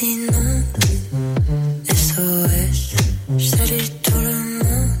boîte s'inonde. SOS, je salue tout le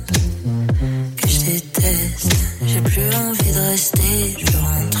monde que je déteste. J'ai plus envie de rester. Je veux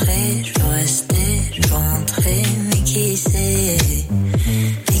rentrer, je veux rester, je veux rentrer. Mais qui sait,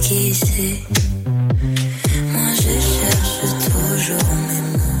 moi je cherche toujours mes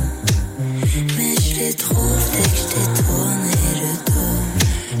mots, mais je les trouve dès que je détourne le dos.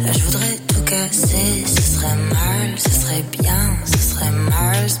 Là je voudrais tout casser. Ce serait mal, ce serait bien, ce serait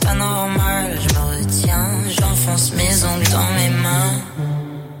mal. C'est pas normal, je me retiens. J'enfonce mes ongles dans mes mains.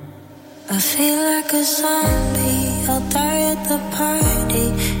 I feel like a zombie. I'll die at the party.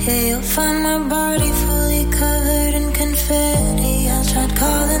 Yeah, you'll find my body fully covered in confetti. I'll try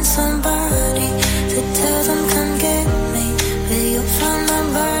calling somebody to tell them come get me, but you'll find my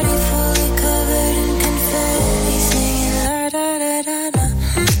body fully covered in confetti, singing la da da da da.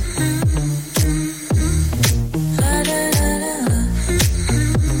 La da da da da.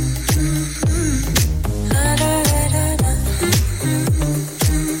 La da da da da.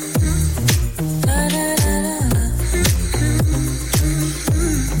 La da da da da.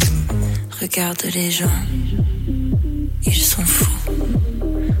 Regarde les gens, ils sont fous.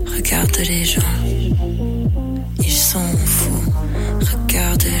 Regarde les gens, ils sont fous.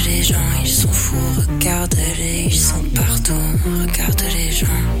 Regarde les gens, ils sont fous. Regarde-les, ils sont partout. Regarde les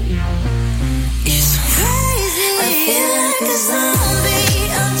gens, ils sont fous. I feel like a zombie.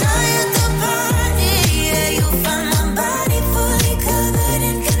 I'll die at the party. Yeah, you'll find my body fully covered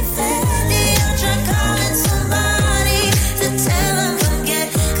in confetti. I'll try calling somebody to tell them come get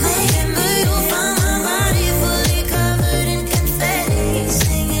me, but you'll find my body fully covered in confetti,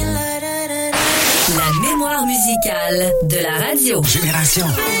 singing la da da da. La mémoire musicale de la radio. Génération.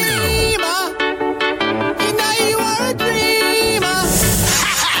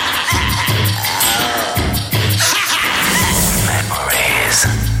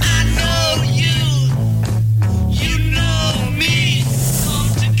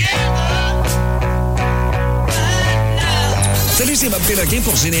 Salut, c'est Bob Péloquin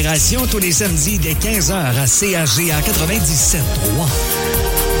pour Génération, tous les samedis dès 15h à CHGA 97.3.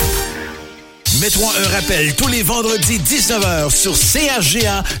 Mets-toi un rappel tous les vendredis 19h sur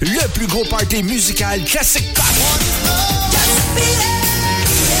CHGA, le plus gros party musical classique pop.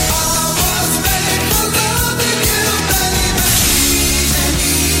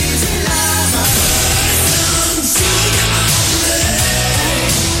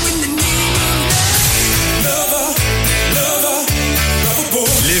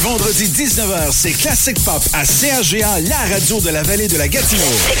 Les vendredis 19h, c'est Classic Pop à CHGA, la radio de la vallée de la Gatineau.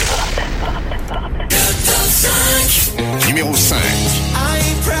 Numéro 5. I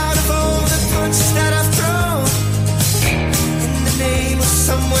ain't proud of all the punches that I've thrown in the name of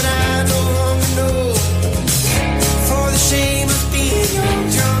someone I no longer know. For the shame of being young,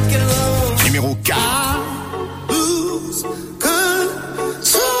 drunk and alone. Numéro 4. I lose control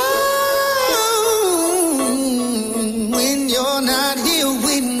when you're not here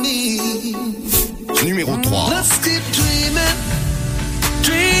with me. Numéro 3. Let's keep dreaming,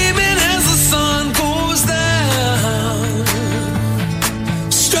 dreaming as the sun goes down.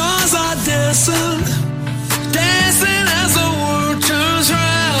 Stars are dancing, dancing as the world turns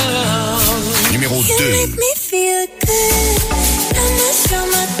round. Numéro 2. You make me feel good. Maman sur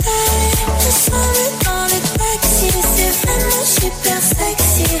ma taille, le soleil dans le taxi, c'est vraiment super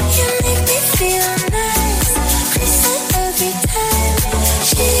sexy. You make me feel nice, frisson every time.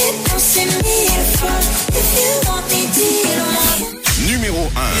 J'y ai pensé 1000 fois. If you want me, dis-le-moi. Numéro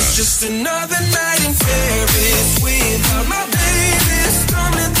 1. It's just another night in Paris without my baby.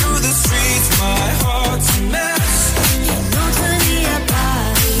 Stumbling through the streets, my heart's a mess. Une autre nuit à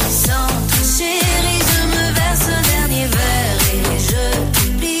Paris, sans toi chérie, je me verse un dernier verre et je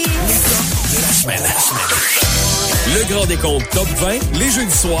t'oublie. Le grand décompte Top 20, les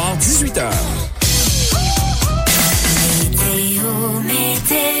jeudis soirs, 18h.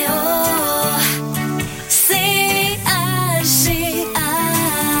 Météo,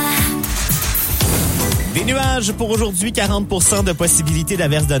 Des nuages pour aujourd'hui, 40% de possibilité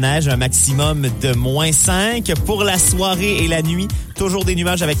d'averse de neige, un maximum de -5. Pour la soirée et la nuit, toujours des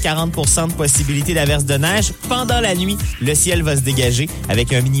nuages avec 40% de possibilité d'averse de neige. Pendant la nuit, le ciel va se dégager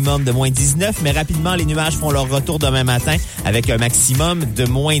avec un minimum de -19, mais rapidement, les nuages font leur retour demain matin avec un maximum de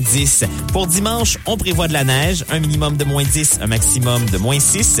 -10. Pour dimanche, on prévoit de la neige, un minimum de -10, un maximum de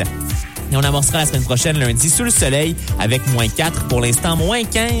 -6. Et on amorcera la semaine prochaine, lundi, sous le soleil, avec -4. Pour l'instant,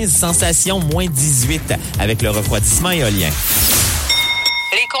 -15. Sensation, -18, avec le refroidissement éolien.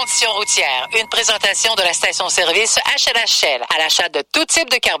 Les conditions routières. Une présentation de la station-service HLHL. À l'achat de tout type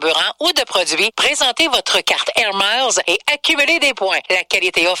de carburant ou de produits, présentez votre carte Air Miles et accumulez des points. La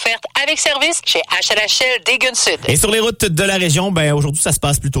qualité offerte avec service chez HLHL Dégun Sud. Et sur les routes de la région, aujourd'hui, ça se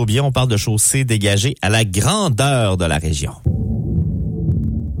passe plutôt bien. On parle de chaussées dégagées à la grandeur de la région.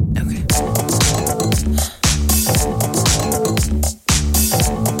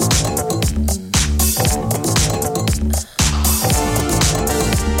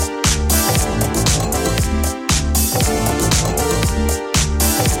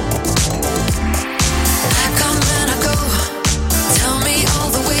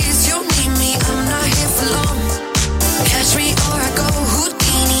 Catch me or I go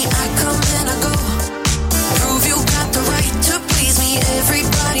Houdini. I come and I go. Prove you got the right to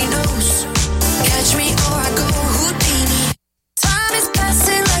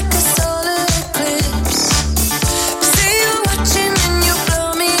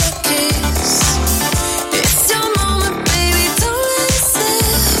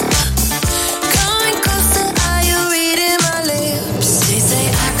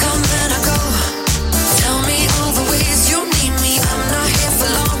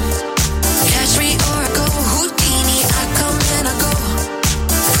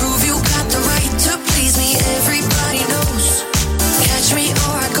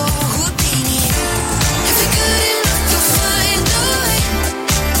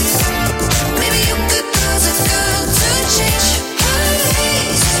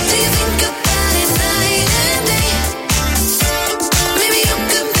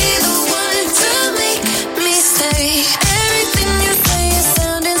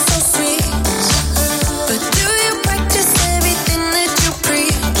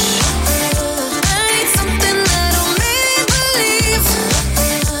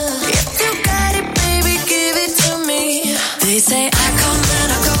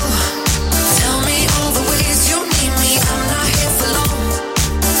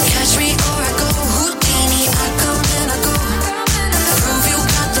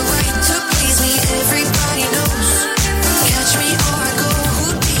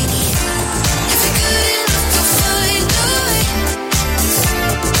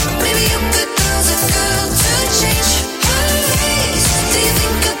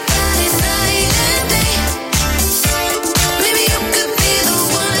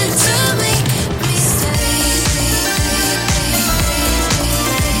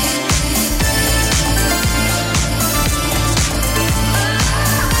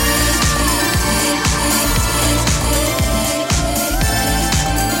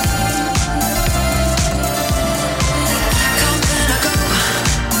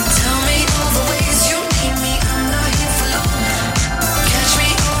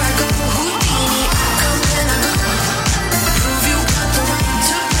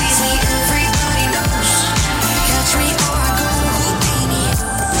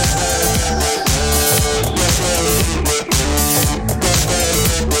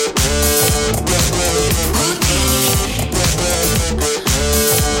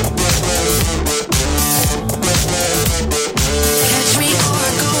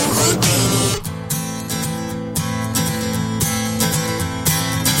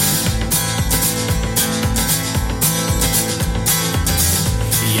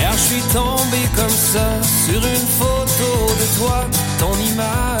car je suis tombé comme ça sur une photo de toi. Ton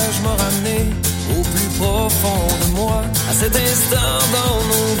image m'a ramené au plus profond de moi. À cet instant dans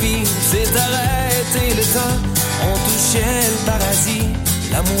nos vies, s'est arrêté le temps. On touchait le paradis,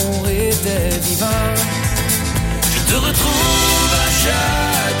 l'amour était vivant. Je te retrouve à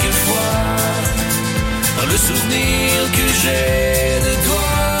chaque fois dans le souvenir que j'ai de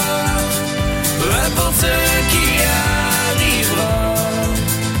toi. Peu importe ce qui arrivera,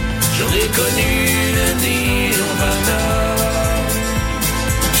 j'aurais connu le nirvana.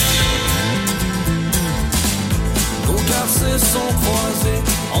 Nos cœurs se sont croisés,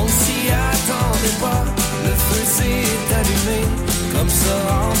 on s'y attendait pas. Le feu s'est allumé, comme ça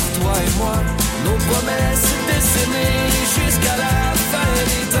entre toi et moi. Nos promesses décimées jusqu'à la fin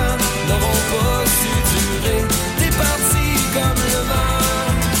des temps n'auront pas su durer. T'es parti comme le vent.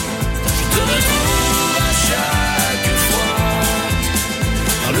 Je te retrouve à chaque fois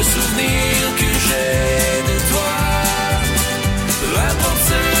dans le souvenir que j'ai de toi. Peu importe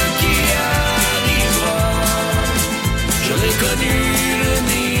ce qui arrivera, j'aurais connu le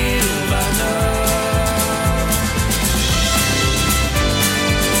nirvana.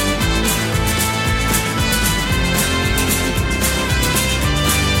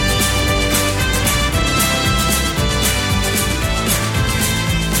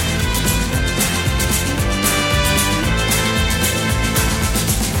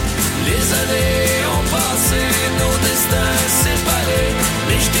 Les années ont passé, nos destins séparés,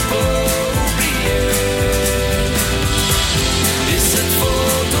 mais je t'ai pas oublié. Et cette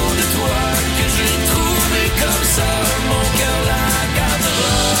photo de toi que j'ai trouvée comme ça, mon cœur la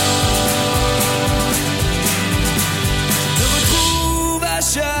gardera. Je te retrouve à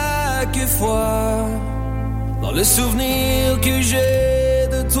chaque fois dans le souvenir que j'ai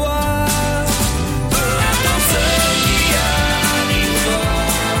de toi.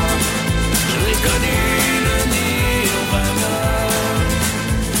 J'aurais connu le nirvana.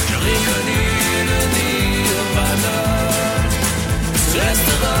 J'aurais connu le nirvana. Tu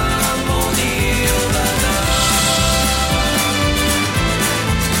resteras mon nirvana.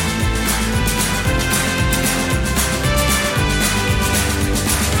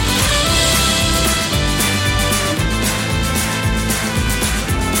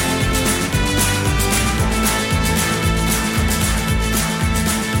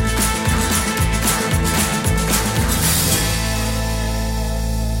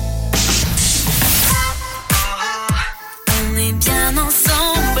 On est bien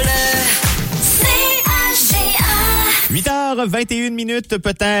ensemble. CHGA. 8h21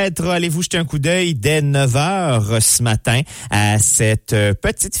 peut-être. Allez-vous jeter un coup d'œil dès 9h ce matin à cette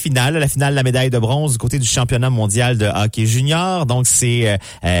petite finale, la finale de la médaille de bronze du côté du championnat mondial de hockey junior. Donc, c'est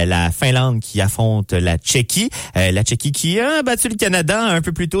la Finlande qui affronte la Tchéquie. La Tchéquie qui a battu le Canada un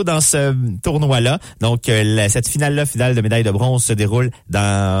peu plus tôt dans ce tournoi-là. Donc, cette finale-là, finale de médaille de bronze, se déroule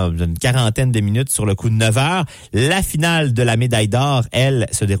dans une quarantaine de minutes sur le coup de 9h. La finale de la médaille d'or, elle,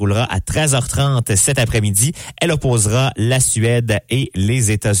 se déroulera à 13h30 cet après-midi. Elle opposera la Suède et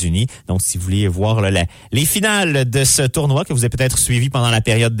les États-Unis. Donc, si vous voulez voir là, les finales de ce tournoi que vous avez peut-être suivi pendant la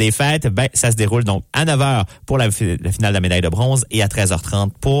période des fêtes, ben ça se déroule donc à 9h pour la finale de la médaille de bronze et à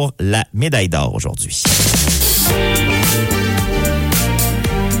 13h30 pour la médaille d'or aujourd'hui.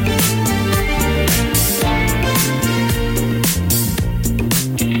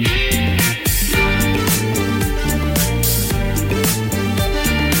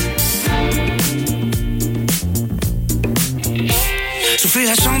 Souffler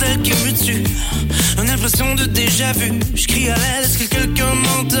la chandelle qui me tue, une impression de déjà-vu. Je crie à l'aide, est-ce que quelqu'un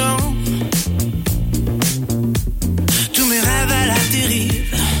m'entend? Tous mes rêves à la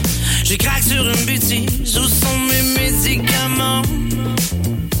dérive, j'ai craque sur une bêtise. Où sont mes médicaments?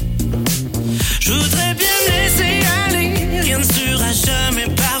 Je voudrais bien me laisser aller, rien ne sera jamais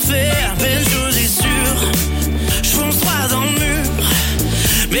parfait. Mais une chose est sûre, je fonce droit dans le mur.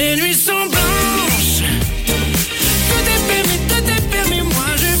 Mes nuits sont blanches, tout est permis, moi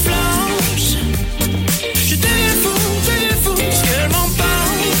je flanche. Je deviens fou, ce que l'on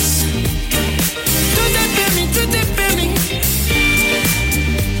pense. Tout est permis. Tout est permis.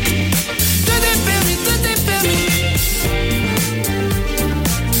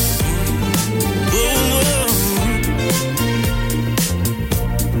 Oh, oh.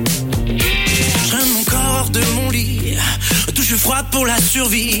 Je rends mon corps hors de mon lit, touche froide pour la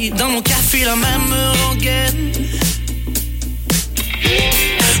survie. Dans mon café, la même rengaine.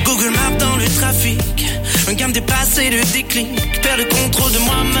 Google Maps dans le trafic, un gamme dépassé, le déclic, perd le contrôle de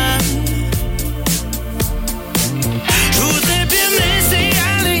moi-même. Je voudrais bien me laisser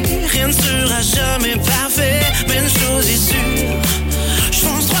aller, rien ne sera jamais parfait, mais une chose est sûre, je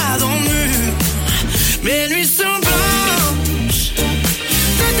fonce droit Mes nuits sont blanches.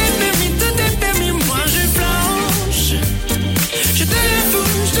 Tout est permis, moi je flanche. Je te le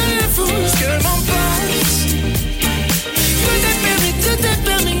fous, ce que l'on pense. Tout est permis.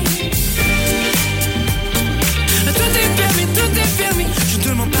 Tout est permis, je ne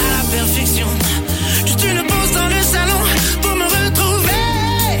demande pas la perfection. Juste une pause dans le salon pour me retrouver.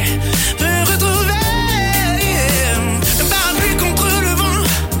 Un parapluie contre le vent,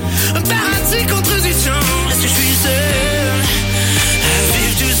 un paradis contre du temps. Est-ce que je suis seul à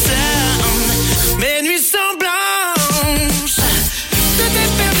vivre tout ça? Mes nuits sont blanches. Tout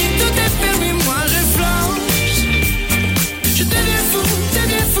est permis, moi je flanche. Je deviens fou,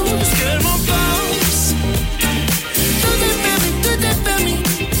 ce que l'on pense. Tout est permis. Tout est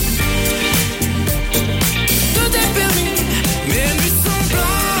permis, mes nuits sont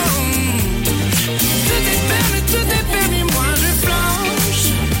blanches. Tout est permis, moi je flanche.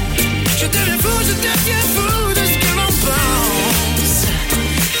 Je deviens fou de ce que l'on pense.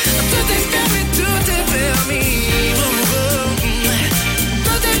 Tout est permis, tout est permis.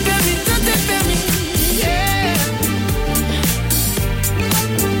 Tout est permis, yeah.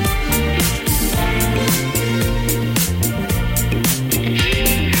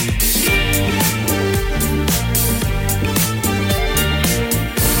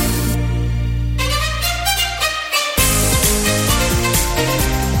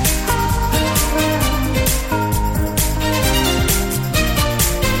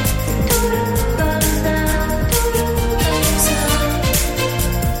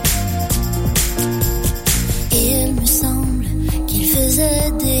 Il me semble qu'il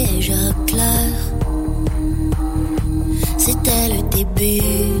faisait déjà clair. C'était le début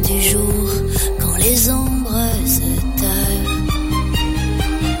du jour quand les ombres se tairent.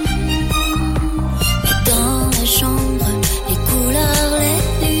 Mais dans la chambre, les couleurs,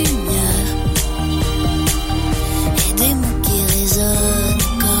 les lumières et des mots qui résonnent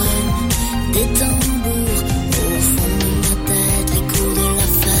comme des tambours au fond de ma tête, l'écho de la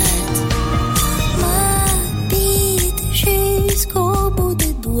fête m'habite jusqu'au bout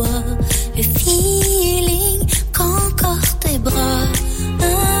des doigts. Le feeling qu'encore tes bras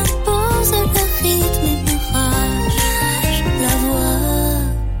imposent le rythme et me rage la voix.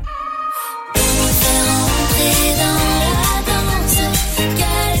 Pour me faire entrer dans la danse,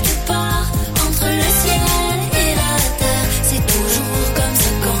 quelque part entre le ciel et la terre. C'est toujours comme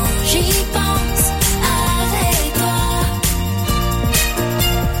ça quand j'y pense avec toi.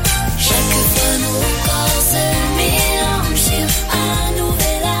 Chaque fois nos corps se mélangent sur un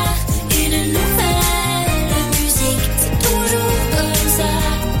nouvel air, une nouvelle musique. C'est toujours comme ça,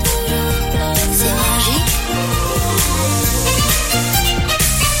 c'est magique.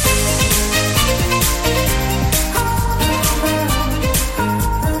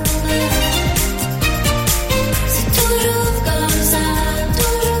 C'est toujours comme ça,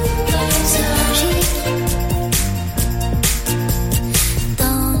 magique.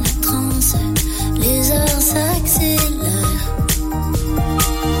 Dans la transe, les heures s'accélèrent.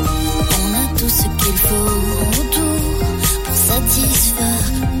 On a tout ce qu'il faut autour pour satisfaire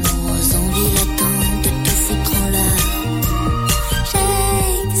nos envies latentes de tout foutre en l'air.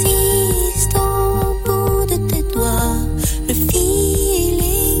 J'existe au bout de tes doigts, le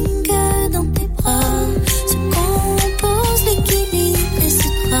feeling que dans tes bras se compose, l'équilibre et se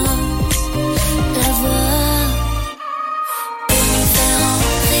trace la voix. Pour me faire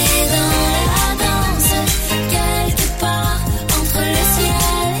entrer dans la danse, quelque part entre le ciel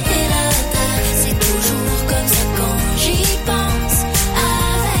et la terre. C'est toujours comme ça quand j'y pense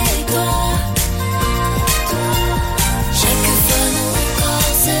avec toi. Chaque fois nos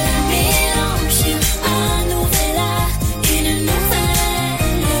corps se mélangent sur un nouvel air, une nouvelle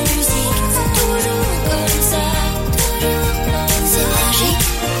musique. C'est toujours comme ça, c'est magique.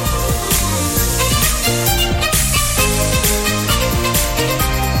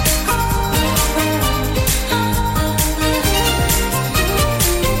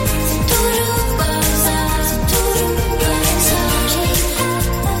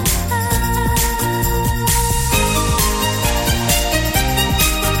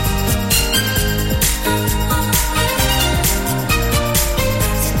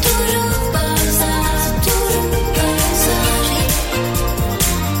 C'est toujours comme ça, c'est toujours comme ça.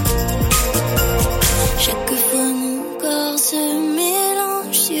 Chaque fois mon corps se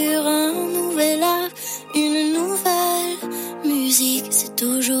mélange sur un nouvel art, une nouvelle musique. C'est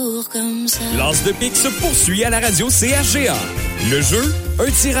toujours comme ça. L'As de pique se poursuit à la radio CHGA. Le jeu, Un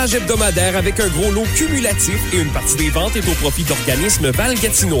tirage hebdomadaire avec un gros lot cumulatif et une partie des ventes est au profit d'organismes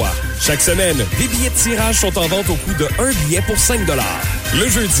Val-Gatinois. Chaque semaine, des billets de tirage sont en vente au coût de 1 billet pour 5 $. Le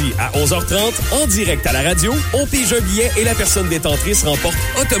jeudi à 11h30, en direct à la radio, on pige un billet et la personne détentrice remporte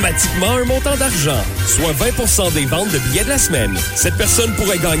automatiquement un montant d'argent, soit 20% des ventes de billets de la semaine. Cette personne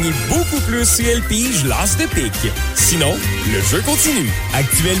pourrait gagner beaucoup plus si elle pige l'as de pique. Sinon, le jeu continue.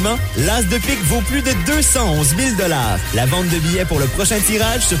 Actuellement, l'as de pique vaut plus de 211 000 $. La vente de billets pour le prochain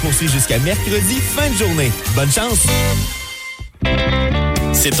tirage se poursuit jusqu'à mercredi, fin de journée. Bonne chance!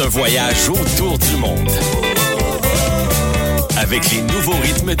 C'est un voyage autour du monde. Avec les nouveaux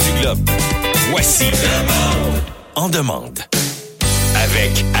rythmes du globe. Voici Le Monde en demande.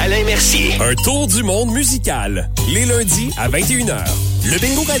 Avec Alain Mercier. Un tour du monde musical. Les lundis à 21h. Le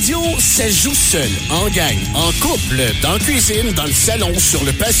bingo radio, ça joue seul, en gang, en couple, dans la cuisine, dans le salon, sur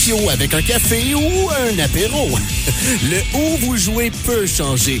le patio, avec un café ou un apéro. Le où vous jouez peut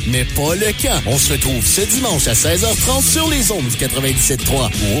changer, mais pas le quand. On se retrouve ce dimanche à 16h30 sur les ondes du 97.3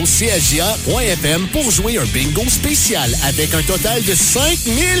 ou au CHGA.FM pour jouer un bingo spécial avec un total de 5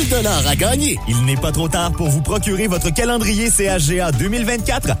 000 $ à gagner. Il n'est pas trop tard pour vous procurer votre calendrier CHGA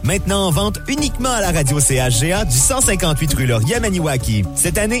 2024, maintenant en vente uniquement à la radio CHGA du 158 rue Laurier à Maniwaki.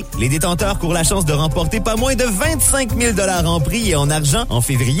 Cette année, les détenteurs courent la chance de remporter pas moins de 25 000 $ en prix et en argent en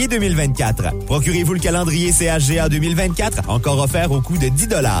février 2024. Procurez-vous le calendrier CHGA 2024, encore offert au coût de 10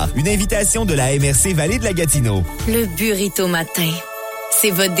 $. Une invitation de la MRC Vallée de la Gatineau. Le burrito matin.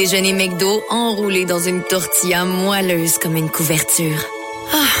 C'est votre déjeuner McDo enroulé dans une tortilla moelleuse comme une couverture.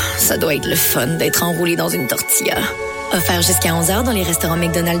 Ah, ça doit être le fun d'être enroulé dans une tortilla. Offert jusqu'à 11h dans les restaurants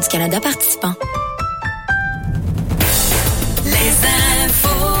McDonald's du Canada participants. Les infos.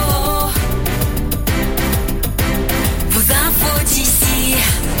 Vos infos d'ici.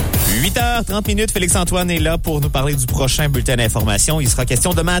 8h30, Félix-Antoine est là pour nous parler du prochain bulletin d'information. Il sera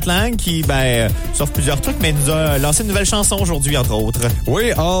question de Matt Lang qui, sauf plusieurs trucs, mais nous a lancé une nouvelle chanson aujourd'hui, entre autres.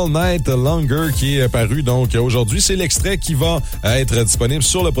 Oui, All Night Longer qui est paru donc aujourd'hui. C'est l'extrait qui va être disponible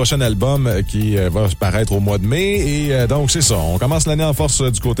sur le prochain album qui va paraître au mois de mai. Et donc, c'est ça. On commence l'année en force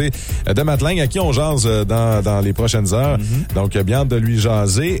du côté de Matt Lang, à qui on jase dans les prochaines heures. Mm-hmm. Donc, bien hâte de lui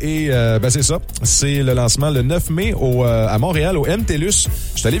jaser. Et c'est ça. C'est le lancement le 9 mai à Montréal, au MTLUS.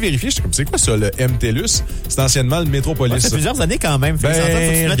 Je suis allé vérifier. C'est quoi ça, le MTLUS? C'est anciennement le Métropolis. Ça fait plusieurs années quand même. Faut que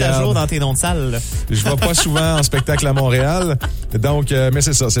tu te mettes à jour dans tes noms de salle. Je vais pas souvent en spectacle à Montréal. Donc, mais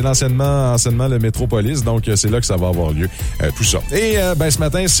c'est ça. C'est anciennement le Métropolis. Donc, c'est là que ça va avoir lieu. Tout ça. Et ce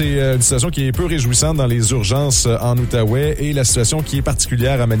matin, c'est une situation qui est peu réjouissante dans les urgences en Outaouais et la situation qui est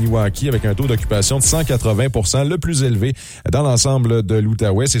particulière à Maniwaki avec un taux d'occupation de 180 %, le plus élevé dans l'ensemble de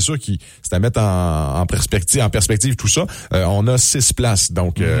l'Outaouais. C'est sûr qu'il c'est à mettre en perspective tout ça. On a 6 places.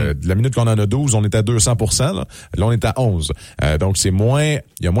 Donc, la minute qu'on en a 12, on est à 200 %. Là, on est à 11. Donc, il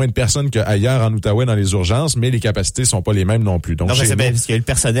y a moins de personnes qu'ailleurs en Outaouais dans les urgences, mais les capacités sont pas les mêmes non plus. Donc, non, c'est bien parce qu'il y a le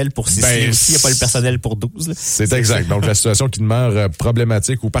personnel pour 6 aussi, il n'y a pas le personnel pour 12. Là. C'est exact. Donc, la situation qui demeure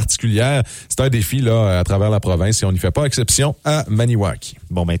problématique ou particulière, c'est un défi là à travers la province et on n'y fait pas exception à Maniwaki.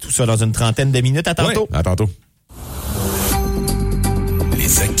 Bon, tout ça dans une trentaine de minutes. À tantôt. Oui, à tantôt.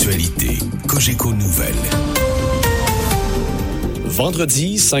 Les actualités Cogeco Nouvelles.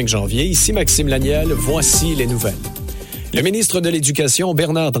 Vendredi 5 janvier, ici Maxime Laniel, voici les nouvelles. Le ministre de l'Éducation,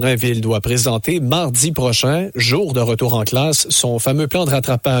 Bernard Drinville, doit présenter mardi prochain, jour de retour en classe, son fameux plan de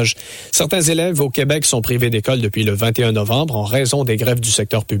rattrapage. Certains élèves au Québec sont privés d'école depuis le 21 novembre en raison des grèves du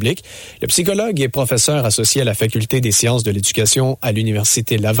secteur public. Le psychologue et professeur associé à la Faculté des sciences de l'éducation à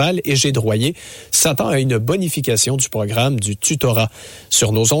l'Université Laval, Égide Royer, s'attend à une bonification du programme du tutorat.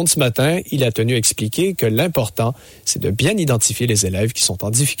 Sur nos ondes ce matin, il a tenu à expliquer que l'important, c'est de bien identifier les élèves qui sont en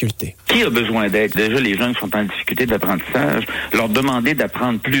difficulté. Qui a besoin d'aide? Déjà, les jeunes qui sont en difficulté d'apprentissage. Leur demander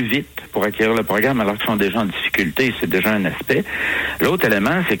d'apprendre plus vite pour acquérir le programme alors qu'ils sont déjà en difficulté, c'est déjà un aspect. L'autre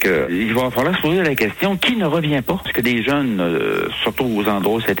élément, c'est que il va falloir se poser la question, qui ne revient pas? Parce que des jeunes, surtout aux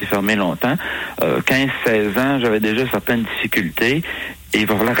endroits où ça a été fermé longtemps, 15-16 ans, j'avais déjà certaines difficultés et il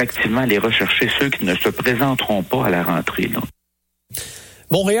va falloir activement aller rechercher ceux qui ne se présenteront pas à la rentrée. Là.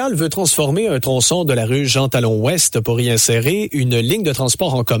 Montréal veut transformer un tronçon de la rue Jean-Talon-Ouest pour y insérer une ligne de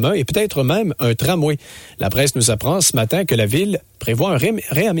transport en commun et peut-être même un tramway. La presse nous apprend ce matin que la ville prévoit un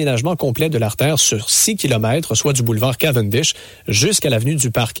réaménagement complet de l'artère sur 6 km, soit du boulevard Cavendish jusqu'à l'avenue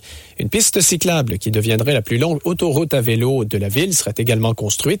du Parc. Une piste cyclable qui deviendrait la plus longue autoroute à vélo de la ville serait également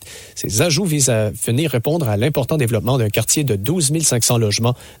construite. Ces ajouts visent à venir répondre à l'important développement d'un quartier de 12 500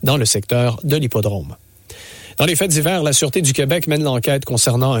 logements dans le secteur de l'Hippodrome. Dans les faits divers, la Sûreté du Québec mène l'enquête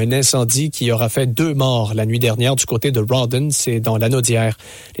concernant un incendie qui aura fait 2 morts la nuit dernière du côté de Rawdon, c'est dans l'Anaudière.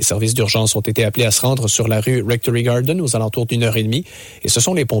 Les services d'urgence ont été appelés à se rendre sur la rue Rectory Garden aux alentours d'1h30 et ce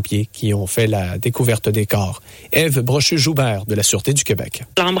sont les pompiers qui ont fait la découverte des corps. Ève Brochu-Joubert de la Sûreté du Québec.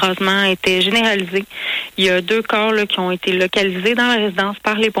 L'embrasement était généralisé. Il y a 2 corps là, qui ont été localisés dans la résidence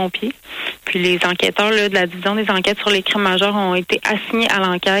par les pompiers. Puis les enquêteurs là, de la division des enquêtes sur les crimes majeurs ont été assignés à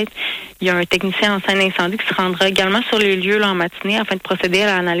l'enquête. Il y a un technicien en scène incendie qui se rendra également sur les lieux là, en matinée afin de procéder à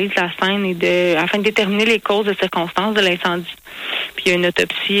l'analyse de la scène et afin de déterminer les causes et circonstances de l'incendie. Puis il y a une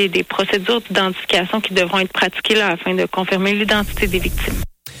autopsie et des procédures d'identification qui devront être pratiquées là, afin de confirmer l'identité des victimes.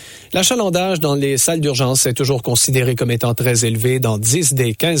 L'achalandage dans les salles d'urgence est toujours considéré comme étant très élevé dans 10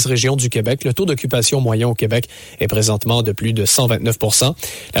 des 15 régions du Québec. Le taux d'occupation moyen au Québec est présentement de plus de 129 %.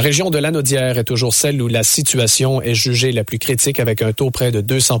 La région de l'Anaudière est toujours celle où la situation est jugée la plus critique avec un taux près de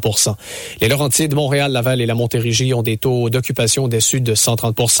 200 %. Les Laurentides, Montréal, Laval et la Montérégie ont des taux d'occupation au-dessus de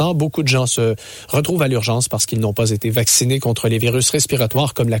 130 %. Beaucoup de gens se retrouvent à l'urgence parce qu'ils n'ont pas été vaccinés contre les virus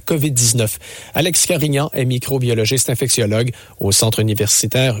respiratoires comme la COVID-19. Alex Carignan est microbiologiste infectiologue au Centre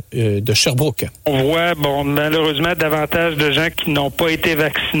universitaire de Sherbrooke. On voit, malheureusement, davantage de gens qui n'ont pas été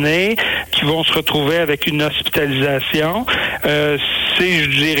vaccinés, qui vont se retrouver avec une hospitalisation. C'est,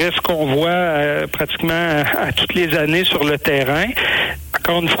 je dirais, ce qu'on voit pratiquement à toutes les années sur le terrain.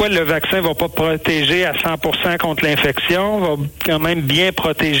 Encore une fois, le vaccin ne va pas protéger à 100% contre l'infection, va quand même bien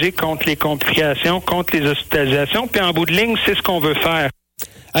protéger contre les complications, contre les hospitalisations. Puis en bout de ligne, c'est ce qu'on veut faire.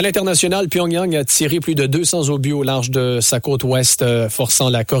 À l'international, Pyongyang a tiré plus de 200 obus au large de sa côte ouest, forçant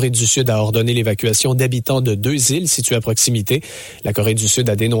la Corée du Sud à ordonner l'évacuation d'habitants de 2 îles situées à proximité. La Corée du Sud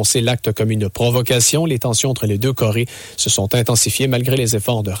a dénoncé l'acte comme une provocation. Les tensions entre les 2 Corées se sont intensifiées malgré les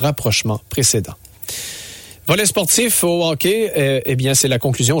efforts de rapprochement précédents. Volet sportif au hockey, bien c'est la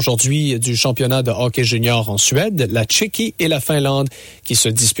conclusion aujourd'hui du championnat de hockey junior en Suède. La Tchéquie et la Finlande qui se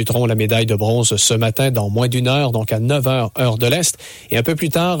disputeront la médaille de bronze ce matin dans moins d'1 heure, donc à 9h heure de l'Est. Et un peu plus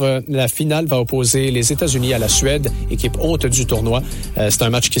tard, la finale va opposer les États-Unis à la Suède, équipe hôte du tournoi. C'est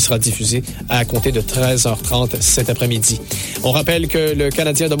un match qui sera diffusé à compter de 13h30 cet après-midi. On rappelle que le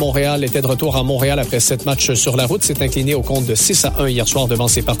Canadien de Montréal était de retour à Montréal après 7 matchs sur la route. S'est incliné au compte de 6-1 hier soir devant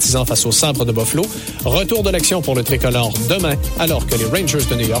ses partisans face aux Sabres de Buffalo. Retour de l'action pour le tricolore demain, alors que les Rangers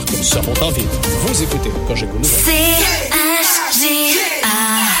de New York seront en ville. Vous écoutez Cogeco Nouvelles. C-H-G-A.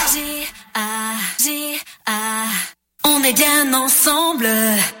 On est bien ensemble.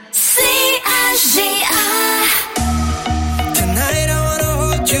 C-H-G-A. Tonight I wanna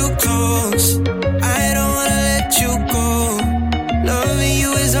hold you close. I don't wanna let you go. Loving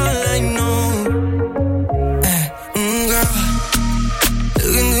you is all I know. Girl,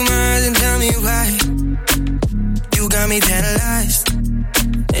 look into my eyes and tell me why. You got me tantalized,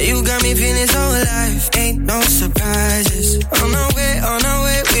 and you got me feeling so alive. Ain't no surprises. On our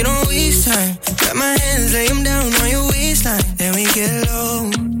way, we don't waste time. Grab my hands, lay them down on your waistline. Then we get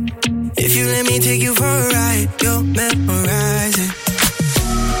low. If you let me take you for a ride, you'll memorize it.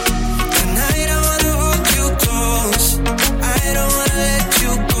 Tonight I wanna hold you close. I don't wanna let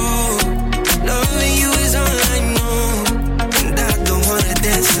you go. Loving you is all I know, and I don't wanna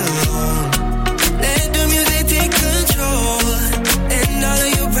dance alone. Let the music take control, and all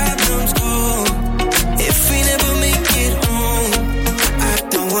of your problems go. If we never make it home, I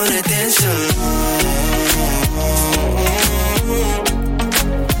don't wanna dance alone.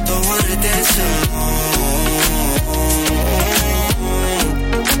 Don't wanna dance alone.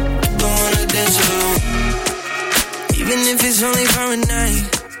 Don't wanna dance alone. Even if it's only for a night,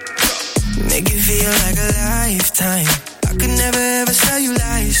 make it feel like a lifetime. I could never ever tell you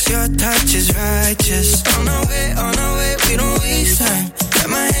lies. Your touch is righteous. On our way, we don't waste time. Got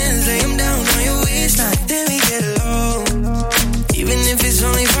my hands, lay them down on your waistline. Then we get low. Even if it's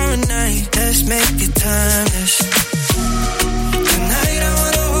only for a night, let's make it timeless. Tonight I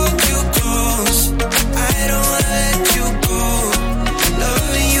wanna hold you close. I don't wanna let you go.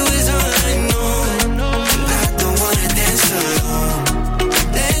 Loving you is all I know, and I don't wanna dance alone.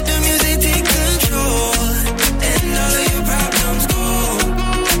 Let the music take control, and all of your problems go.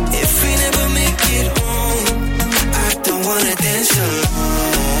 If we never make it home, I don't wanna dance alone.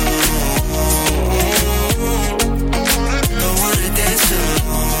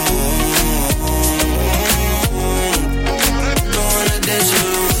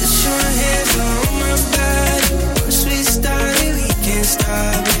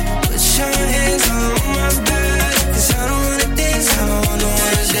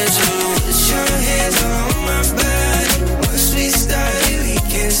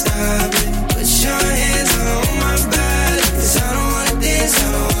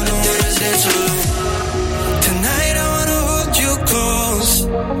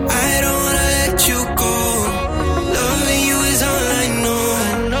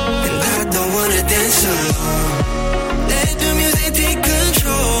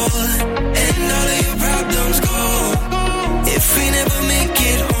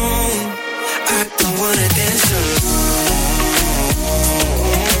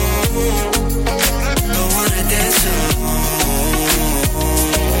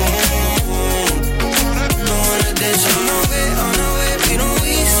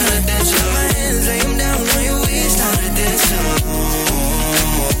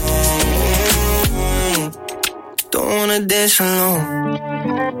 additional.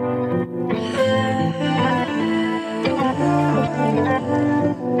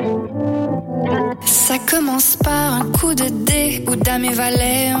 Ça commence par un coup de dé où dames et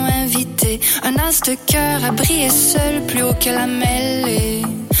valets ont invité un as de cœur à briller seul plus haut que la mêlée.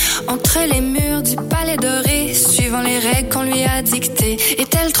 Entre les murs du palais doré, suivant les règles qu'on lui a dictées,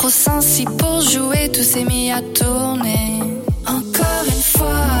 est-elle trop sensible pour jouer? Tout s'est mis à tourner. Encore une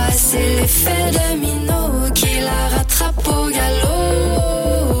fois, c'est l'effet domino qui la rattrape au galop.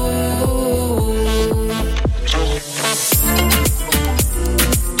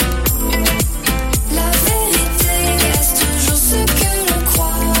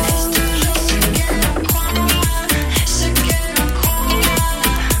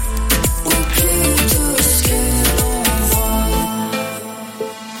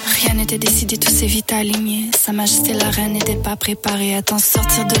 Décidé, tout s'est vite aligné. Sa Majesté la Reine n'était pas préparée à t'en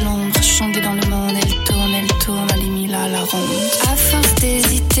sortir de l'ombre. Chambée dans le monde, elle tourne, elle est mise là à la ronde. À force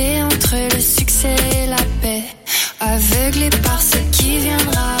d'hésiter entre le succès et la paix, aveuglée par ce qui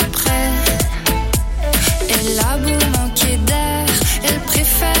viendra après, elle a beau manquer d'air, elle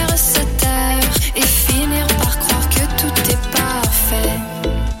préfère se taire et finir par croire que tout est parfait.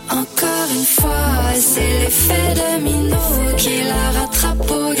 Encore une fois, c'est l'effet domino qui la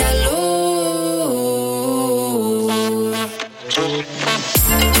rattrape au galop.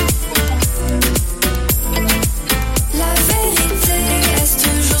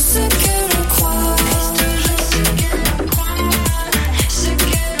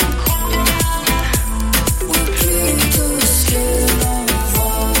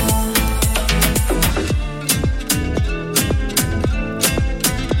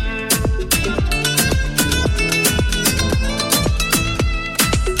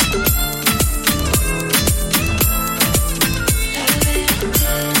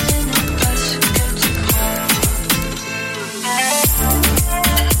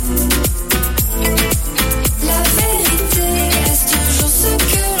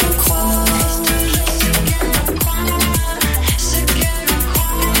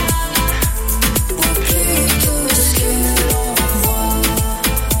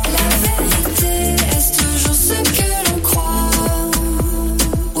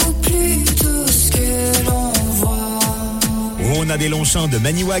 des Longchamps de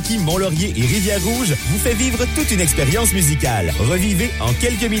Maniwaki, Mont-Laurier et Rivière-Rouge vous fait vivre toute une expérience musicale. Revivez en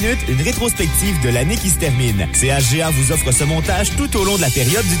quelques minutes une rétrospective de l'année qui se termine. CHGA vous offre ce montage tout au long de la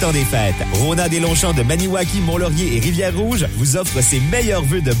période du temps des fêtes. Rona des Longchamps de Maniwaki, Mont-Laurier et Rivière-Rouge vous offre ses meilleurs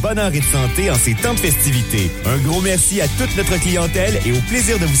vœux de bonheur et de santé en ces temps de festivités. Un gros merci à toute notre clientèle et au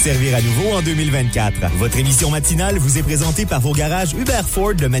plaisir de vous servir à nouveau en 2024. Votre émission matinale vous est présentée par vos garages Hubert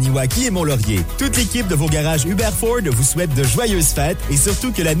Ford de Maniwaki et Mont-Laurier. Toute l'équipe de vos garages Hubert Ford vous souhaite de joyeuses fêtes et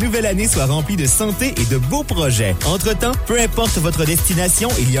surtout que la nouvelle année soit remplie de santé et de beaux projets. Entre-temps, peu importe votre destination,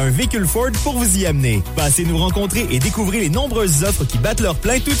 il y a un véhicule Ford pour vous y amener. Passez nous rencontrer et découvrez les nombreuses offres qui battent leur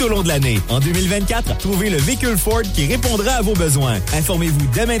plein tout au long de l'année. En 2024, trouvez le véhicule Ford qui répondra à vos besoins. Informez-vous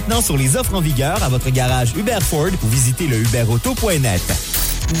dès maintenant sur les offres en vigueur à votre garage Hubert Ford ou visitez le hubertauto.net.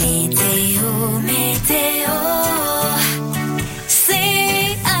 Météo, météo,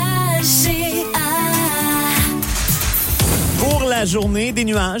 Pour la journée, des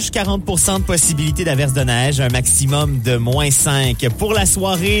nuages, 40% de possibilité d'averse de neige, un maximum de -5. Pour la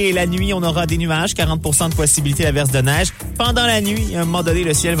soirée et la nuit, on aura des nuages, 40% de possibilité d'averse de neige. Pendant la nuit, à un moment donné,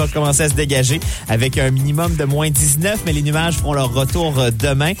 le ciel va commencer à se dégager avec un minimum de -19, mais les nuages feront leur retour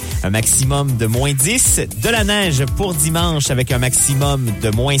demain. Un maximum de -10. De la neige pour dimanche avec un maximum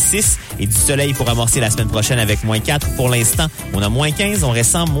de -6 et du soleil pour amorcer la semaine prochaine avec -4. Pour l'instant, on a -15, on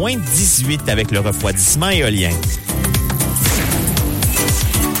ressent -18 avec le refroidissement éolien.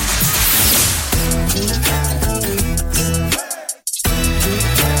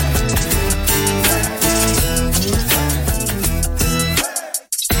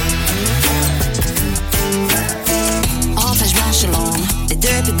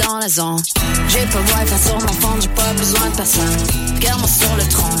 J'ai pas le wifi sur mon phone, j'ai pas besoin de personne. Regarde-moi sur le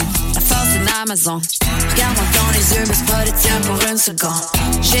trône, la force d'une Amazon. Regarde-moi dans les yeux, mais c'est pas les tiens pour une seconde.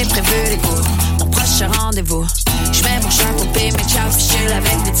 J'ai prévu les coups, mon prochain rendez-vous. J'mets mon chapeau, mes ciao, fichule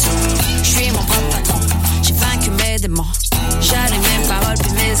avec des dessous. J'suis mon propre patron, j'ai vaincu mes démons. J'allume mes paroles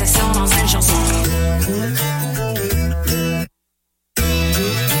puis mes actions dans une chanson.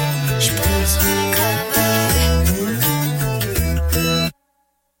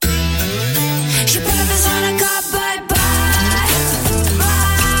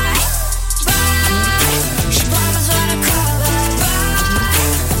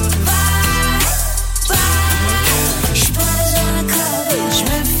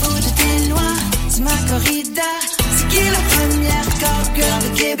 C'est qui le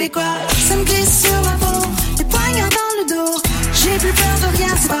quoi? Ça me glisse sur la peau, des poignards dans le dos. J'ai plus peur de rien,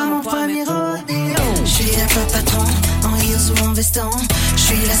 c'est pas mon premier rodéo. Je suis un peu patron, en heels ou en veston. Je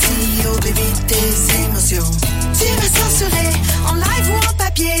suis la CEO, baby, des émotions. Tu vas censurer, en live ou en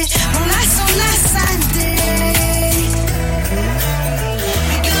papier. On la sur la santé.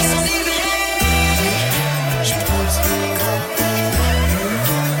 Les gars sont libérés. Je pense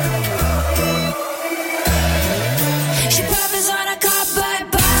j'ai pas besoin d'un cop, bye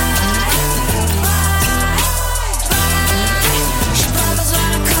bye.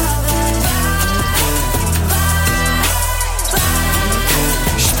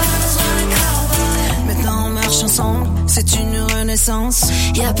 C'est une renaissance.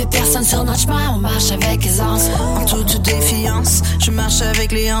 Y'a plus personne sur notre chemin, on marche avec aisance. En toute défiance, je marche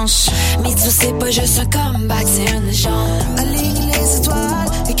avec les hanches. Mitsu, c'est pas juste un comeback, c'est une légende. Aligne les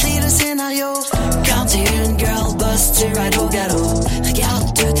étoiles, écris le scénario. Quand t'es une girl boss, tu rides au galop.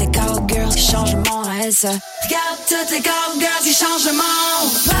 Regarde toutes les cowgirls qui changent le monde à elles seules. Regarde toutes les cowgirls qui changent le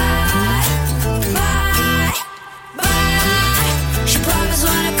monde. Bye, bye, bye. J'ai pas besoin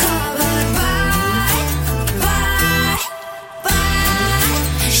de cowboy.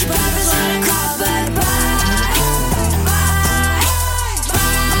 J'ai pas besoin de corps, bye bye, bye,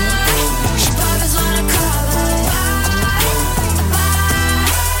 bye. J'ai pas besoin de corps, bye, bye,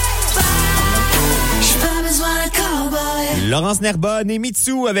 bye. J'ai pas besoin de cowboy. Laurence Nerbonne et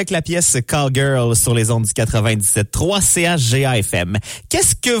Mitsu avec la pièce Callgirl sur les ondes du 97.3 CHGA-FM.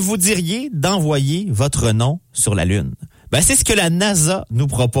 Qu'est-ce que vous diriez d'envoyer votre nom sur la Lune? Ben, c'est ce que la NASA nous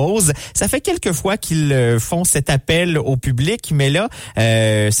propose. Ça fait quelques fois qu'ils font cet appel au public, mais là,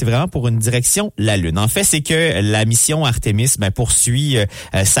 c'est vraiment pour une direction, la Lune. En fait, c'est que la mission Artemis poursuit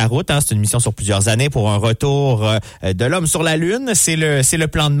sa route. Hein. C'est une mission sur plusieurs années pour un retour de l'homme sur la Lune. C'est le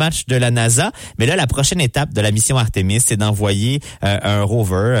plan de match de la NASA. Mais là, la prochaine étape de la mission Artemis, c'est d'envoyer un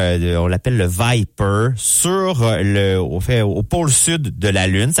rover, on l'appelle le Viper, sur au pôle sud de la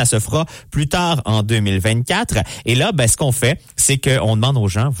Lune. Ça se fera plus tard en 2024. Et là, ben, ce qu'on fait, c'est qu'on demande aux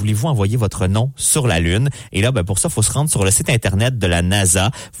gens, voulez-vous envoyer votre nom sur la Lune? Et là, ben, pour ça, il faut se rendre sur le site Internet de la NASA.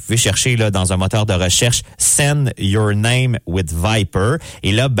 Vous pouvez chercher là dans un moteur de recherche « Send your name with Viper ».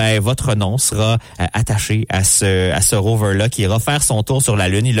 Et là, ben, votre nom sera attaché à ce rover-là qui ira faire son tour sur la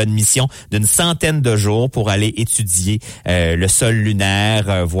Lune. Il a une mission d'une 100aine de jours pour aller étudier le sol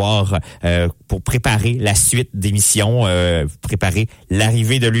lunaire, voir pour préparer la suite des missions, préparer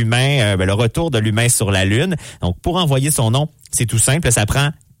l'arrivée de l'humain, le retour de l'humain sur la Lune. Donc, pour envoyer son nom, c'est tout simple, ça prend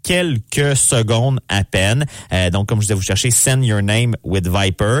quelques secondes à peine. Donc, comme je disais, vous cherchez « Send your name with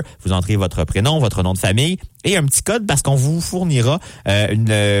Viper ». Vous entrez votre prénom, votre nom de famille et un petit code parce qu'on vous fournira un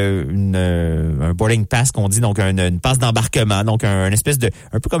boarding pass qu'on dit, donc une passe d'embarquement, donc un espèce de,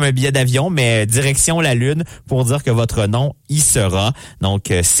 un peu comme un billet d'avion, mais direction la Lune pour dire que votre nom y sera.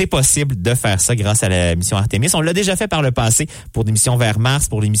 Donc, c'est possible de faire ça grâce à la mission Artemis. On l'a déjà fait par le passé pour des missions vers Mars,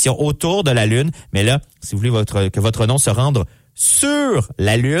 pour des missions autour de la Lune. Mais là, si vous voulez que votre nom se rende sur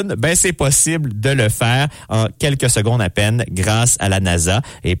la Lune, ben c'est possible de le faire en quelques secondes à peine grâce à la NASA.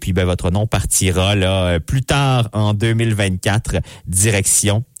 Et puis ben votre nom partira là plus tard en 2024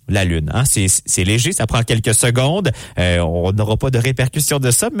 direction la Lune. Hein? C'est léger, ça prend quelques secondes. On n'aura pas de répercussions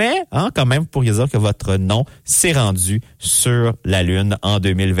de ça, mais quand même, vous pourriez dire que votre nom s'est rendu sur la Lune en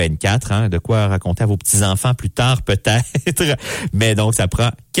 2024. Hein? De quoi raconter à vos petits-enfants plus tard, peut-être. Mais donc, ça prend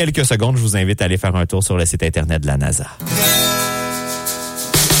quelques secondes. Je vous invite à aller faire un tour sur le site Internet de la NASA.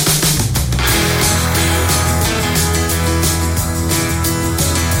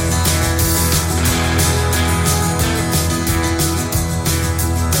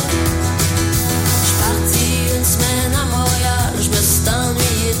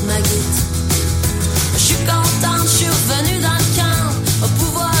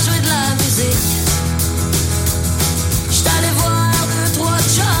 J't'allais voir 2-3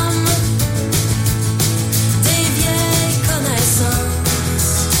 chums, des vieilles connards.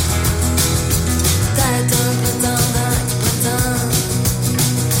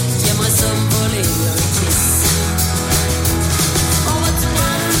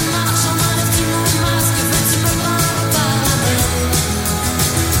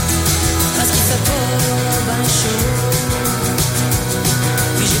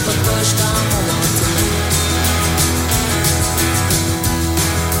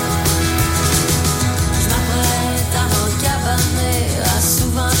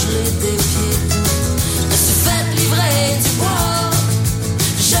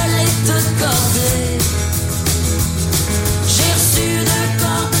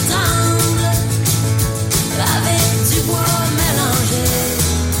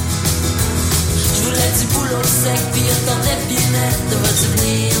 sec, puis autant d'épinette. Vas-tu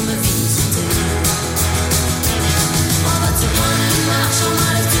venir me visiter? On va-tu prendre une marche? On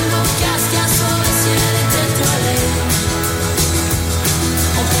enlève tout nos casques, à soir le ciel est étoilé.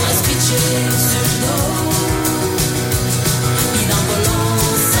 On pourrait se pitcher sur le dos. Puis dans pas long,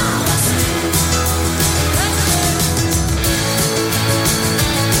 s'embrasser.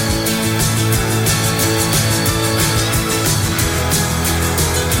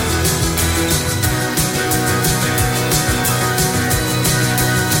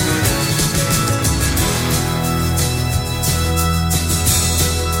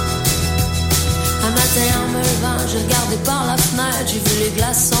 En me levant, j'ai regardé par la fenêtre, j'ai vu les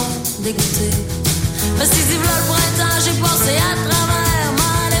glaçons dégoûtés. Mais si dit v'là le printemps, j'ai passé à travers,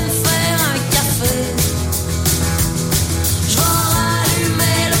 m'allais me faire un café. Je vais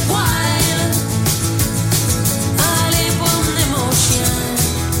rallumer le poêle, aller promener mon chien,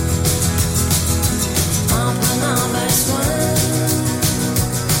 en prenant ben soin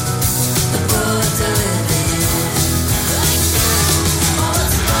de pas te réveiller. On va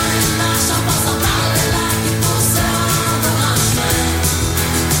se prendre une marche en passant par le lac et pour se rendre au grand chemin.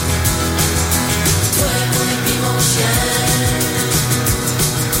 Toi et moi et puis mon chien,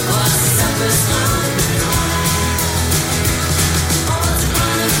 voir si ça peut se rendre plus loin. On va se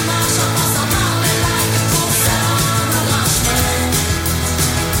prendre une marche en passant par le lac et pour se rendre au grand chemin.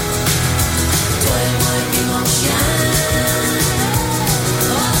 Toi et moi et puis mon chien,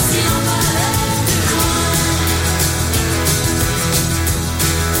 voir si on peut aller plus loin.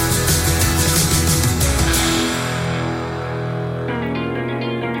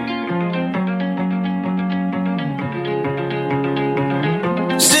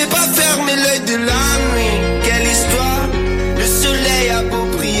 J'ai pas fermé l'œil de la nuit. Quelle histoire. Le soleil a beau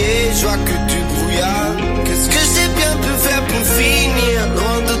briller, je vois que du brouillard. Qu'est-ce que j'ai bien pu faire pour finir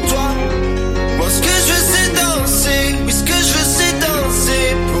loin de toi? Moi ce que je veux c'est danser. Oui ce que je veux c'est danser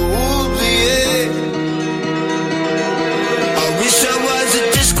pour oublier. I wish I was a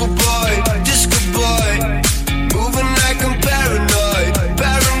disco boy, moving like I'm paranoid,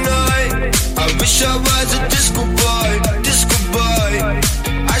 paranoid. I wish I was a disco boy.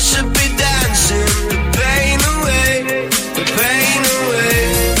 I should be dancing the pain away, the pain away.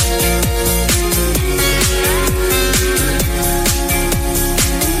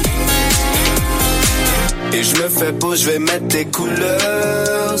 Et je me fais beau, je vais mettre des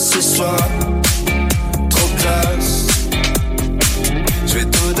couleurs ce soir. Trop classe. Je vais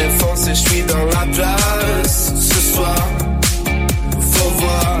tout défoncer, je suis dans la place ce soir. Faut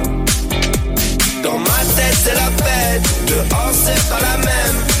voir. Dans ma tête c'est la fête, dehors c'est pas la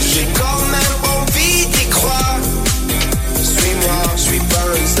même. J'ai quand même envie d'y croire. Suis-moi, je suis pas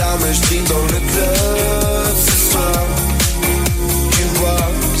un star mais je brille dans le club ce soir. Tu vois,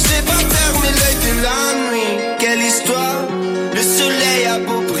 j'ai pas fermé l'œil de la nuit. Quelle histoire. Le soleil a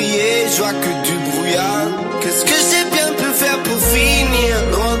beau briller, je vois que du brouillard. Qu'est-ce que j'ai bien pu faire pour finir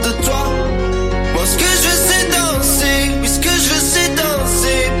loin de toi? Moi ce que je veux c'est danser. Oui ce que je veux c'est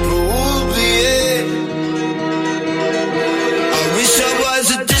danser pour oublier. I wish I was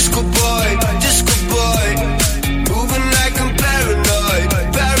a disco boy, moving like I'm paranoid,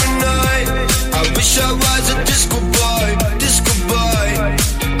 paranoid. I wish I was a disco boy,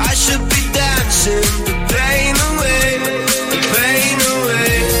 I should be dancing the pain away, the pain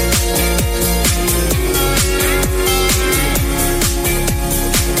away.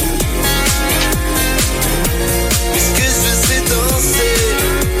 Mais ce que je veux c'est danser.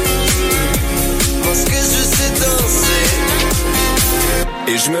 Moi ce que je veux c'est danser.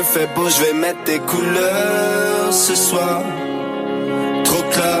 Et je me fais beau, je vais mettre des couleurs ce soir. Trop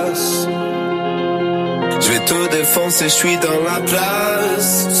classe. Je vais tout défoncer, je suis dans la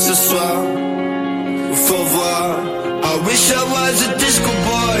place ce soir. Faut voir. I wish I was a disco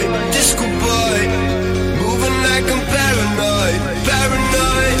boy, moving like I'm paranoid,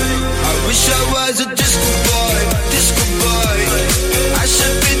 paranoid. I wish I was a disco boy, I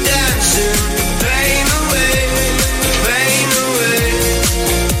should be dancing the pain away, the pain away.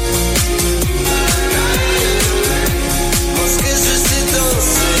 Moi ce que je veux c'est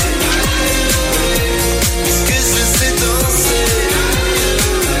danser. Ce que je veux c'est danser.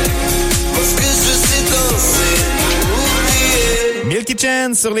 Moi ce que je veux c'est danser. Oublier. Milky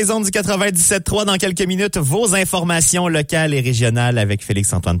Chance sur les ondes du 97.3 dans quelques minutes. Vos informations locales et régionales avec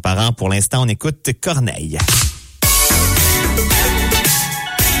Félix-Antoine Parent. Pour l'instant, on écoute Corneille.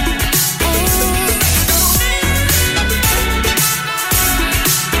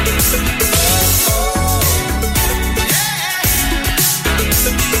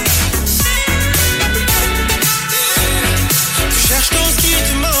 Tu cherches dans ce qui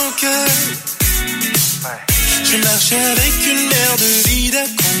te manque. J'ai marché avec une mer de vide à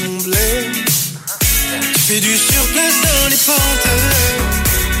combler. Tu fais du surplace dans les pentes.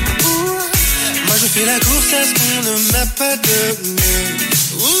 Moi je fais la course à ce qu'on ne m'a pas donné.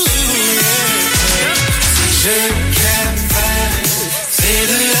 Si je cavale, c'est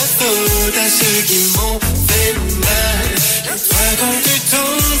de la faute à ceux qui m'ont fait mal. La fois quand tu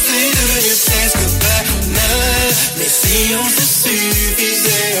tombes, c'est devenu presque banal. Mais si on se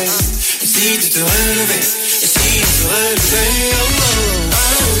suffisait, si tu te relevais, et si on se relevait, oh,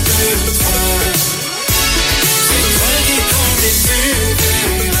 1, 2, 3. C'est toi qui comptes et tu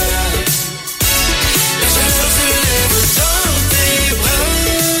verras. La chaleur se lève dans tes bras.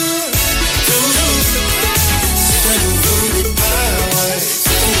 Toujours, c'est un nouveau départ, ouais.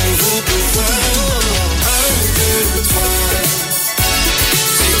 C'est un nouveau pouvoir. 1, 2, 3.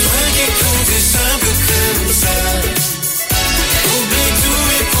 C'est toi qui comptes, c'est simple comme ça. Oublie tout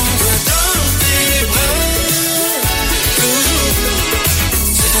et prends-toi dans tes bras. Toujours,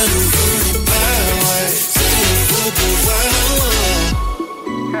 c'est un nouveau départ, ouais. C'est un nouveau pouvoir.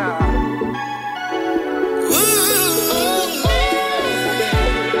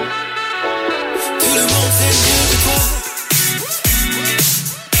 Tout le monde sait mieux que toi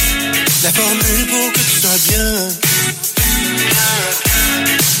la formule pour que tu sois bien.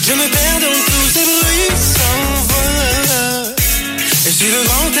 Je me perds dans tous ces bruits sans voix. Et si le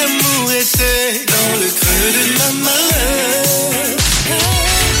grand amour était dans le creux de ma main.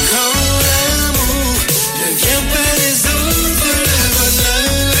 Quand l'amour ne vient pas des autres, le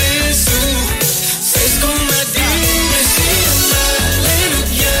bonheur est sourd. C'est ce qu'on m'a dit, mais si le mal et le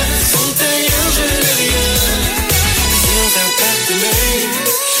bien sont ailleurs, je n'ai rien. Et si on s'appartenait,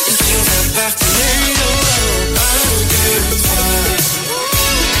 et si on s'appartenait, oh, 1, 2, 3.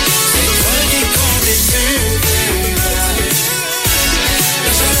 C'est toi qui comptes et tu verras.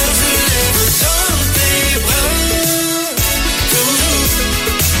 La chaleur se lève dans tes bras. Toujours,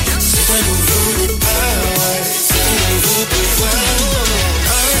 c'est un nouveau départ, ouais. C'est un nouveau pouvoir.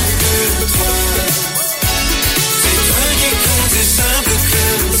 1, 2, 3. C'est toi qui comptes, c'est simple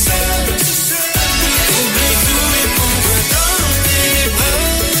comme ça. Oublie tout et prends-toi dans tes bras.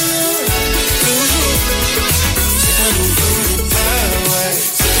 Toujours, c'est un nouveau départ, ouais.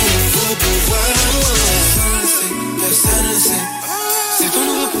 C'est un nouveau pouvoir. Personne ne sait, c'est ton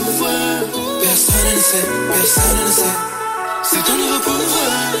nouveau pouvoir. Personne ne sait, personne ne sait. C'est ton nouveau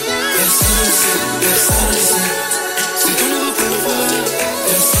pouvoir. Personne ne sait, personne ne sait. C'est ton nouveau pouvoir.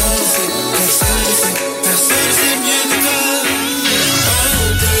 Personne ne sait, personne ne sait. Personne ne sait mieux que toi.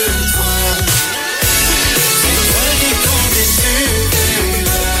 1, 2, 3. C'est toi qui comptes et tu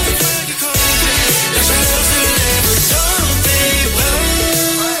verras. La chaleur se lève dans tes bras.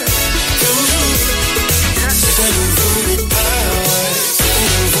 Toujours, c'est un nouveau départ, ouais. C'est un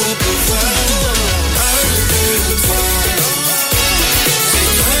nouveau pouvoir. 1, 2, 3. C'est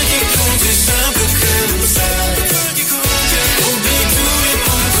toi qui comptes, c'est simple comme ça. Oublie tout et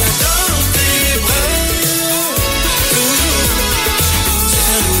prends-toi dans tes bras. Toujours, c'est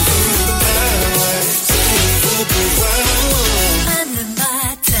un nouveau départ, ouais. C'est un nouveau pouvoir.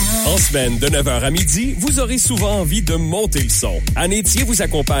 En semaine, de 9h à midi, vous aurez souvent envie de monter le son. Anne Etier vous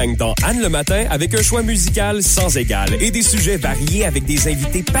accompagne dans Anne le matin avec un choix musical sans égal et des sujets variés avec des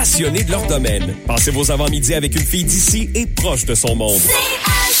invités passionnés de leur domaine. Passez vos avant-midi avec une fille d'ici et proche de son monde.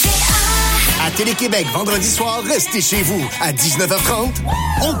 À Télé-Québec, vendredi soir, restez chez vous. À 19h30,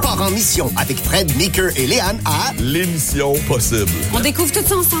 on part en mission avec Fred, Meeker et Léane à l'émission possible. On découvre tout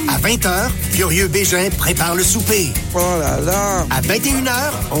ça ensemble. À 20h, Furieux Bégin prépare le souper. Oh là là! À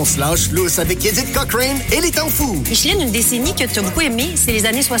 21h, on se lâche lousse avec Edith Cochrane et les Temps Fous. Micheline, une décennie que tu as beaucoup aimée, c'est les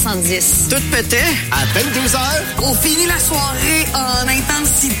années 70. Tout pétait. À 22h, On finit la soirée en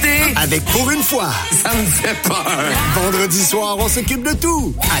intensité. avec Pour une fois. Ça me fait peur. Vendredi soir, on s'occupe de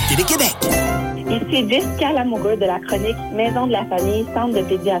tout. À Télé-Québec. Ici Jessica Lamoureux de la chronique Maison de la famille, Centre de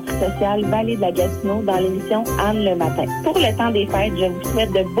pédiatrie sociale Vallée de la Gatineau dans l'émission Anne le matin. Pour le temps des fêtes, je vous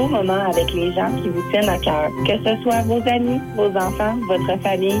souhaite de beaux moments avec les gens qui vous tiennent à cœur. Que ce soit vos amis, vos enfants, votre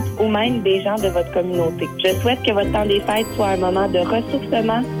famille ou même des gens de votre communauté. Je souhaite que votre temps des fêtes soit un moment de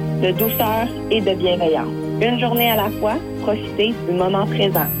ressourcement, de douceur et de bienveillance. Une journée à la fois, profitez du moment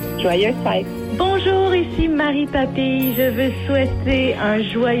présent. Joyeuses fêtes! Bonjour, ici Marie Papille. Je veux souhaiter un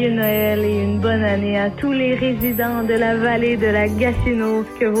joyeux Noël et une bonne année à tous les résidents de la vallée de la Gatineau.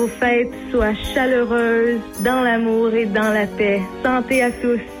 Que vos fêtes soient chaleureuses, dans l'amour et dans la paix. Santé à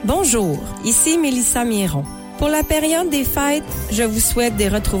tous. Bonjour, ici Mélissa Miron. Pour la période des fêtes, je vous souhaite des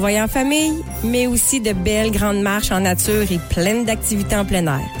retrouvailles en famille, mais aussi de belles grandes marches en nature et pleines d'activités en plein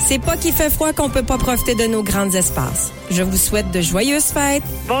air. C'est pas qu'il fait froid qu'on peut pas profiter de nos grands espaces. Je vous souhaite de joyeuses fêtes.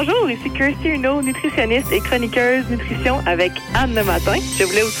 Bonjour, ici Kirsty Huneau, nutritionniste et chroniqueuse nutrition avec Anne le matin. Je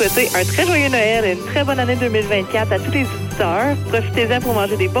voulais vous souhaiter un très joyeux Noël et une très bonne année 2024 à tous les auditeurs. Profitez-en pour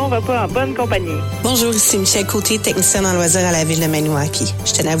manger des bons repas en bonne compagnie. Bonjour, ici Michel Côté, technicienne en loisirs à la ville de Maniwaki.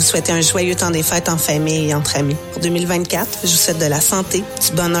 Je tenais à vous souhaiter un joyeux temps des fêtes en famille et entre amis. Pour 2024, je vous souhaite de la santé,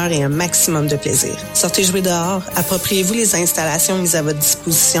 du bonheur et un maximum de plaisir. Sortez jouer dehors, appropriez-vous les installations mises à votre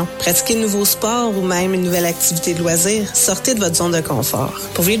disposition, pratiquez de nouveaux sports ou même une nouvelle activité de loisir. Sortez de votre zone de confort.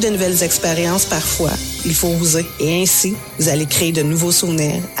 Pour vivre de nouvelles expériences, parfois, il faut oser. Et ainsi, vous allez créer de nouveaux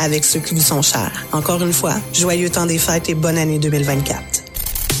souvenirs avec ceux qui vous sont chers. Encore une fois, joyeux temps des fêtes et bonne année 2024.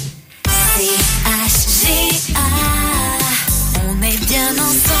 CHGA, on est bien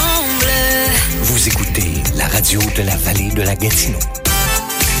ensemble. Vous écoutez la radio de la vallée de la Gatineau.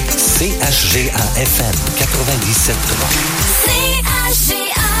 CHGA-FM 97.3.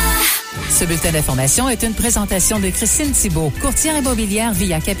 CHGA. Ce bulletin d'information est une présentation de Christine Thibault, courtière immobilière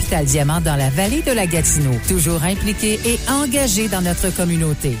via Capital Diamant dans la vallée de la Gatineau. Toujours impliquée et engagée dans notre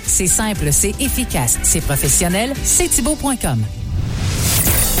communauté. C'est simple, c'est efficace, c'est professionnel, c'est thibault.com.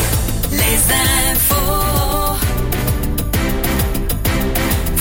 Les infos.